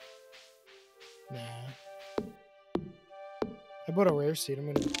 Nah. I bought a rare seed.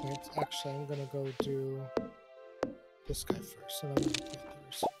 I'm gonna plant. Actually, I'm gonna go do this guy first, and I'm gonna plant the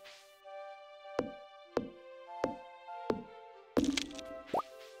rare seed.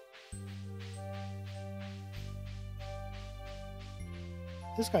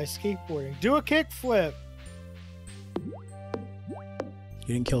 This guy's skateboarding. Do a kickflip.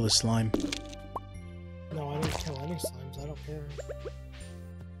 You didn't kill the slime. No, I didn't kill any slimes. I don't care.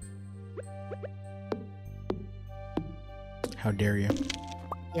 How dare you?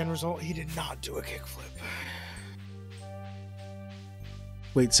 The end result, he did not do a kickflip.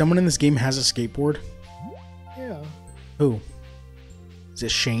 Wait, someone in this game has a skateboard? Yeah. Who? Is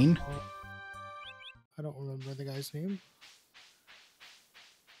it Shane? I don't remember the guy's name.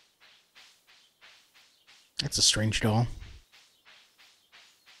 That's a strange doll.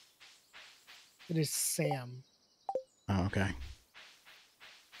 It is Sam. Oh, okay.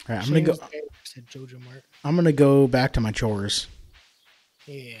 Alright, Shane is there, said Jojo Mart. I'm gonna go back to my chores.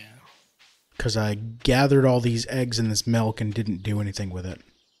 Yeah. Because I gathered all these eggs and this milk and didn't do anything with it.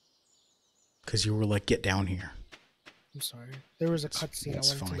 Because you were like, get down here. I'm sorry. There was a cutscene. I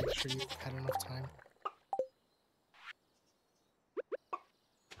That's wanted fine. to make sure you had enough time.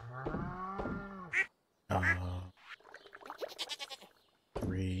 Uh,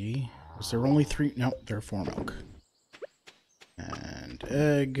 3. Was there only 3? No, there are 4 milk. And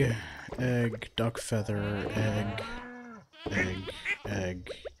egg, egg, duck feather, egg, egg,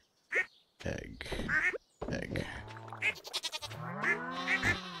 egg, egg, egg.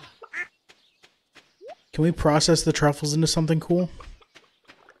 Can we process the truffles into something cool?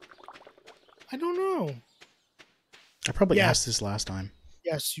 I don't know. I probably Yeah. asked this last time.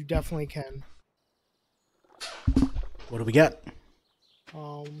 Yes, you definitely can. What do we get?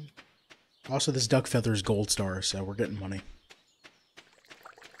 Um, Also, this duck feather is gold star, so we're getting money.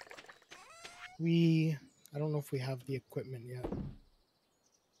 I don't know if we have the equipment yet.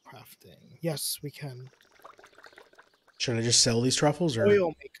 Crafting. Yes, we can. Should I just sell these truffles, or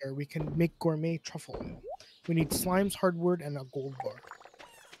Oil maker. We can make gourmet truffle oil. We need slimes, hardwood, and a gold bar.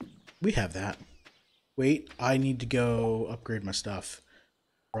 we have that? Wait, I need to go upgrade my stuff.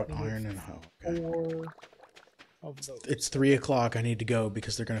 Wrought We need iron and hoe. Okay. 4 of those. It's 3 o'clock. I need to go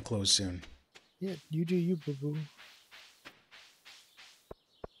because they're gonna close soon. Yeah, you do you, boo-boo.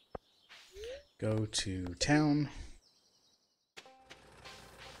 Go to town.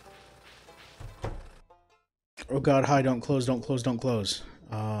 Oh god, hi, don't close, don't close, don't close.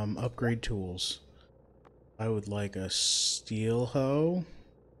 Upgrade tools. I would like a steel hoe.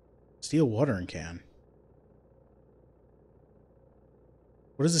 Steel watering can.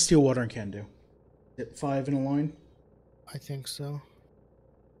 What does a steel watering can do? Is it 5 in a line? I think so.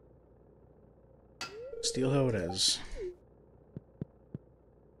 Steel hoe it is.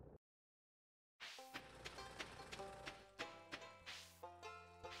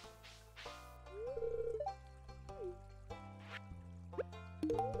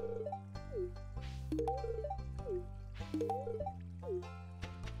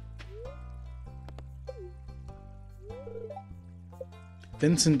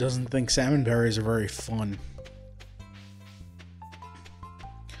 Vincent doesn't think salmon berries are very fun.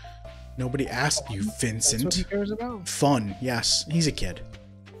 Nobody asked you, Vincent. That's what he cares about. Fun, yes. He's a kid.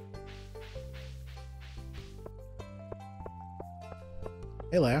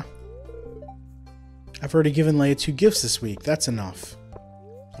 Hey, Leia. I've already given Leia 2 gifts this week. That's enough.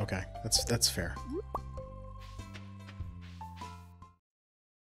 Okay, that's fair.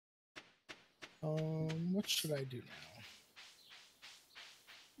 What should I do now?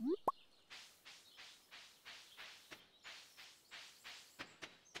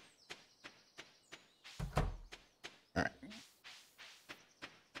 All right.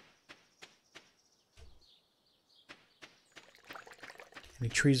 Any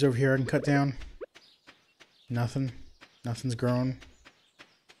trees over here I can cut down? Nothing. Nothing's grown.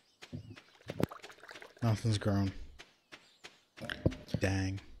 Nothing's grown.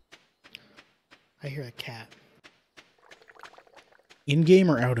 Dang. I hear a cat. In game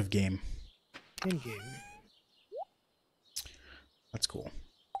or out of game? In game. That's cool.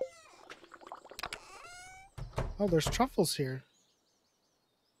 Oh, there's truffles here.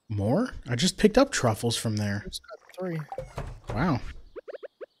 More? I just picked up truffles from there. I just got 3. Wow.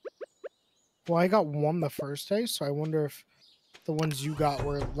 Well, I got 1 the first day, so I wonder if the ones you got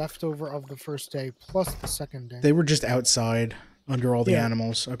were leftover of the first day plus the second day. They were just outside under all the Yeah.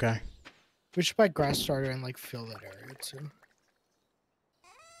 animals. Okay. We should buy grass starter and like fill that area too.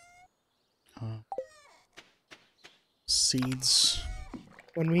 Seeds.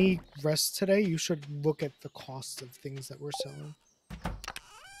 When we rest today, you should look at the cost of things that we're selling.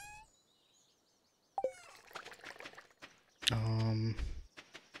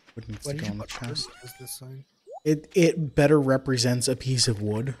 What needs Why to did go you on the put chest? as this sign? It better represents a piece of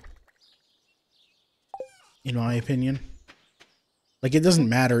wood, in my opinion. Like, it doesn't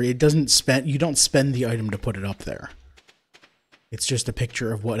matter. It doesn't spend. You don't spend the item to put it up there. It's just a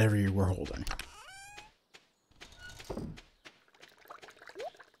picture of whatever you were holding.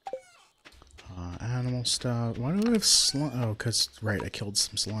 Animal stuff. Why do I have slime? Oh, because, right, I killed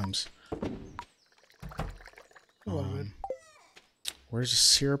some slimes. Where's the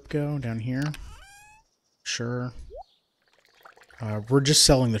syrup go? Down here? Sure. We're just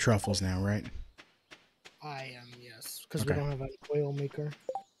selling the truffles now, right? I am, yes, because Okay. we don't have an oil maker.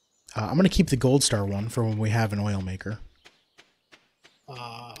 I'm going to keep the gold star one for when we have an oil maker.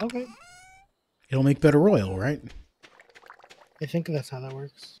 Okay. It'll make better oil, right? I think that's how that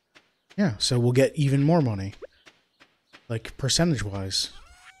works. Yeah, so we'll get even more money. Like, percentage-wise.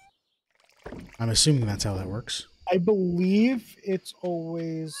 I'm assuming that's how that works. I believe it's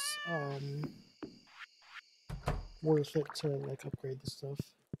always worth it to like upgrade the stuff.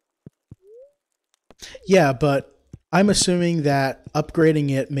 Yeah, but I'm assuming that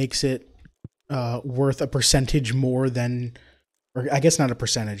upgrading it makes it worth a percentage more than... Or I guess not a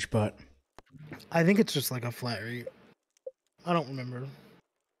percentage, but... I think it's just like a flat rate. I don't remember.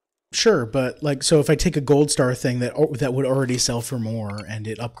 Sure, but like, so if I take a gold star thing that would already sell for more and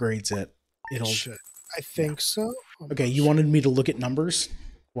it upgrades it, it'll... Should. I think so. Okay, you wanted me to look at numbers?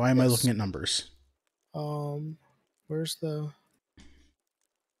 Why am I Yes. looking at numbers? Where's the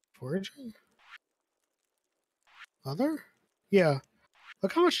foraging? Other? Yeah.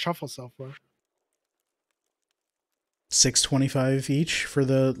 Look how much truffles sell for. $6.25 each for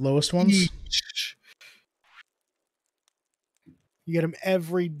the lowest ones? Each. You get them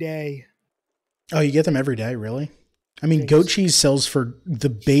every day. Oh, you get them every day, really? I mean, goat cheese sells for... The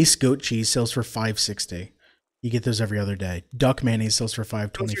base goat cheese sells for $5.60. You get those every other day. Duck mayonnaise sells for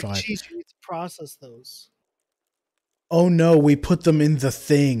 $5.25. Those are cheese. You need to process those. Oh no, we put them in the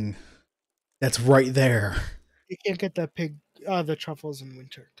thing. That's right there. You can't get the the truffles in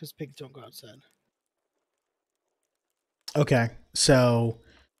winter because pigs don't go outside. Okay, so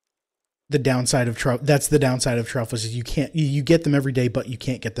the downside of that's the downside of truffles is you get them every day, but you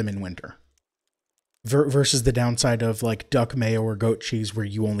can't get them in winter. Versus the downside of like duck mayo or goat cheese, where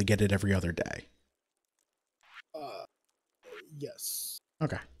you only get it every other day. Yes.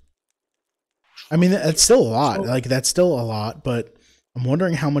 Okay. I mean, that's still a lot. Like, that's still a lot, but I'm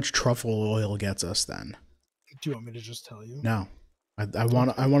wondering how much truffle oil gets us then. Do you want me to just tell you? No. I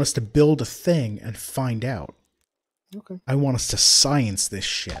want us to build a thing and find out. Okay. I want us to science this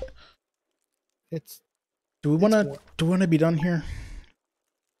shit. It's It's more. do we want to be done here?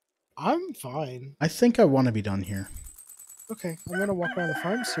 I'm fine. I think I want to be done here. Okay, I'm gonna walk around the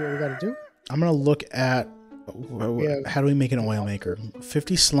farm, see what we gotta do. I'm gonna look at Yeah. how do we make an oil maker?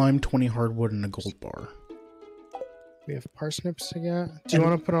 50 slime, 20 hardwood, and a gold bar. We have parsnips to get. Do you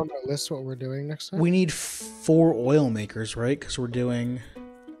want to put on our list what we're doing next time? We need 4 oil makers, right? Because we're doing.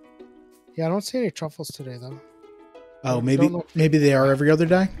 Yeah, I don't see any truffles today though. Oh, I maybe don't know. maybe they are every other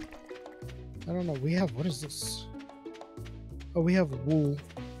day. I don't know. We have, what is this? Oh, we have wool.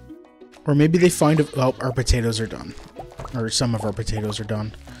 Or maybe they find. Oh, our potatoes are done, or some of our potatoes are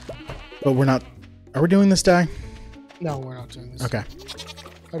done. But we're not. Are we doing this day? No, we're not doing this. Okay.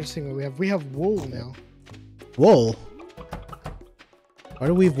 I was thinking we have. We have wool now. Wool. Why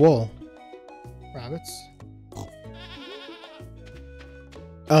do we have wool? Rabbits.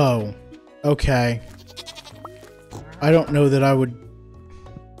 Oh, okay. I don't know that I would.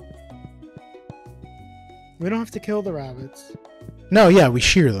 We don't have to kill the rabbits. No, yeah, we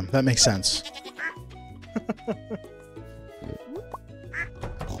shear them. That makes sense.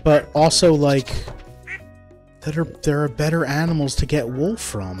 But also, like, there are better animals to get wool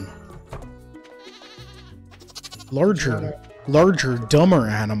from. Larger, dumber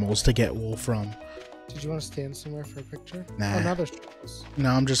animals to get wool from. Did you want to stand somewhere for a picture? Nah. Oh, now there's truffles.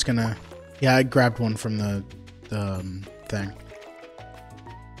 No, I'm just gonna. Yeah, I grabbed one from the thing.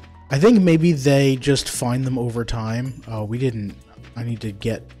 I think maybe they just find them over time. Oh, we didn't. I need to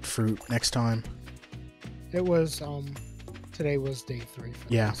get fruit next time. It was today was day 3 for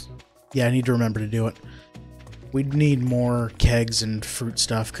Yeah. this, so. Yeah, I need to remember to do it. We need more kegs and fruit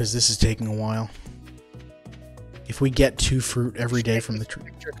stuff because this is taking a while. If we get 2 fruit every day from the tree,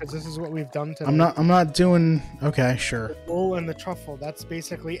 Because this is what we've done today. I'm not doing. Okay, sure. The wool and the truffle. That's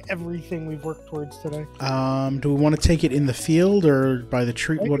basically everything we've worked towards today. Do we want to take it in the field or by the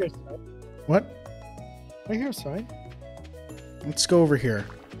tree? Right What? here's fine. What? Right here's fine. Let's go over here.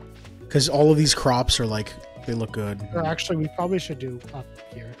 Because all of these crops are like, they look good. Or actually, we probably should do up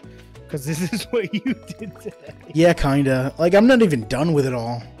here. Because this is what you did today. Yeah, kinda. Like, I'm not even done with it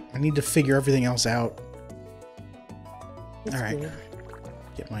all. I need to figure everything else out. That's All right. good.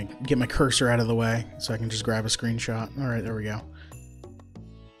 Get my cursor out of the way so I can just grab a screenshot. All right, there we go.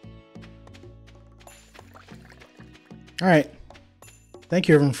 All right. Thank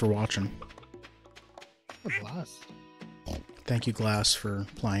you everyone for watching. A blast. Thank you, Glass, for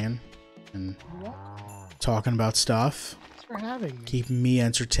playing and talking about stuff. Thanks for having me. Keeping me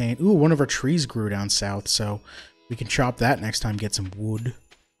entertained. Ooh, one of our trees grew down south, so we can chop that next time, get some wood.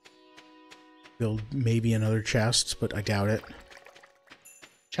 Build maybe another chest, but I doubt it.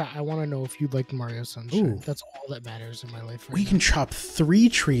 Chat, I want to know if you liked Mario Sunshine. Ooh. That's all that matters in my life right We now. can chop 3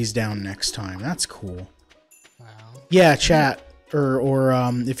 trees down next time. That's cool. Wow. Yeah, chat. Or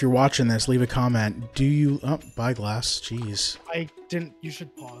if you're watching this, leave a comment. Do you... Oh, bye, Glass. Jeez. I didn't... You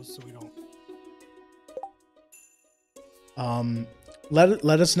should pause so we don't...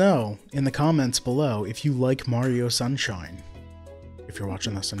 Let us know in the comments below if you like Mario Sunshine. If you're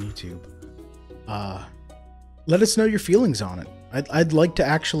watching this on YouTube. Let us know your feelings on it. I'd like to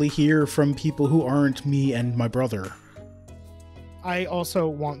actually hear from people who aren't me and my brother. I also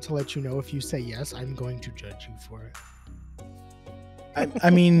want to let you know if you say yes, I'm going to judge you for it. I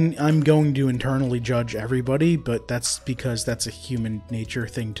mean, I'm going to internally judge everybody, but that's because that's a human nature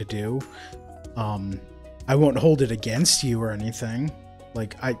thing to do. I won't hold it against you or anything.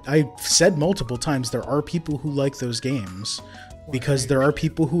 Like, I've said multiple times, there are people who like those games. Because there are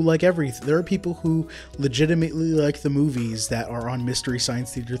people who like everything. There are people who legitimately like the movies that are on Mystery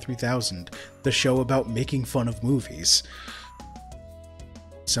Science Theater 3000, the show about making fun of movies.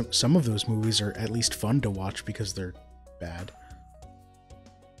 Some of those movies are at least fun to watch because they're bad.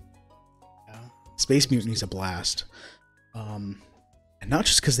 Yeah. Space Mutiny's a blast. And not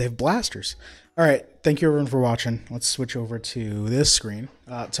just because they have blasters. Alright, thank you everyone for watching. Let's switch over to this screen.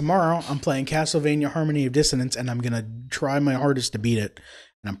 Tomorrow, I'm playing Castlevania Harmony of Dissonance, and I'm going to try my hardest to beat it.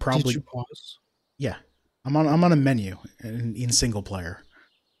 And I'm probably... Did you pause? Yeah. I'm on a menu in single player.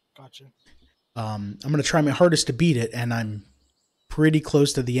 Gotcha. I'm going to try my hardest to beat it, and I'm pretty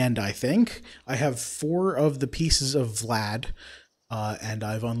close to the end, I think. I have 4 of the pieces of Vlad, and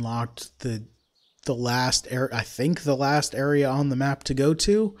I've unlocked the last area, I think the last area on the map to go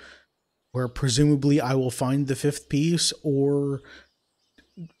to, where presumably I will find the 5th piece or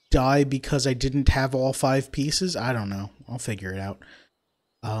die because I didn't have all 5 pieces. I don't know. I'll figure it out.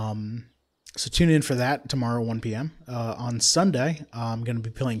 So tune in for that tomorrow, 1 p.m. On Sunday, I'm going to be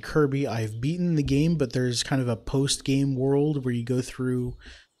playing Kirby. I've beaten the game, but there's kind of a post-game world where you go through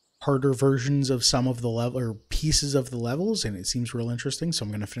harder versions of some of the level or pieces of the levels, and it seems real interesting. So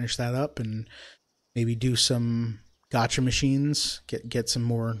I'm going to finish that up and Maybe do some gotcha machines. Get some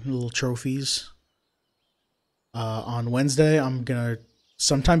more little trophies. On Wednesday,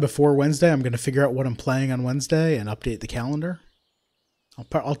 sometime before Wednesday, I'm gonna figure out what I'm playing on Wednesday and update the calendar.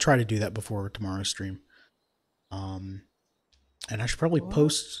 I'll try to do that before tomorrow's stream. And I should probably What?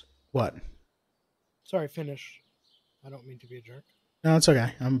 post what? Sorry, finish. I don't mean to be a jerk. No, it's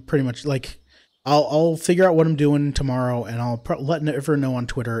okay. I'm pretty much like, I'll figure out what I'm doing tomorrow, and I'll let everyone know on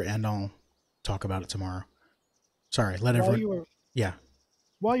Twitter, and I'll talk about it tomorrow. Sorry, let While everyone. you were Yeah.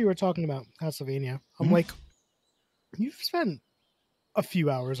 while you were talking about Castlevania, I'm Mhm. like, you've spent a few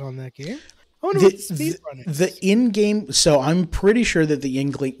hours on that game. I wonder what the speed run The is. in-game. So I'm pretty sure that the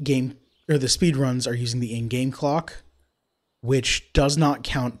in-game or the speed runs are using the in-game clock, which does not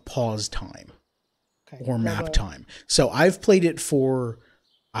count pause time Okay. or Well, map time. So I've played it for,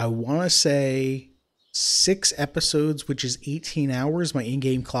 I want to say, 6 episodes, which is 18 hours. My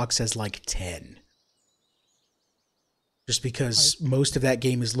in-game clock says like 10. Just because most of that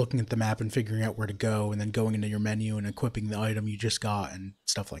game is looking at the map and figuring out where to go, and then going into your menu and equipping the item you just got and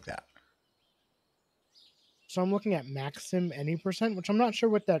stuff like that. so I'm looking at Maxim any percent, which I'm not sure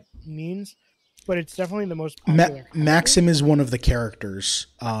what that means, but it's definitely the most popular. Maxim is one of the characters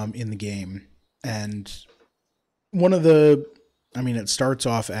in the game, and one of the. I mean, it starts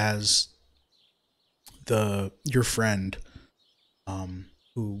off as your friend,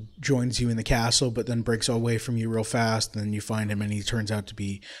 who joins you in the castle, but then breaks away from you real fast. And then you find him, and he turns out to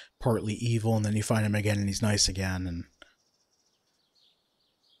be partly evil. And then you find him again, and he's nice again. And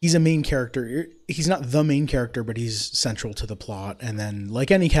he's a main character. He's not the main character, but he's central to the plot. And then,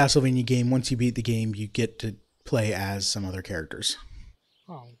 like any Castlevania game, once you beat the game, you get to play as some other characters.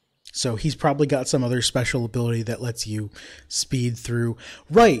 Oh. So he's probably got some other special ability that lets you speed through.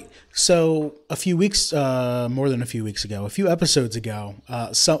 Right. So a few weeks, more than a few weeks ago, a few episodes ago,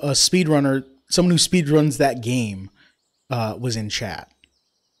 a speedrunner, someone who speedruns that game, was in chat.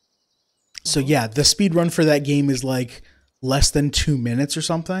 So yeah, the speed run for that game is like less than 2 minutes or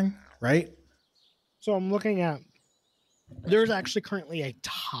something, right? So I'm looking at. There's actually currently a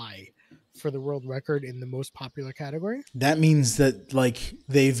tie for the world record in the most popular category. That means that like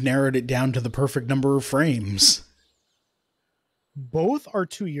they've narrowed it down to the perfect number of frames. Both are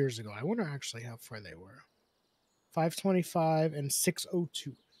 2 years ago. I wonder actually how far they were. 525 and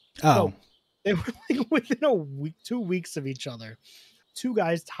 602. Oh. So they were like within a week, 2 weeks of each other. Two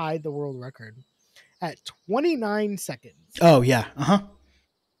guys tied the world record at 29 seconds. Oh yeah. Uh-huh.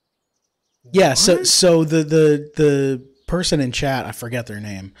 Yeah, What? so the person in chat, I forget their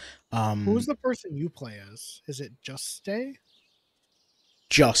name. Who's the person you play as? Is it Just Stay?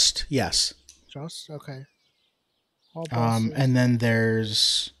 Just, yes. Just okay. All bosses. And then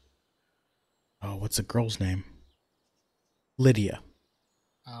there's, what's the girl's name? Lydia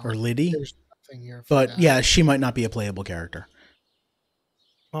or Liddy. There's nothing here. But that. yeah, she might not be a playable character.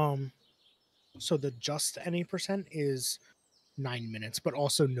 So the just any percent is 9 minutes, but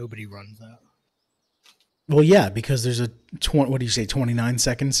also nobody runs that. Well, yeah, because there's a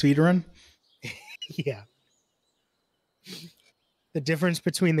 29-second speed run. Yeah. The difference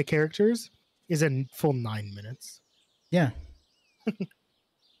between the characters is a full 9 minutes. Yeah.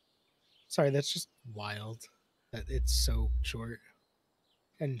 Sorry, that's just wild that it's so short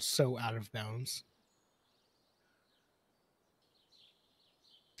and so out of bounds.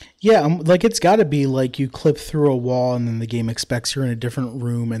 Yeah, like it's got to be like you clip through a wall and then the game expects you're in a different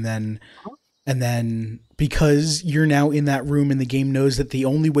room, and then because you're now in that room and the game knows that the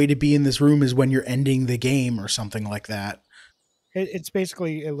only way to be in this room is when you're ending the game or something like that. It's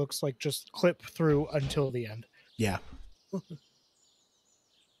basically, it looks like just clip through until the end. Yeah.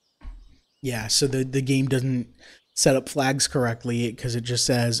 Yeah, so the game doesn't set up flags correctly because it just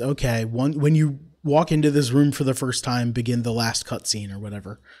says, okay, when you walk into this room for the first time, begin the last cutscene or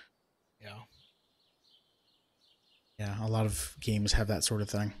whatever. Yeah. Yeah, a lot of games have that sort of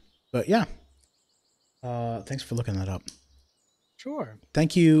thing. But yeah. Thanks for looking that up. Sure.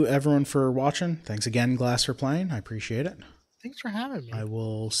 Thank you, everyone, for watching. Thanks again, Glass, for playing. I appreciate it. Thanks for having me. I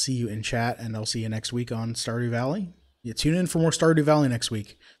will see you in chat, and I'll see you next week on Stardew Valley. Yeah, tune in for more Stardew Valley next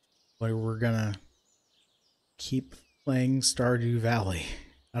week, where we're going to keep playing Stardew Valley.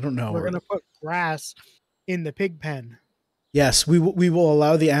 I don't know. We're going to put grass in the pig pen. Yes, we will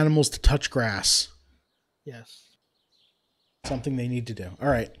allow the animals to touch grass. Yes. Something they need to do. All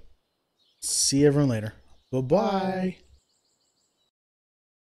right. See everyone later. Bye-bye. Bye.